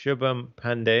from Shubham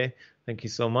Pandey. Thank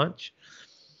you so much.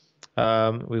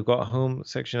 We've got a home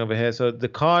section over here. So the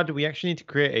card, we actually need to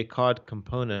create a card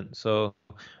component. So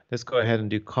let's go ahead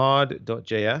and do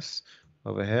card.js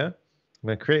over here. I'm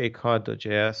going to create a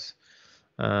card.js.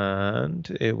 And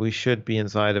we should be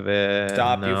inside of it.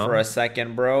 Stop you for a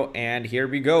second, bro. And here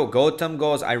we go. Gautam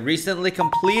goes, I recently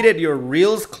completed your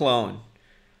Reels clone.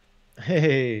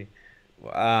 Hey,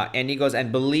 And he goes,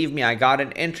 and believe me, I got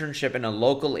an internship in a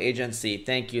local agency.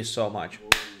 Thank you so much.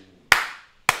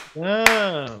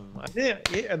 Damn, I think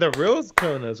yeah, the Rose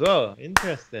cone as well.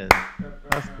 Interesting.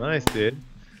 That's nice, dude.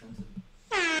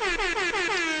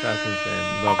 That's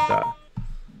insane. Love that.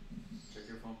 Check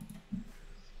your phone.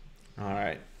 All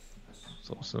right. It's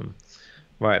awesome.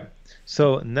 Right.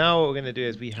 So now what we're gonna do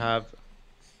is we have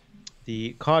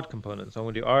the card component. So I'm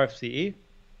gonna do RFCE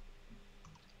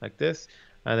like this,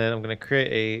 and then I'm gonna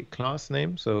create a class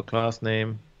name. So class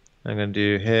name, I'm gonna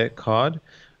do here card,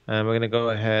 and we're gonna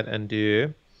go ahead and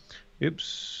do.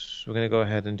 Oops, we're gonna go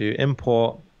ahead and do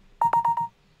import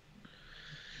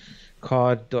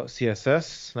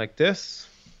card.css like this.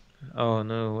 Oh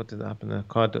no, what did happen there?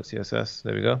 Card.css,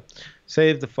 there we go.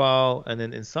 Save the file, and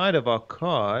then inside of our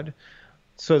card,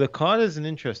 so the card is an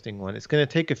interesting one. It's going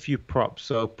to take a few props.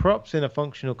 So props in a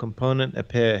functional component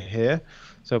appear here.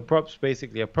 So props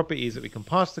basically are properties that we can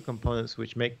pass to components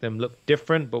which make them look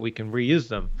different, but we can reuse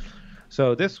them.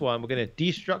 So this one, we're going to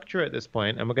destructure at this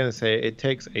point, and we're going to say it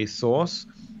takes a source,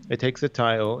 it takes a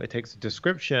title, it takes a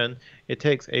description, it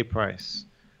takes a price,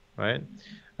 right?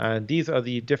 And these are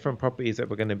the different properties that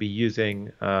we're going to be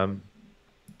using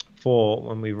for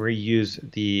when we reuse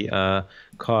the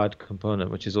card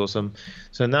component, which is awesome.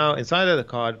 So now inside of the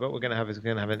card, what we're going to have is we're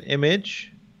going to have an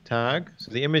image tag.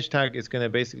 So the image tag is going to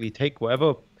basically take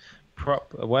whatever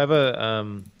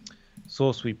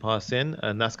source we pass in,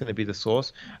 and that's going to be the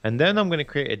source. And then I'm going to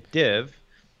create a div.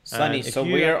 Sonny, so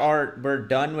we're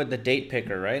done with the date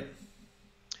picker, right?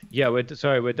 Yeah, we're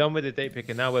done with the date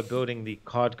picker. Now we're building the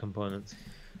card components.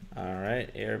 All right,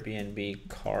 Airbnb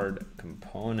card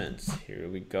components. Here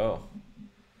we go.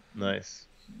 Nice.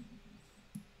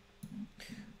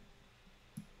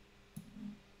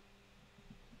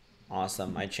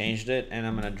 Awesome. I changed it, and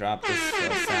I'm gonna drop this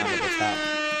sound at the top.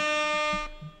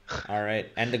 All right,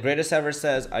 and the greatest ever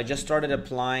says, I just started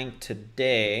applying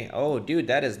today. Oh, dude,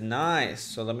 that is nice.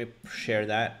 So let me share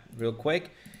that real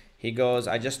quick. He goes,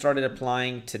 I just started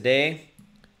applying today,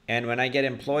 and when I get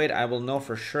employed, I will know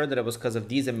for sure that it was because of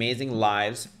these amazing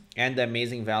lives and the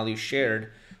amazing value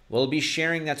shared. We'll be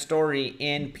sharing that story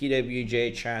in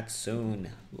PWJ chat soon.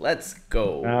 Let's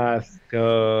go.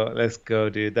 Let's go,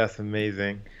 dude. That's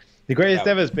amazing. The greatest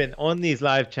ever has been on these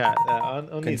live chat,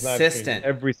 on these live streams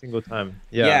every single time.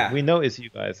 Yeah, we notice you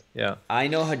guys. Yeah, I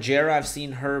know Hajera. I've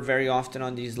seen her very often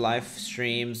on these live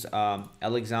streams.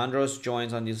 Alexandros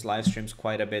joins on these live streams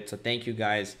quite a bit. So thank you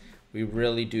guys. We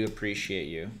really do appreciate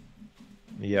you.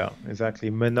 Yeah, exactly.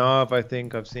 Manav, I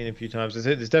think I've seen a few times.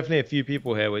 There's definitely a few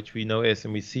people here which we notice,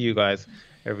 and we see you guys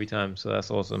every time. So that's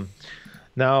awesome.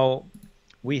 Now,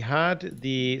 we had so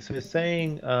it's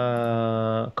saying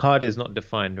card is not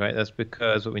defined, right? That's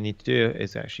because what we need to do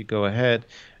is actually go ahead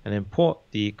and import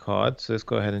the card. So let's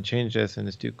go ahead and change this, and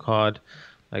let's do card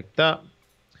like that.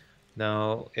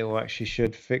 Now it will actually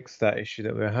should fix that issue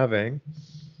that we're having.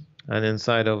 And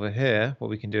inside over here,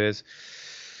 what we can do is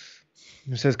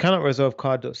it says cannot resolve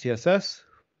card.css.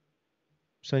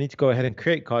 So I need to go ahead and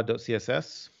create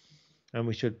card.css, and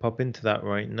we should pop into that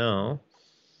right now.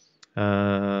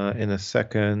 In a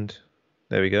second.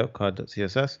 There we go,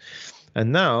 card.css.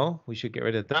 And now we should get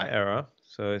rid of that error.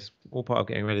 So it's all part of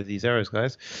getting rid of these errors,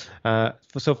 guys.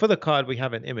 So for the card, we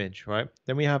have an image, right?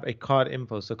 Then we have a card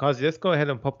info. So Qazi, let's go ahead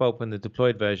and pop open the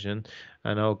deployed version,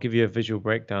 and I'll give you a visual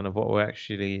breakdown of what we're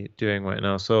actually doing right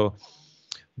now. So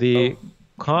the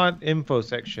card info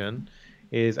section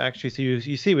is actually, so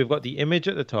you see we've got the image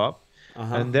at the top.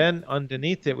 And then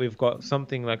underneath it, we've got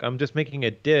something like, I'm just making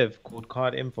a div called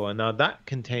card info. And now that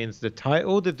contains the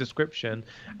title, the description,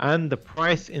 and the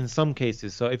price in some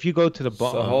cases. So if you go to the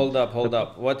bottom. So hold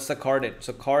up. What's the card?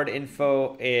 So card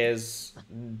info is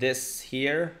this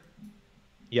here?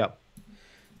 Yep.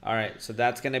 All right. So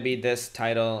that's going to be this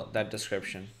title, that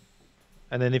description.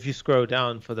 And then if you scroll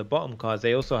down for the bottom cards,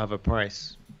 they also have a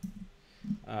price.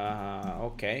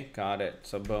 Okay. Got it.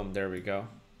 So boom, there we go.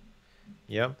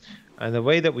 Yeah, and the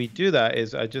way that we do that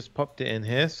is I just popped it in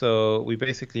here, so we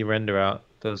basically render out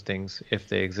those things if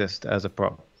they exist as a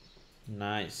prop.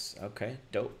 Nice. Okay,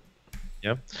 dope.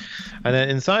 Yeah, and then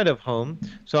inside of home,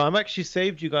 so I'm actually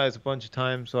saved you guys a bunch of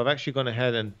times, so I've actually gone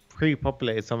ahead and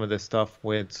pre-populated some of this stuff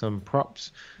with some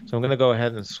props. So I'm going to go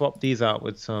ahead and swap these out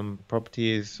with some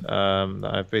properties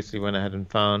that I've basically went ahead and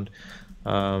found.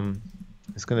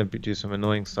 It's going to do some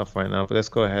annoying stuff right now, but let's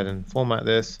go ahead and format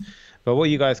this. But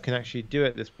what you guys can actually do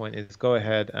at this point is go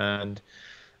ahead and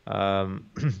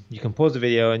you can pause the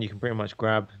video, and you can pretty much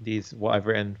grab what I've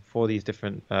written for these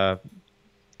different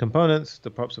components,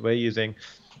 the props that we're using.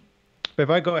 But if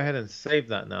I go ahead and save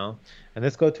that now, and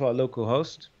let's go to our local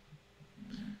host.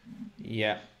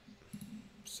 Yeah.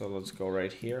 So let's go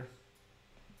right here.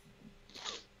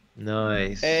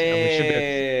 Nice. And we should be able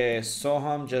Hey,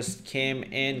 Soham just came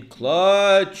in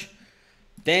clutch.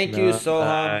 Thank you,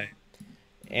 Soham. Nice.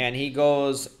 And he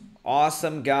goes,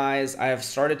 awesome guys. I have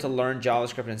started to learn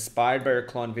JavaScript inspired by your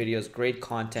clone videos. Great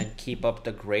content. Keep up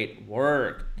the great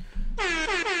work.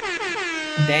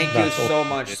 Thank you That's so awesome,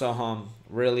 much, dude. Soham.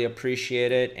 Really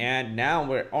appreciate it. And now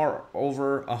we're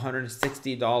over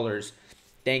 $160.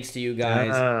 Thanks to you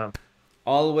guys. Damn.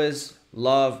 Always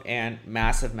love and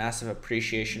massive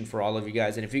appreciation for all of you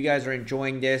guys. And if you guys are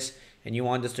enjoying this and you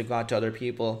want this to go out to other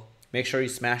people, make sure you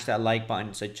smash that like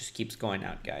button so it just keeps going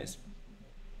out, guys.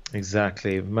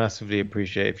 Exactly. Massively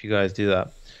appreciate if you guys do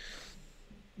that.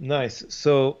 Nice.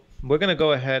 So we're going to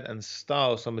go ahead and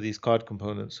style some of these card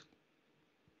components.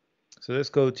 So let's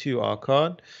go to our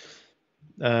card.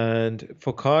 And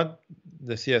for card,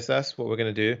 the CSS, what we're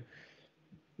going to do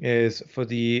is for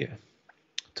the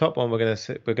top one, we're going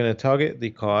to target the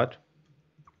card.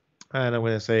 And I'm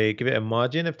going to say, give it a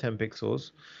margin of 10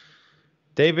 pixels.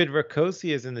 David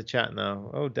Rakosi is in the chat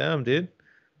now. Oh, damn, dude.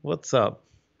 What's up?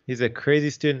 He's a crazy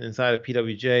student inside of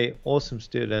PWJ. Awesome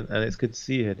student. And it's good to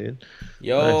see you, dude.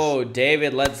 Yo, nice.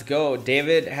 David, let's go.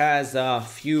 David has a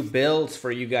few builds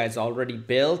for you guys already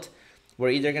built. We're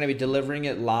either going to be delivering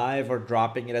it live or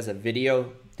dropping it as a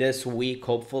video this week,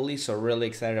 hopefully. So really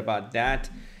excited about that.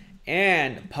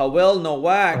 And Pavel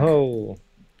Nowak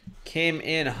came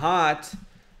in hot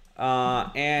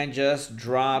and just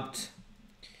dropped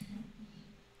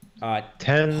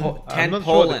 10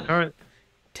 Poland.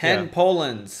 10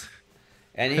 Polands.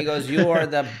 And he goes, you are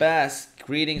the best.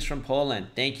 Greetings from Poland.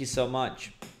 Thank you so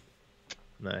much.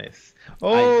 Nice.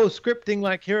 Oh, scripting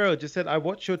like hero just said, I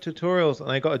watch your tutorials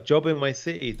and I got a job in my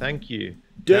city. Thank you.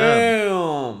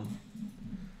 Damn.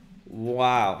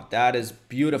 Wow, that is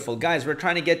beautiful. Guys, we're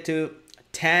trying to get to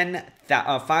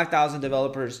 5,000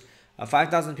 developers,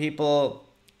 5,000 people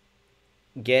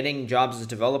getting jobs as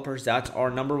developers. That's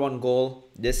our #1 goal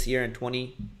this year in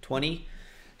 2020.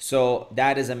 So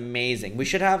that is amazing. We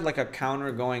should have like a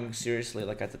counter going seriously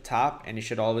like at the top, and it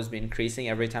should always be increasing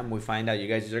every time we find out you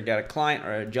guys either get a client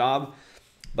or a job.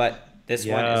 But this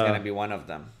one is going to be one of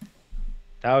them.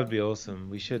 That would be awesome.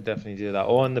 We should definitely do that.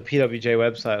 Or on the PWJ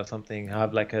website or something,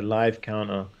 have like a live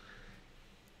counter.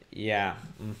 Yeah.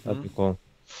 That'd be cool.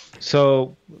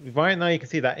 So right now you can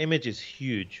see that image is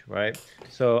huge, right?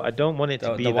 So I don't want it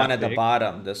to be the one at big. The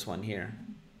bottom, this one here.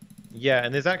 Yeah,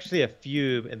 and there's actually a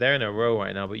few, they're in a row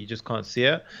right now, but you just can't see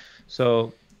it.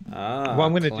 So what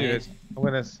I'm going to do is I'm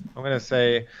going to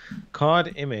say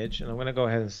card image, and I'm going to go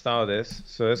ahead and style this.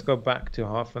 So let's go back to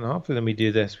half and half, and then we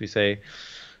do this. We say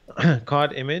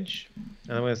card image,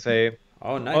 and I'm going to say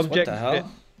oh, nice. Object what the hell? Fit.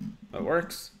 It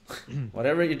works.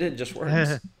 Whatever you did just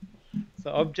works.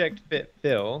 So object fit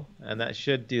fill, and that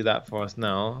should do that for us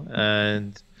now.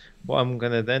 And what I'm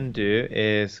going to then do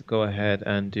is go ahead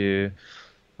and do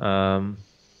I'm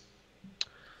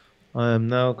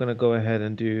now going to go ahead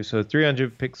and do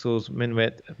 300 pixels min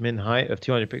width, min height of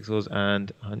 200 pixels,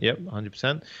 and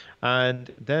 100%.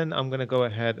 And then I'm going to go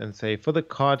ahead and say for the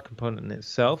card component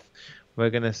itself, we're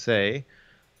going to say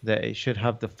that it should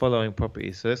have the following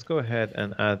properties. So let's go ahead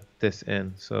and add this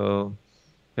in. So I'm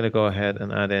going to go ahead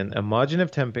and add in a margin of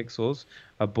 10 pixels,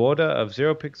 a border of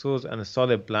 0 pixels, and a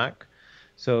solid black.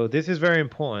 So this is very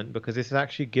important because this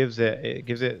actually gives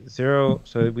it 0.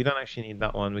 So we don't actually need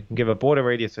that one. We can give a border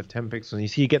radius of 10 pixels. And you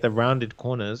see you get the rounded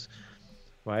corners,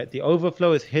 right? The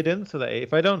overflow is hidden, so that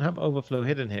if I don't have overflow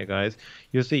hidden here, guys,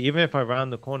 you'll see even if I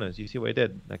round the corners, you see what it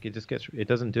did? Like it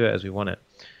doesn't do it as we want it.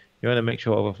 You want to make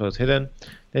sure overflow is hidden.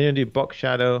 Then you do box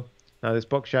shadow. Now this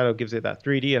box shadow gives it that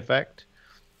 3D effect.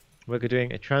 We're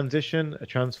doing a transition, a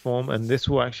transform, and this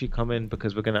will actually come in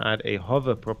because we're going to add a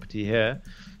hover property here.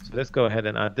 So let's go ahead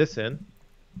and add this in.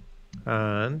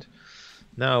 And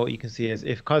now what you can see is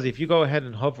Qazi, if you go ahead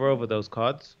and hover over those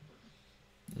cards.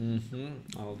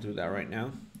 I'll do that right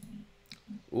now.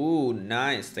 Ooh,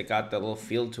 nice. They got that little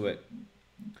feel to it.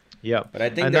 Yeah. But I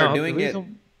think they're doing it.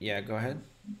 Yeah, go ahead.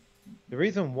 The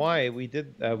reason why we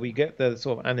get the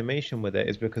sort of animation with it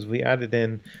is because we added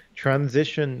in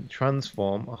transition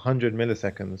transform 100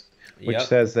 milliseconds, which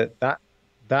says that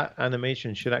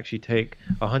animation should actually take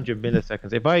 100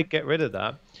 milliseconds. If I get rid of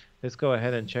that, let's go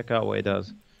ahead and check out what it does.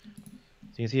 So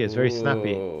you can see it's very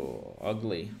snappy.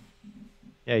 Ugly.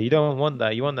 Yeah, you don't want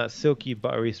that. You want that silky,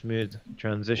 buttery, smooth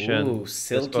transition. Ooh,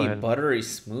 silky, buttery,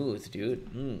 smooth,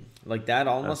 dude. Like that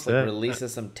almost like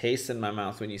releases some taste in my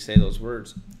mouth when you say those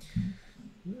words.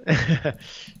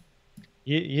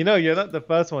 You know, you're not the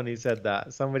first one who said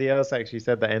that. Somebody else actually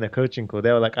said that in a coaching call.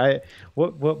 They were like,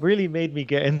 what really made me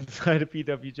get inside of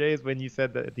PWJ is when you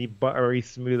said that the buttery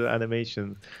smooth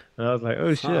animations. And I was like,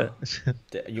 oh Huh.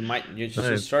 shit. You should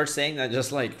Nice. start saying that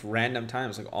just like random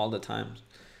times, like all the times.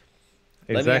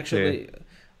 Let me Exactly. actually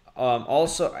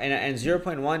also and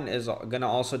 0.1 is gonna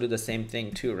also do the same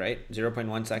thing too, right?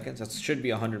 0.1 seconds. That should be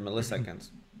 100 milliseconds.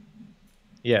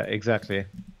 Yeah, exactly.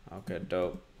 Okay,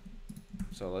 dope.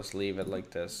 So let's leave it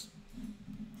like this.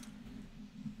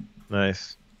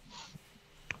 Nice.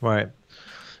 Right.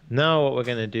 Now what we're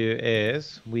going to do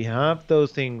is we have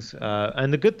those things,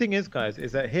 and the good thing is, guys,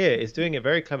 is that here it's doing it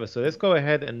very clever. So let's go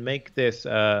ahead and make this,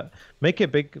 make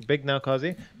it big now,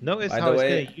 Kazi. Notice By how the it's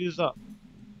going way, to use up.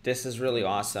 this is really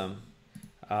awesome.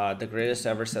 The greatest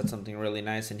ever said something really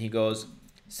nice, and he goes,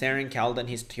 Saring Calden.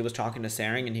 He was talking to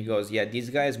Saring, and he goes, yeah, these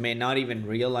guys may not even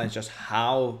realize just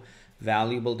how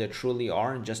valuable they truly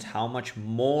are, and just how much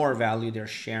more value they're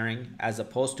sharing as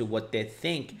opposed to what they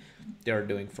think they're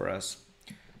doing for us.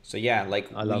 So yeah, like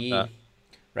I love that.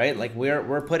 right, like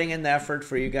we're putting in the effort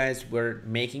for you guys. We're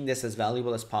making this as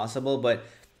valuable as possible, but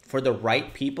for the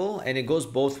right people, and it goes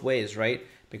both ways, right?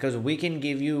 Because we can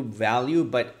give you value,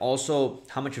 but also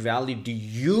how much value do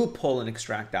you pull and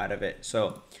extract out of it?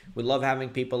 So we love having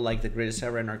people like the greatest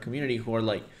ever in our community who are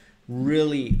like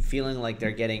really feeling like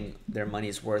they're getting their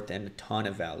money's worth and a ton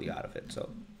of value out of it. So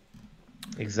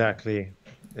Exactly.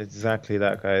 Exactly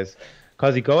that, guys.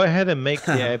 Kazi, go ahead and make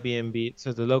the Airbnb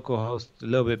so the local host a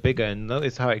little bit bigger and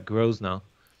notice how it grows now.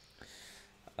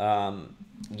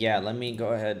 yeah, let me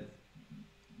go ahead.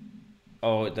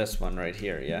 Oh, this one right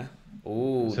here, yeah.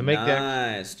 Ooh, So make the actual,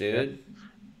 nice, yeah. dude.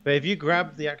 But if you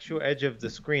grab the actual edge of the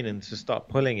screen and just start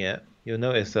pulling it, you'll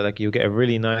notice that like you'll get a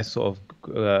really nice sort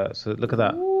of so look at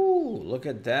that. Ooh, look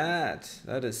at that.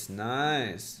 That is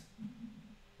nice.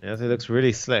 Yeah, so it looks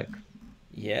really slick.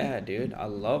 Yeah, dude, I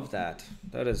love that.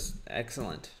 That is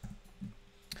excellent.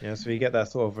 Yeah, so you get that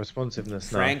sort of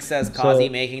responsiveness now. Frank says Kazi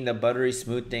So making the buttery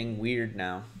smooth thing weird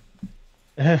now.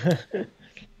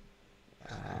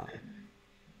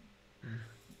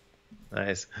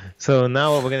 nice. So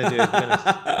now what we're gonna do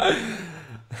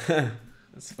is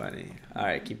That's funny. All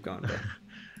right, keep going, bro.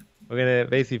 we're gonna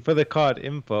basically for the card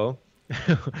info,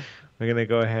 we're gonna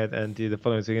go ahead and do the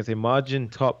following. So we're gonna say margin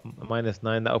top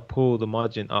 -9. That'll pull the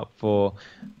margin up for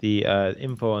the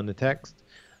info on the text.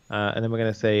 And then we're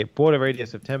going to say border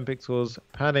radius of 10 pixels,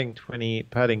 padding 20,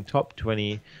 padding top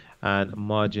 20, and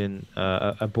margin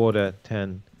a border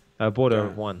 10, a border Okay.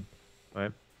 of 1,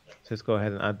 right? So let's go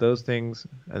ahead and add those things,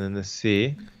 and then the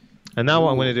C. And now what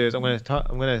I'm going to Ooh. do is I'm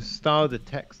going to style the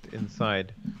text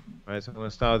inside, right? So I'm going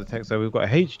to style the text. So we've got a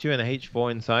H2 and a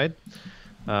H4 inside.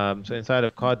 So inside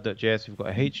of card.js, we've got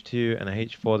a H2 and a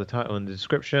H4, the title and the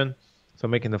description. So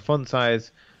I'm making the font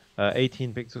size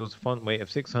 18 pixels, font weight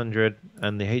of 600,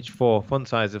 and the H4 font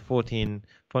size of 14,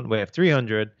 font weight of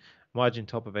 300, margin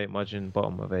top of 8, margin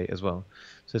bottom of 8 as well.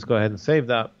 So let's go ahead and save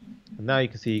that. And now you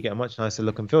can see you get a much nicer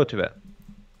look and feel to it.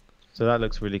 So that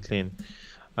looks really clean.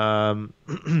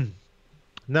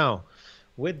 Now,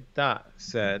 with that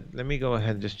said, let me go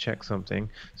ahead and just check something.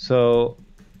 So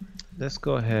let's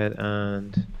go ahead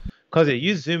and, Kazi,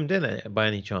 you zoomed in it by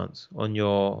any chance on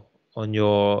your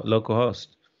local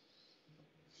host?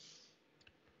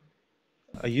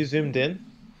 Are you zoomed in?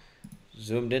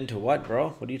 Zoomed into what, bro?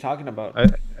 What are you talking about?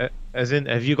 As in,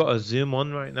 have you got a zoom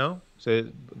on right now? So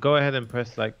go ahead and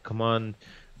press like command.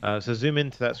 So zoom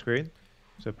into that screen.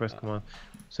 So press command.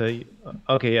 So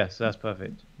okay, yes, that's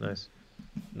perfect. Nice.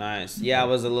 Nice. Yeah, I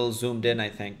was a little zoomed in, I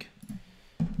think.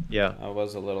 Yeah. I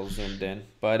was a little zoomed in.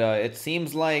 But it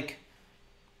seems like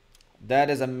that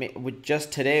is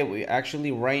just today, we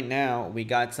actually right now we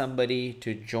got somebody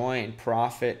to join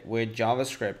Profit with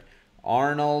JavaScript.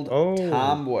 Arnold Oh,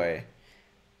 Tomboy.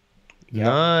 Yep.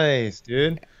 nice,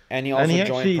 dude. And he And also he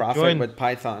joined actually Profit joined. with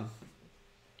Python.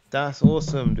 That's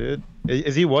awesome, dude.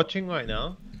 Is he watching right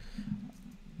now?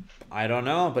 I don't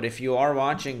know, but if you are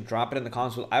watching, drop it in the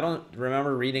comments. I don't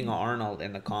remember reading Arnold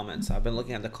in the comments. I've been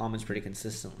looking at the comments pretty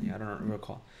consistently. I don't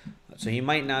recall. So he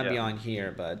might not be Yeah. on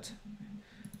here, but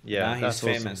Yeah, now he's that's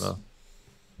awesome famous. though.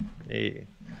 Hey,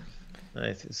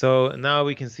 nice. So now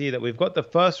we can see that we've got the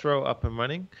first row up and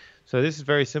running. So this is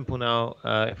very simple now.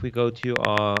 If we go to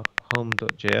our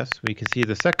home.js, we can see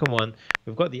the second one.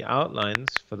 We've got the outlines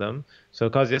for them. So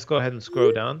Kazi, let's go ahead and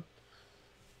scroll down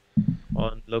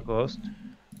on localhost.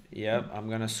 Yep, I'm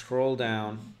gonna scroll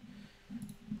down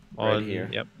right On, here.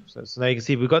 yep. So now you can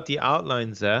see we've got the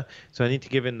outlines there. So I need to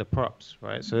give in the props,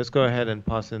 right? So let's go ahead and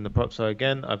pass in the props. So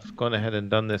again, I've gone ahead and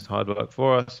done this hard work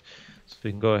for us. So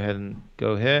we can go ahead and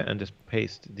go here and just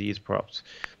paste these props.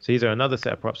 So these are another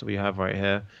set of props that we have right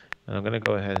here. And I'm going to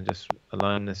go ahead and just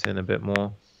align this in a bit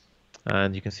more.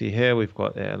 And you can see here we've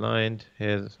got it aligned.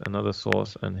 Here's another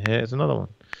source, and here's another one.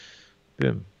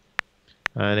 Boom.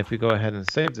 And if we go ahead and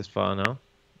save this file now,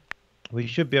 we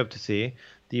should be able to see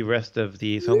the rest of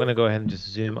the, so I'm going to go ahead and just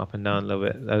zoom up and down a little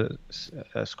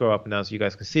bit, scroll up and down so you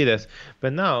guys can see this.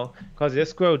 But now, because let's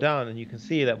scroll down and you can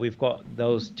see that we've got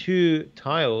those two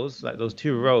tiles, like those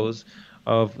two rows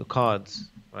of cards,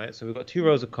 right? So we've got two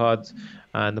rows of cards,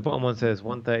 and the bottom one says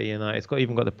 130 a night. It's got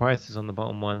even got the prices on the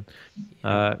bottom one.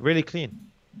 Really clean.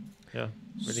 Yeah,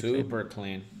 really super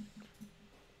clean.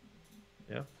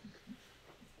 Yeah,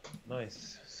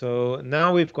 nice. So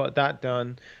now we've got that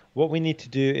done. What we need to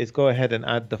do is go ahead and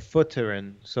add the footer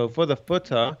in. So for the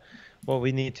footer, what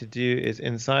we need to do is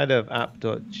inside of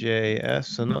app.js.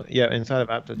 So inside of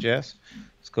app.js.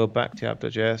 Let's go back to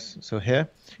app.js. So here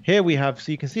we have,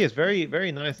 so you can see it's very,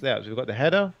 very nice layouts. We've got the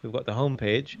header, we've got the home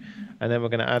page, and then we're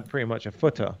going to add pretty much a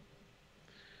footer.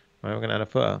 Right, we're going to add a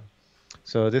footer.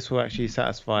 So this will actually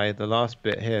satisfy the last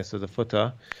bit here, so the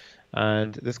footer.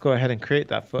 And let's go ahead and create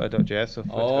that footer.js. So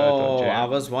footer.js. I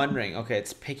was wondering. Okay,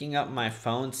 it's picking up my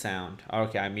phone sound.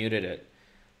 Okay, I muted it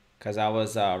because I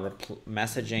was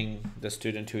messaging the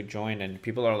student who joined, and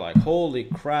people are like, "Holy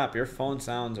crap, your phone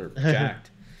sounds are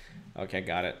jacked." Okay,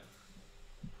 got it.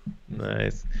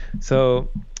 Nice. So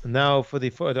now for the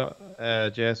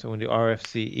footer.js, I'm going to do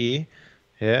RFCE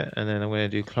here, and then I'm going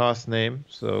to do class name.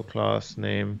 So class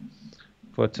name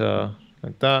footer.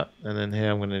 Like that, and then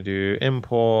here I'm going to do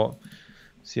import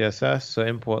CSS. So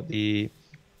import the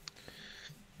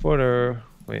footer.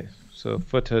 So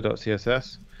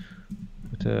footer.css,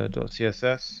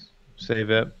 footer.css. Save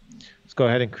it. Let's go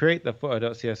ahead and create the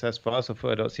footer.css file. So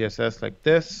footer.css like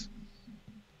this,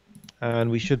 and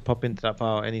we should pop into that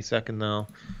file any second now.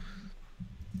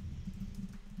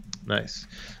 Nice.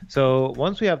 So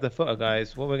once we have the footer,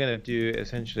 guys, what we're going to do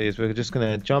essentially is we're just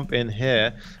going to jump in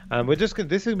here, and we're just going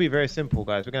to, this is going to be very simple,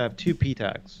 guys. We're going to have two p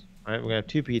tags, right? We're going to have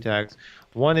two p tags.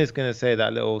 One is going to say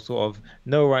that little sort of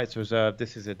no rights reserved,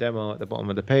 this is a demo at the bottom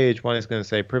of the page. One is going to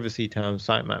say privacy terms,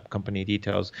 sitemap, company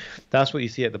details. That's what you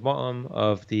see at the bottom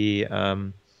of the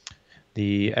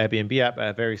Airbnb app at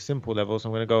a very simple level. So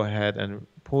I'm going to go ahead and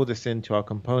pull this into our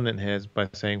component here by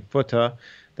saying footer.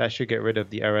 That should get rid of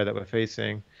the error that we're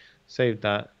facing. Save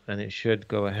that, and it should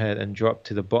go ahead and drop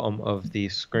to the bottom of the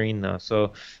screen now.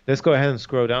 So let's go ahead and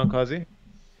scroll down, Qazi.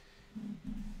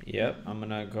 Yep, I'm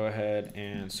gonna go ahead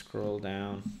and scroll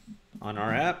down on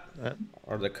our app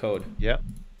or the code. Yep.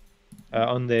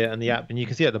 On the app, and you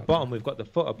can see at the bottom we've got the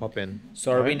footer pop in.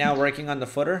 So are we now working on the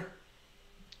footer?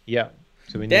 Yeah.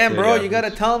 So we damn, bro, you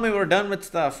gotta tell me we're done with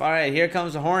stuff. All right, here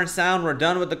comes the horn sound. We're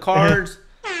done with the cards.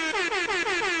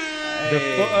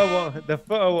 The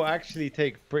footer will actually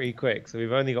take pretty quick, so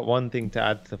we've only got one thing to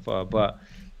add to the footer, but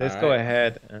let's go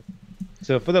ahead.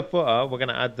 So for the footer, we're going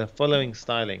to add the following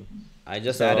styling. I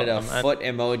just added a foot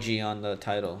emoji on the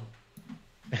title.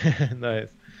 Nice.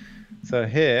 So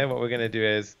here, what we're going to do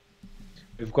is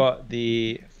we've got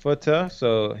the footer.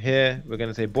 So here, we're going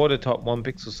to say border top 1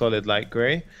 pixel solid light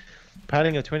gray,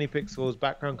 padding of 20 pixels,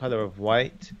 background color of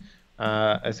white.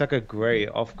 It's like a gray,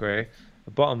 off gray.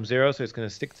 Bottom 0, so it's going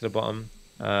to stick to the bottom,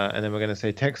 and then we're going to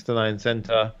say text align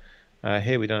center.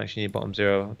 Here we don't actually need bottom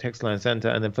 0, text align center,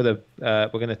 and then for the we're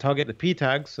going to target the p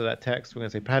tags. So that text, we're going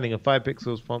to say padding of 5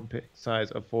 pixels, font size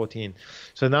of 14.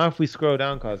 So now if we scroll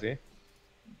down, Qazi,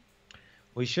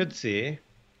 we should see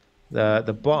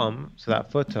the bottom. So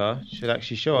that footer should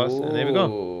actually show us, and there we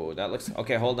go. That looks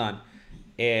okay. Hold on,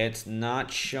 it's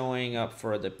not showing up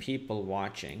for the people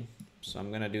watching, so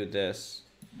I'm going to do this.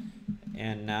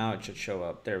 And now it should show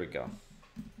up. There we go.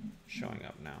 Showing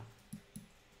up now.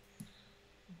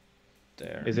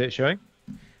 There. Is it showing?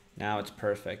 Now it's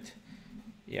perfect.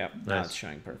 Yep. Nice. Now it's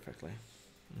showing perfectly.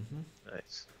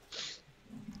 Nice.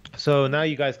 So now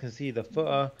you guys can see the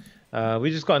footer. We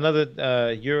just got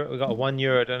another euro. We got a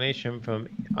 €1 donation from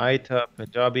Aita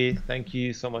Punjabi. Thank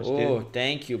you so much, dude. Oh,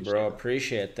 thank you, bro.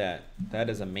 Appreciate that. That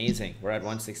is amazing. We're at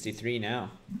 163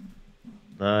 now.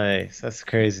 Nice. That's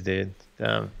crazy, dude.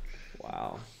 Damn.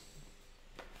 Wow.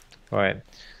 All right.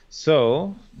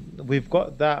 So we've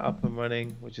got that up and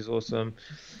running, which is awesome.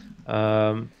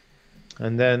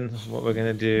 And then what we're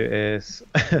gonna do is,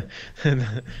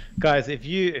 guys, if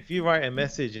you write a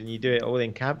message and you do it all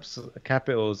in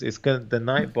capitals, it's gonna the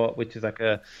Nightbot, which is like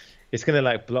it's gonna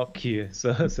like block you.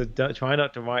 So don't try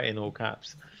not to write in all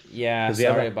caps. Yeah,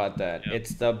 sorry about that. Yeah.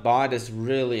 It's the bot is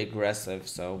really aggressive,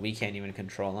 so we can't even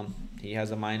control him. He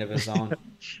has a mind of his own.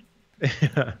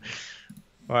 Yeah.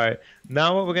 All right.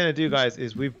 Now what we're gonna do, guys,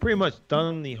 is we've pretty much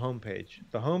done the homepage.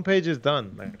 The homepage is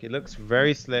done. Like it looks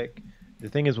very slick. The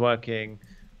thing is working.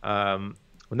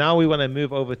 Now we want to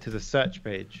move over to the search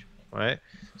page, right?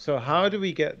 So how do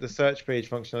we get the search page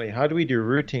functionality? How do we do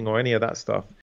routing or any of that stuff?